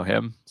because I know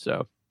him.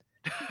 So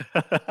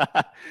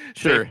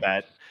sure,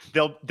 bet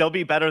they'll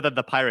be better than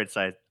the Pirates,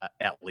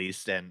 at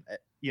least. And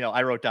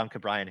I wrote down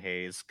Ke'Bryan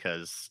Hayes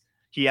because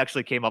he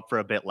actually came up for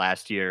a bit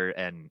last year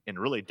and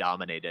really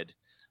dominated.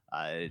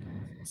 But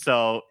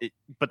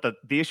the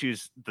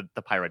issues,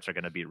 the Pirates are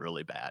going to be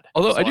really bad.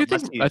 Although I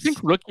think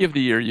rookie of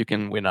the year you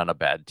can win on a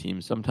bad team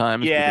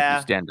sometimes. Because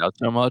you stand out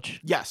so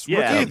much. Yes,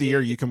 rookie of the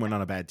year you can win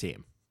on a bad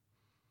team.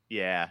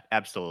 Yeah,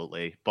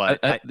 absolutely.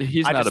 But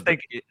he's not a bad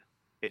guess.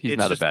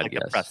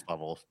 The press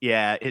level.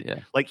 Yeah,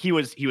 like he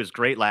was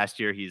great last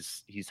year.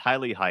 He's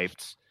highly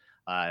hyped.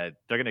 They're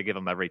going to give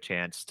him every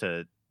chance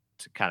to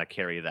kind of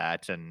carry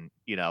that. And,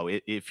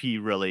 if he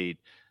really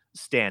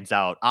stands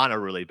out on a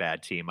really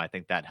bad team, I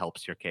think that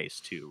helps your case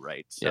too.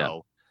 Right.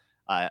 So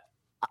I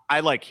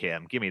like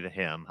him. Give me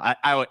him.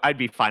 I'd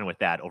be fine with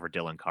that over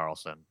Dylan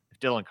Carlson. If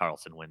Dylan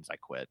Carlson wins, I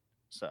quit.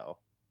 So,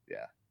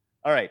 yeah.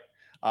 All right.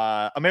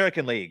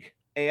 American League,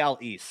 AL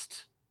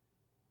East,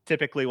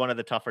 typically one of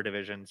the tougher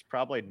divisions,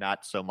 probably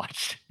not so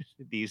much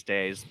these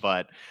days,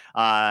 but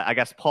I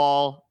guess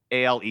Paul,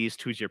 AL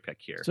East, who's your pick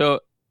here?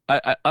 So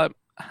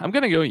I'm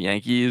going to go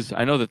Yankees.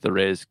 I know that the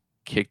Rays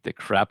kicked the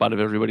crap out of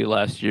everybody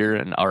last year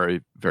and are a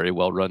very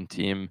well-run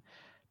team,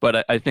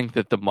 but I think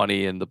that the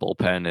money and the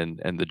bullpen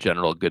and the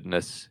general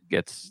goodness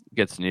gets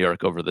New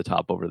York over the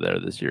top over there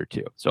this year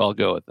too. So I'll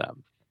go with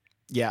them.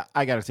 Yeah,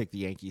 I got to take the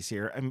Yankees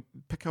here.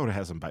 Pacoda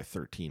has them by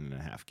 13 and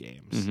a half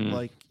games.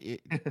 Mm-hmm.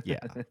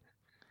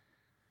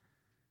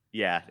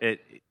 Yeah,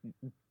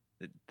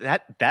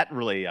 that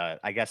really,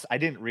 I guess I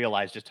didn't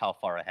realize just how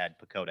far ahead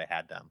Pacoda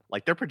had them.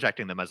 Like they're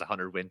projecting them as a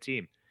 100-win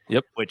team.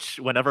 Yep. Which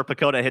whenever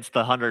Pacoda hits the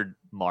 100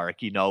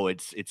 mark,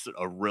 it's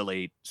a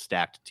really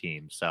stacked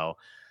team. So,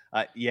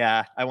 I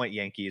went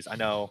Yankees. I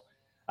know,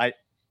 I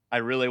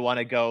really want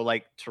to go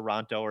like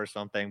Toronto or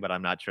something, but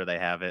I'm not sure they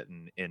have it.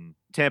 And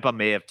Tampa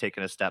may have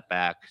taken a step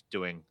back,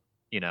 doing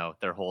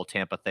their whole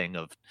Tampa thing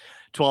of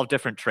 12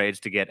 different trades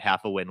to get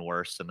half a win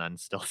worse, and then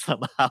still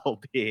somehow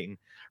being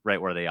right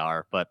where they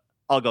are. But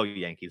I'll go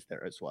Yankees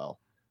there as well.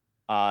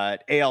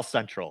 AL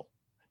Central.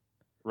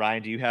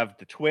 Ryan, do you have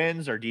the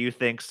Twins, or do you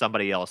think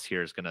somebody else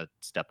here is going to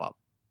step up?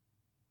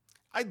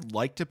 I'd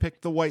like to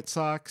pick the White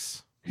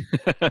Sox.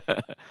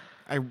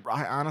 I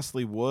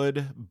honestly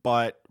would,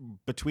 but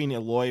between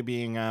Eloy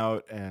being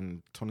out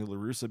and Tony La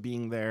Russa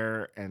being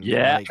there, and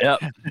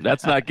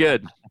that's not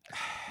good.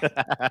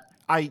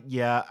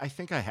 I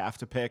think I have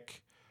to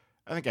pick.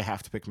 I think I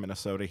have to pick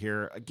Minnesota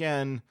here.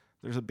 Again,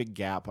 there's a big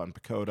gap on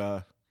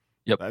PECOTA.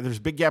 Yep. There's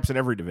big gaps in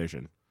every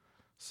division.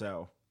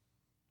 So,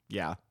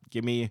 yeah,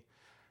 give me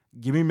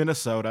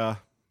Minnesota.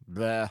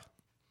 Bleh.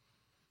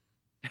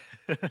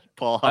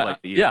 Paul, how about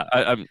you? Yeah,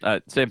 I'm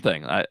same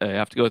thing. I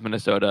have to go with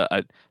Minnesota.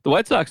 The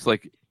White Sox,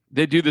 like,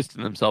 they do this to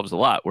themselves a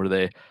lot, where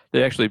they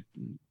actually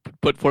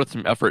put forth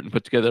some effort and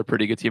put together a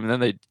pretty good team, and then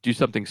they do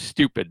something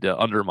stupid to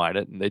undermine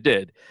it, and they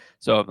did.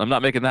 So I'm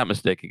not making that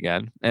mistake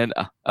again. And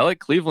I like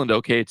Cleveland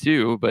okay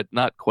too, but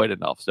not quite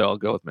enough. So I'll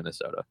go with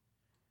Minnesota.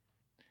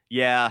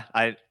 Yeah,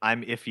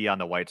 I'm iffy on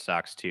the White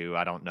Sox too.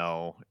 I don't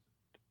know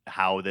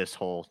how this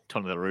whole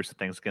Tony La Russa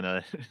thing's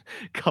gonna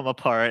come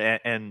apart,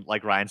 and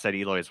like Ryan said,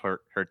 Eloy's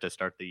hurt to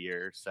start the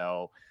year.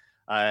 So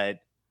I'm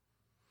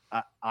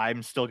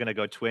still gonna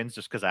go Twins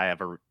just because I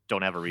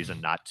don't have a reason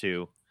not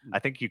to. I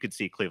think you could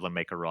see Cleveland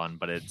make a run,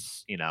 but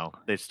it's,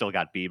 they've still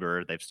got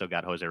Bieber, they've still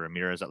got Jose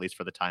Ramirez, at least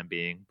for the time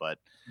being. But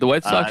the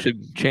White Sox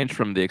should change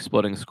from the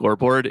exploding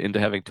scoreboard into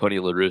having Tony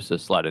La Russa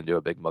slide into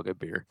a big mug of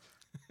beer.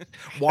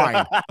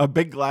 Wine, a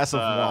big glass of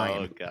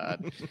wine. Oh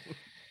God.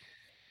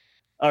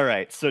 All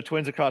right, so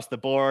Twins across the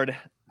board.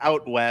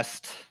 Out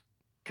west,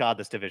 God,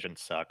 this division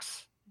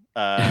sucks.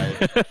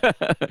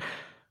 Astros,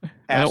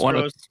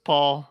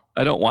 Paul.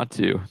 I don't want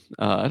to.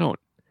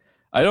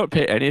 I don't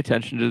pay any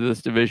attention to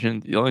this division.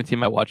 The only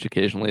team I watch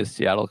occasionally is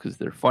Seattle because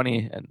they're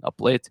funny and up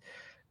late.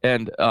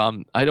 And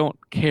I don't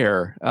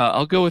care.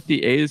 I'll go with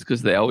the A's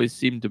because they always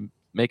seem to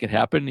make it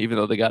happen, even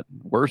though they got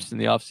worse in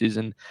the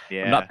offseason.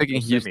 Yeah, I'm not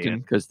picking Houston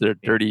because they're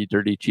dirty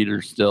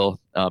cheaters still,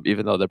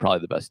 even though they're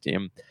probably the best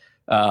team.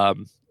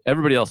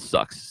 Everybody else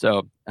sucks.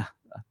 So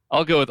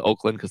I'll go with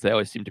Oakland because they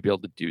always seem to be able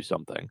to do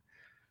something.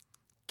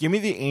 Give me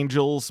the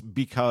Angels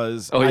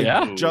because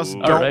I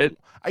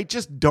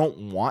just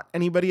don't want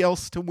anybody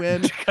else to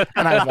win.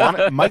 And I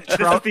want Mike Trout.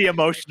 This is the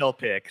emotional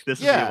pick.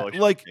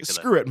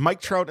 Screw it. Mike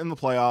Trout in the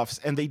playoffs,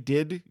 and they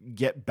did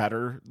get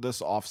better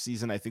this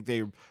offseason. I think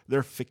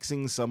they're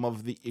fixing some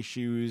of the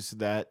issues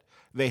that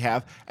they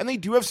have. And they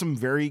do have some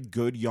very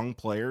good young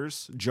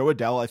players. Joe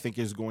Adele, I think,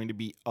 is going to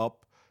be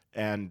up.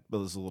 And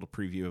there's a little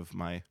preview of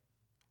my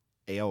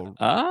AL.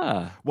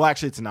 Well,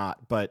 actually, it's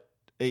not, but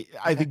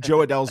I think Joe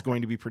Adele is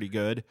going to be pretty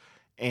good,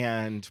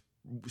 and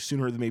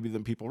sooner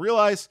than people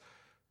realize.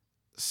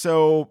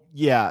 So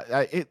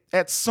yeah,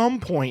 at some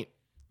point,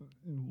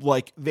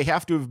 like, they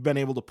have to have been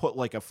able to put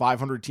like a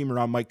 500 team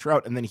around Mike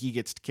Trout, and then he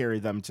gets to carry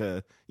them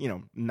to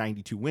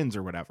 92 wins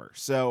or whatever.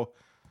 So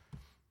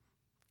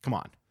come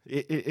on,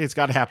 it's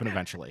got to happen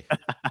eventually.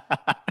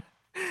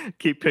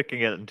 Keep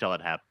picking it until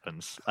it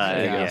happens.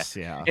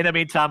 Yeah. In the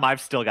meantime, I've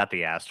still got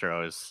the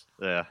Astros.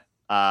 But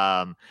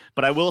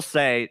I will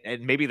say,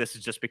 and maybe this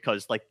is just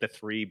because like the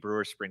 3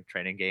 Brewers spring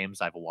training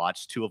games I've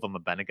watched, 2 of them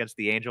have been against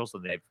the Angels,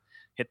 and they've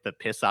hit the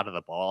piss out of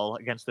the ball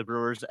against the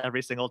Brewers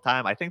every single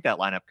time. I think that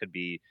lineup could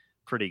be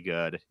pretty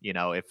good.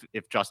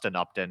 If Justin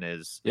Upton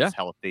is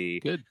healthy,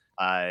 good.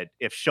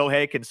 If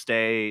Shohei can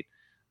stay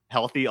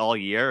healthy all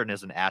year and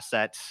is an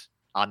asset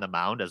on the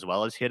mound as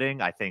well as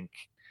hitting, I think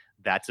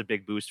that's a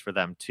big boost for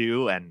them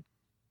too. And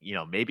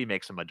maybe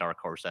makes them a dark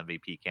horse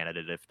MVP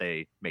candidate if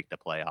they make the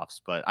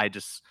playoffs. But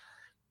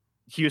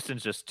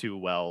Houston's just too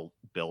well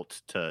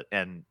built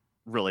and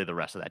really the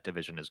rest of that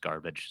division is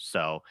garbage.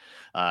 So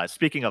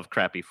speaking of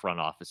crappy front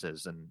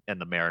offices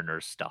and the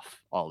Mariners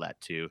stuff, all that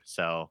too.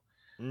 So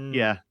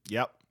yeah.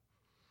 Yep.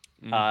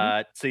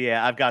 So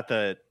yeah, I've got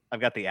the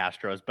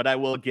Astros, but I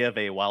will give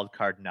a wild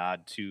card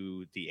nod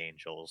to the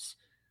Angels.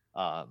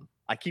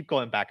 I keep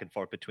going back and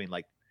forth between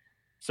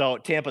so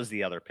Tampa's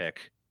the other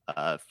pick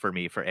for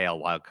me for AL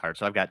wildcard.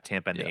 So I've got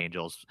Tampa and the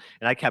Angels,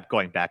 and I kept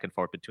going back and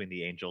forth between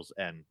the Angels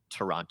and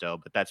Toronto,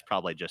 but that's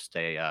probably just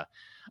an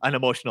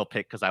emotional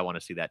pick because I want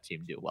to see that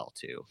team do well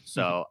too.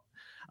 So,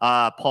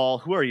 Paul,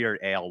 who are your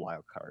AL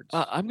wildcards?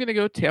 I'm going to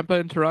go Tampa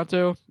and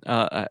Toronto.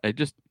 I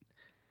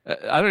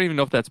don't even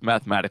know if that's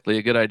mathematically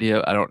a good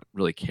idea. I don't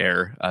really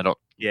care. I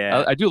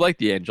do like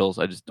the Angels.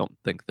 I just don't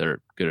think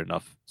they're good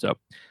enough. So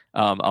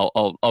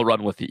I'll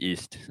run with the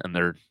East and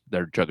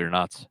their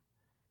juggernauts.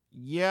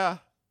 Yeah,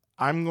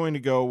 I'm going to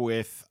go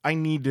with, I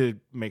need to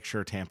make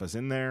sure Tampa's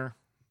in there.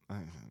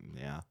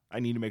 I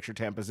need to make sure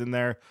Tampa's in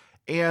there.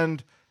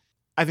 And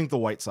I think the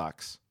White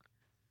Sox.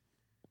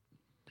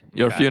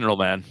 Your funeral,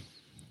 man.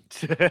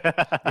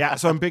 Yeah,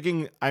 so I'm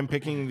picking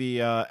the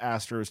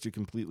Astros to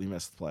completely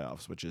miss the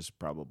playoffs, which is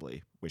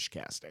probably wish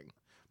casting.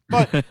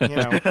 But,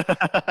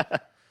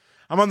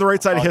 I'm on the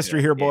right side of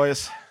history here,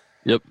 boys.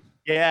 Yep.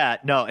 Yeah,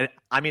 no,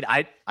 I mean,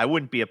 I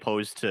wouldn't be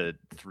opposed to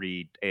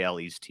 3 AL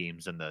East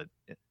teams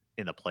in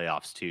in the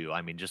playoffs too.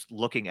 I mean, just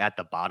looking at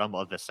the bottom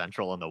of the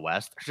Central and the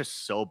West, they're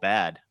just so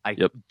bad. I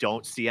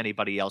don't see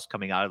anybody else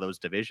coming out of those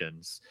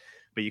divisions,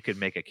 but you could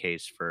make a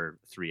case for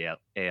 3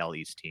 AL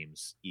East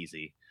teams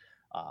easy.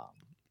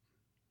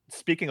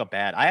 Speaking of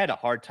bad, I had a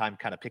hard time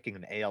kind of picking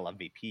an AL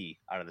MVP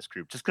out of this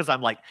group just because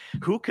I'm like,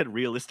 who could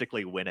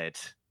realistically win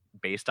it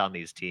based on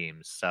these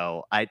teams?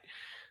 So I'm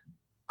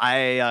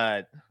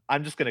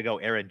just gonna go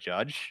Aaron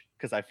Judge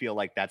because I feel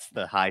like that's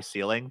the high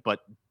ceiling, but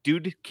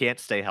dude can't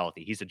stay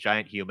healthy. He's a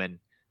giant human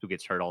who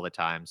gets hurt all the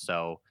time,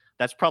 so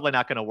that's probably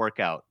not gonna work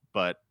out.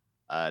 But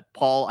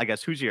Paul, I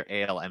guess who's your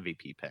AL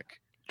MVP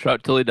pick?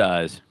 Trout till he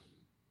dies.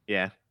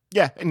 Yeah,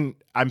 and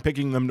I'm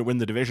picking them to win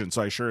the division,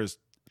 so I sure as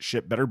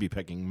shit better be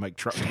picking Mike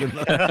Trout to win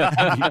the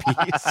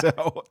MVP.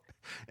 So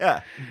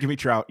yeah, give me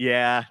Trout.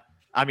 Yeah,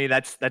 I mean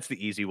that's the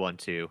easy one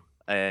too,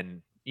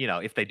 and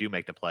if they do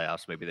make the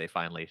playoffs, maybe they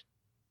finally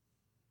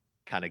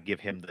kind of give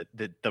him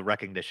the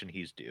recognition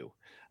he's due.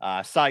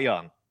 Cy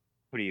Young,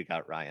 who do you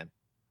got, Ryan?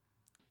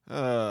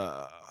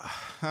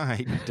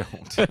 I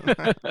don't.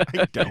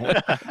 I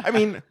don't. I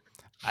mean,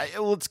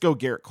 let's go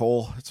Garrett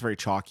Cole. It's very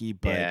chalky,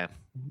 but yeah.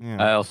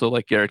 I also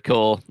like Garrett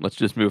Cole. Let's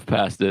just move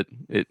past it.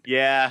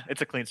 Yeah,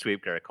 it's a clean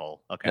sweep, Garrett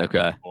Cole.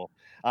 Okay. Cool.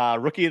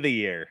 Rookie of the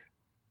year.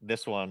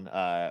 This one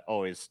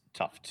always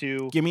tough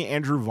too. Give me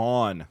Andrew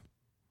Vaughn.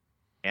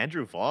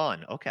 Andrew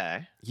Vaughn.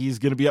 Okay. He's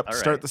going to be up to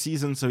start the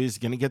season, so he's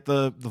going to get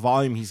the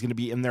volume. He's going to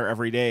be in there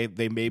every day.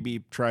 They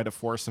maybe try to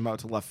force him out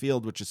to left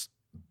field, which is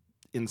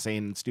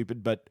insane and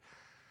stupid, but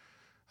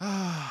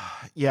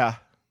yeah,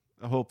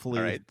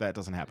 hopefully that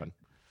doesn't happen.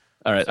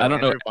 All right. So I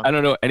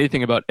don't know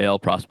anything about AL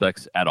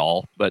prospects at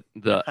all, but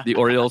the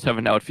Orioles have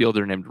an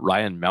outfielder named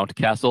Ryan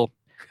Mountcastle,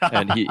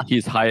 and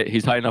he's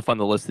high enough on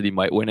the list that he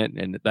might win it,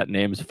 and that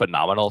name's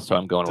phenomenal, so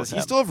I'm going with him.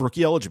 Does he still have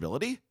rookie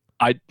eligibility?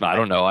 I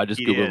don't know. I just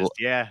Googled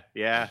it.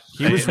 Yeah.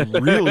 He was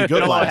really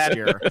good last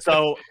year.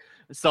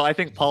 So I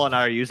think Paul and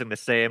I are using the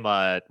same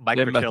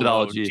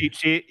methodology cheat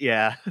sheet.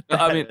 Yeah.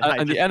 I mean,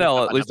 in the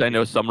NL, at least I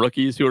know some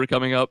rookies who are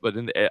coming up, but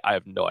I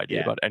have no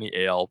idea about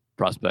any AL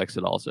prospects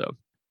at all. So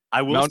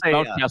I will say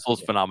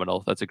Mountcastle's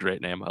phenomenal. That's a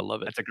great name. I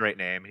love it. That's a great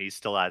name. He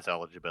still has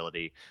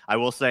eligibility. I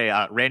will say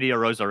Randy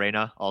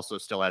Arozarena also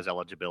still has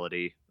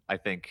eligibility. I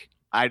think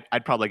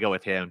I'd probably go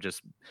with him.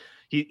 Just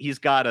he's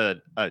got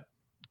a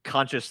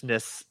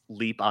consciousness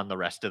leap on the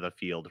rest of the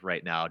field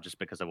right now just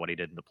because of what he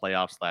did in the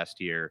playoffs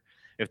last year.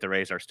 If the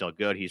Rays are still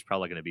good, he's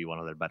probably going to be one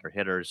of their better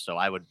hitters. So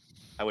I would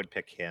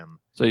pick him.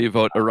 So you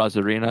vote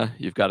Arozarena.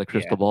 You've got a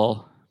crystal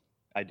ball.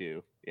 I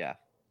do. Yeah.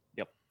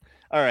 Yep.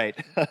 All right.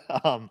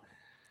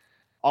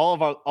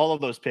 All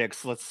of those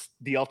picks.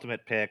 The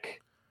ultimate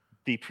pick,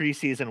 the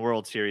preseason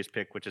World Series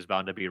pick, which is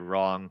bound to be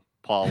wrong.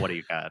 Paul, what do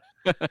you got?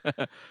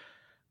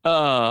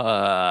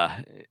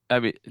 I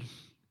mean,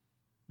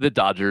 the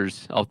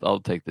Dodgers.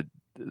 I'll take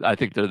I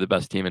think they're the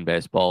best team in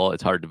baseball.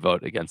 It's hard to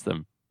vote against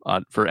them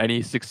for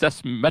any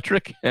success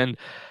metric, and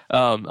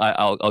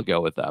I'll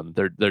go with them.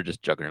 They're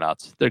just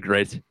juggernauts. They're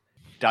great.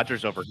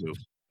 Dodgers over who?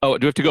 Oh,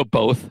 do we have to go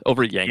both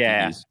over Yankees?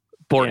 Yeah.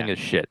 Boring as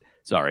shit.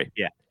 Sorry.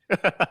 Yeah.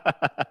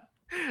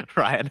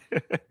 Ryan.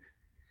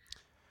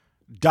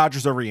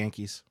 Dodgers over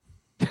Yankees.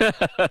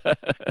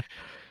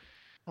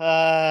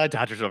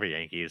 Dodgers over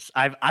Yankees.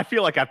 I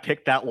feel like I've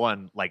picked that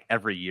one like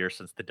every year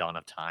since the dawn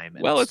of time.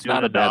 Well, it's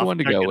not a bad one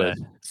to go with.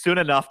 Soon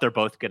enough, they're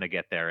both gonna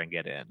get there and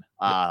get in.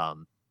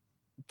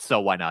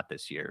 So why not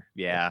this year?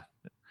 Yeah.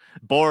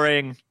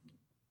 Boring.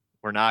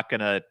 We're not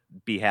gonna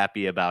be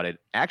happy about it.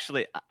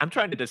 Actually, I'm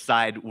trying to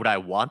decide, would I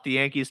want the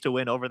Yankees to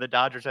win over the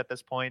Dodgers at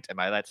this point? Am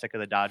I that sick of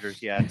the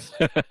Dodgers yet?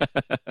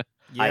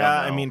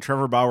 Yeah, I mean,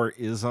 Trevor Bauer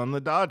is on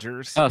the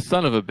Dodgers. Oh,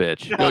 son of a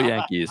bitch. Go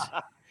Yankees.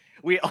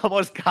 We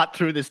almost got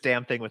through this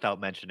damn thing without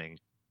mentioning.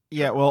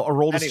 Yeah, well,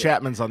 Aroldis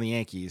Chapman's on the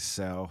Yankees,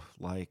 so,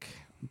 like...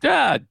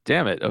 God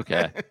damn it.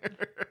 Okay.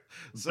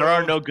 There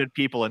are no good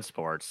people in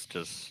sports.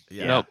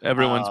 Nope,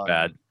 everyone's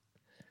bad.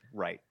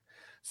 Right.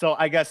 So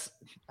I guess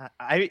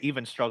I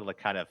even struggle to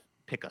kind of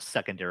pick a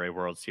secondary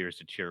World Series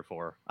to cheer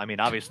for. I mean,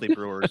 obviously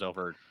Brewers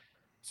over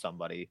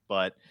somebody,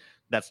 but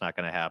that's not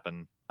going to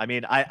happen. I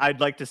mean, I'd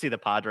like to see the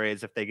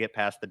Padres if they get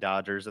past the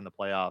Dodgers in the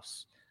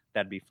playoffs.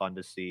 That'd be fun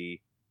to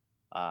see.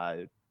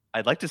 I'd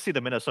like to see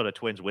the Minnesota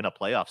Twins win a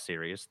playoff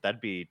series.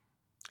 That'd be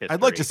history.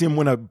 I'd like to see them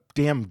win a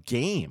damn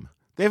game.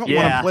 They haven't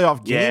won a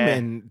playoff game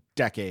in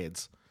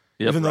decades,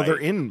 even though they're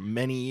in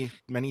many,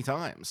 many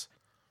times.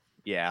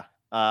 Yeah.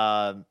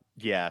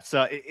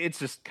 So it's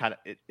just kind of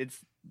it's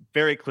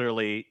very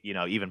clearly,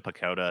 even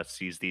Pacoda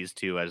sees these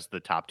two as the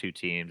top two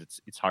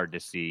teams. It's hard to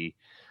see.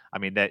 I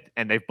mean,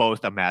 they've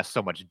both amassed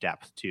so much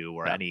depth too,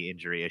 where any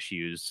injury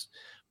issues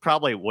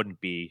probably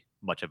wouldn't be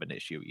much of an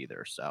issue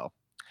either. So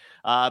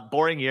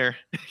boring year.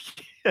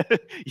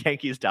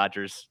 Yankees,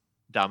 Dodgers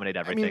dominate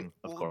everything,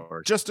 of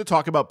course. Just to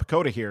talk about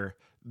Pacoda here,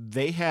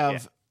 they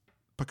have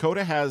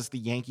Pacoda has the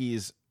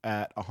Yankees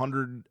at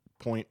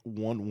 100.1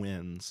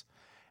 wins.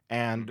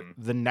 And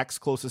the next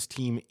closest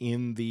team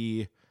in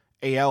the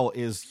AL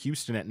is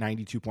Houston at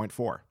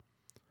 92.4.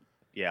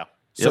 Yeah.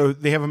 So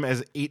they have them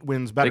as 8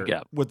 wins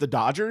better. With the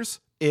Dodgers,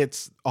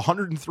 It's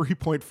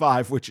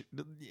 103.5, which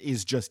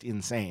is just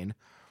insane.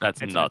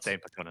 That's It's nuts. an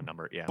insane Pacona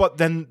number. Yeah. But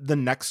then the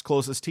next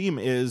closest team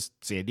is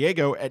San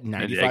Diego at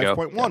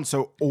 95.1. Yeah.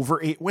 So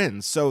over 8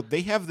 wins. So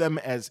they have them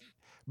as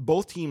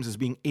both teams as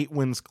being 8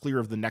 wins clear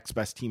of the next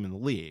best team in the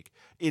league.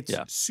 It's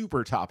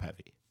super top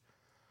heavy.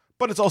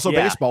 But it's also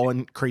baseball,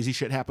 and crazy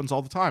shit happens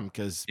all the time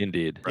because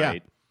Indeed.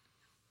 Right.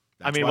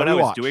 Yeah, I mean, when I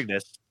was doing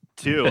this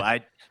too,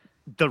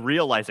 the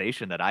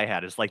realization that I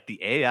had is like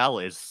the AL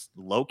is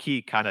low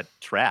key kind of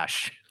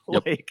trash.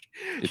 Yep. Like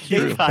It's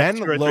they've true. been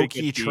low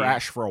key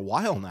trash for a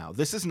while now.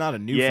 This is not a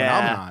new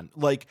phenomenon.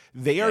 Like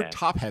they are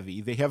top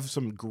heavy. They have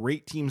some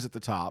great teams at the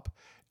top,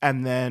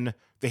 and then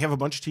they have a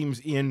bunch of teams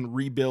in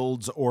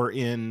rebuilds or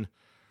in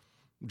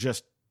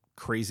just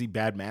crazy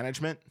bad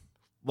management.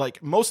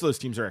 Like most of those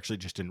teams are actually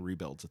just in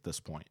rebuilds at this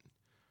point.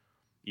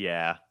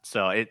 Yeah.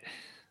 So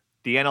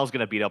the NL is going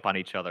to beat up on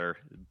each other,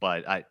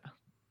 but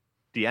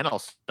the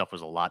NL stuff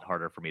was a lot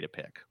harder for me to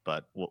pick,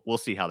 but we'll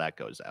see how that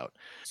goes out.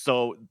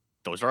 So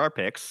those are our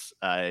picks.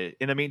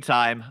 In the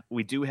meantime,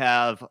 we do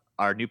have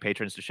our new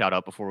patrons to shout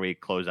out before we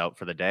close out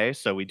for the day.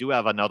 So we do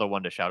have another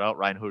one to shout out.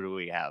 Ryan, who do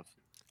we have?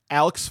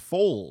 Alex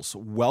Foles,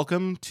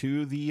 welcome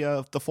to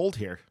the fold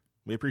here.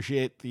 We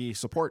appreciate the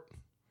support.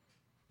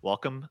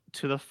 Welcome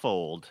to the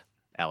fold,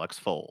 Alex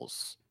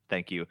Foles.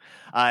 Thank you.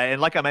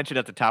 And like I mentioned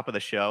at the top of the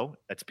show,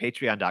 it's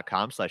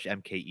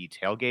patreon.com/MKE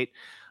tailgate.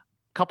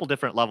 Couple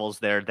different levels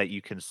there that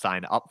you can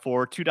sign up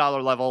for.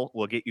 $2 level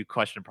will get you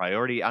question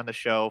priority on the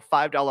show.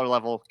 $5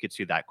 level gets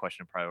you that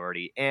question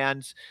priority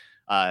and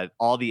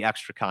all the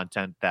extra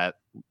content that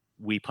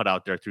we put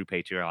out there through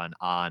Patreon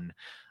on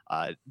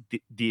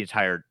the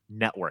entire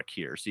network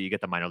here. So you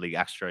get the minor league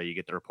extra, you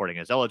get the reporting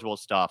as eligible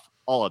stuff,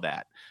 all of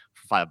that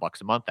for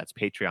 $5 a month. That's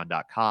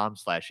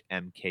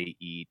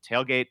patreon.com/MKE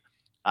tailgate.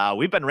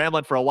 We've been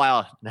rambling for a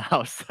while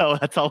now, so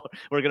that's all.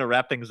 We're going to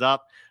wrap things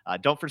up.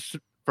 Don't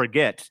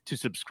forget to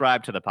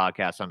subscribe to the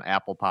podcast on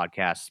Apple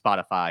Podcasts,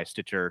 Spotify,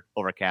 Stitcher,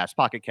 Overcast,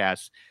 Pocket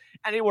Casts,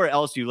 anywhere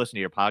else you listen to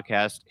your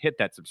podcast. Hit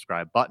that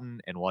subscribe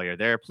button, and while you're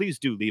there, please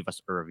do leave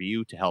us a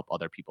review to help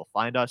other people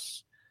find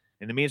us.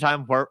 In the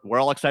meantime, we're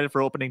all excited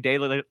for opening day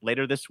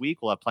later this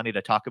week. We'll have plenty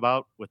to talk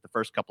about with the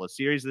first couple of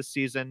series this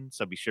season,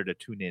 so be sure to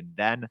tune in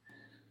then.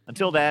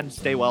 Until then,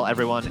 stay well,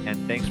 everyone,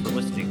 and thanks for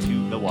listening to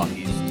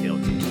Milwaukee's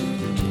Tailgate.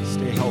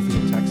 Stay healthy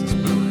in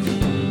Texas.